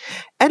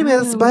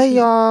 Anyways, bye,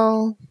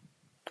 y'all.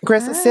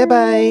 Grayson, say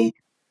bye.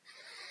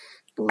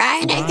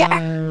 Bye, nigga.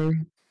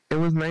 Bye. It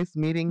was nice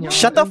meeting y'all.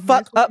 Shut the It was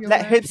fuck nice up. with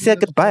Let your him last say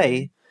minute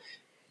goodbye.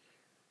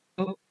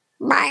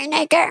 Bye,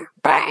 nigga.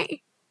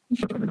 Bye.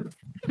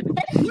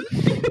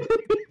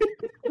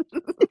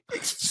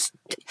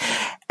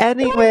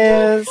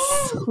 Anyways,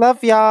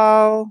 love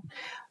y'all.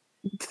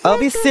 I'll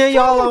be seeing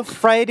y'all on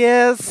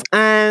Fridays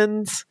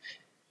and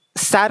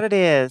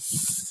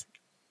Saturdays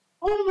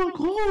Oh my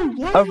god!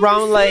 Why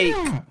around like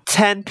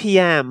 10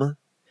 p.m.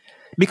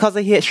 because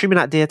I hate streaming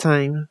at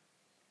daytime.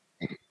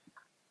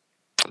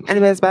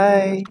 Anyways,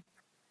 bye.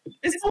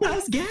 Is someone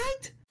else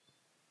gagged?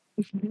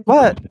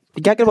 What?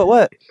 You gagging about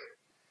what?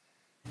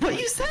 What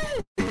you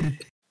said?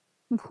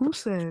 Who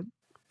said?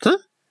 Huh?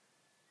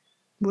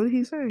 What did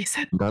he say? He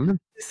said. Done?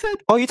 He said.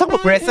 Oh, you talking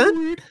about Grayson?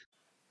 Edward.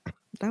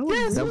 That was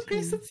Yes, what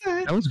Grayson. Grayson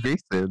said. That was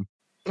Grayson.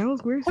 That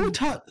was Grayson.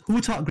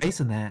 Who taught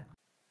Grayson that?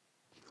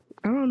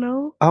 I don't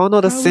know. I don't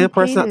know, the How same we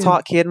person that can.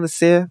 taught Kid in the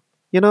Sea,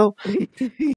 you know?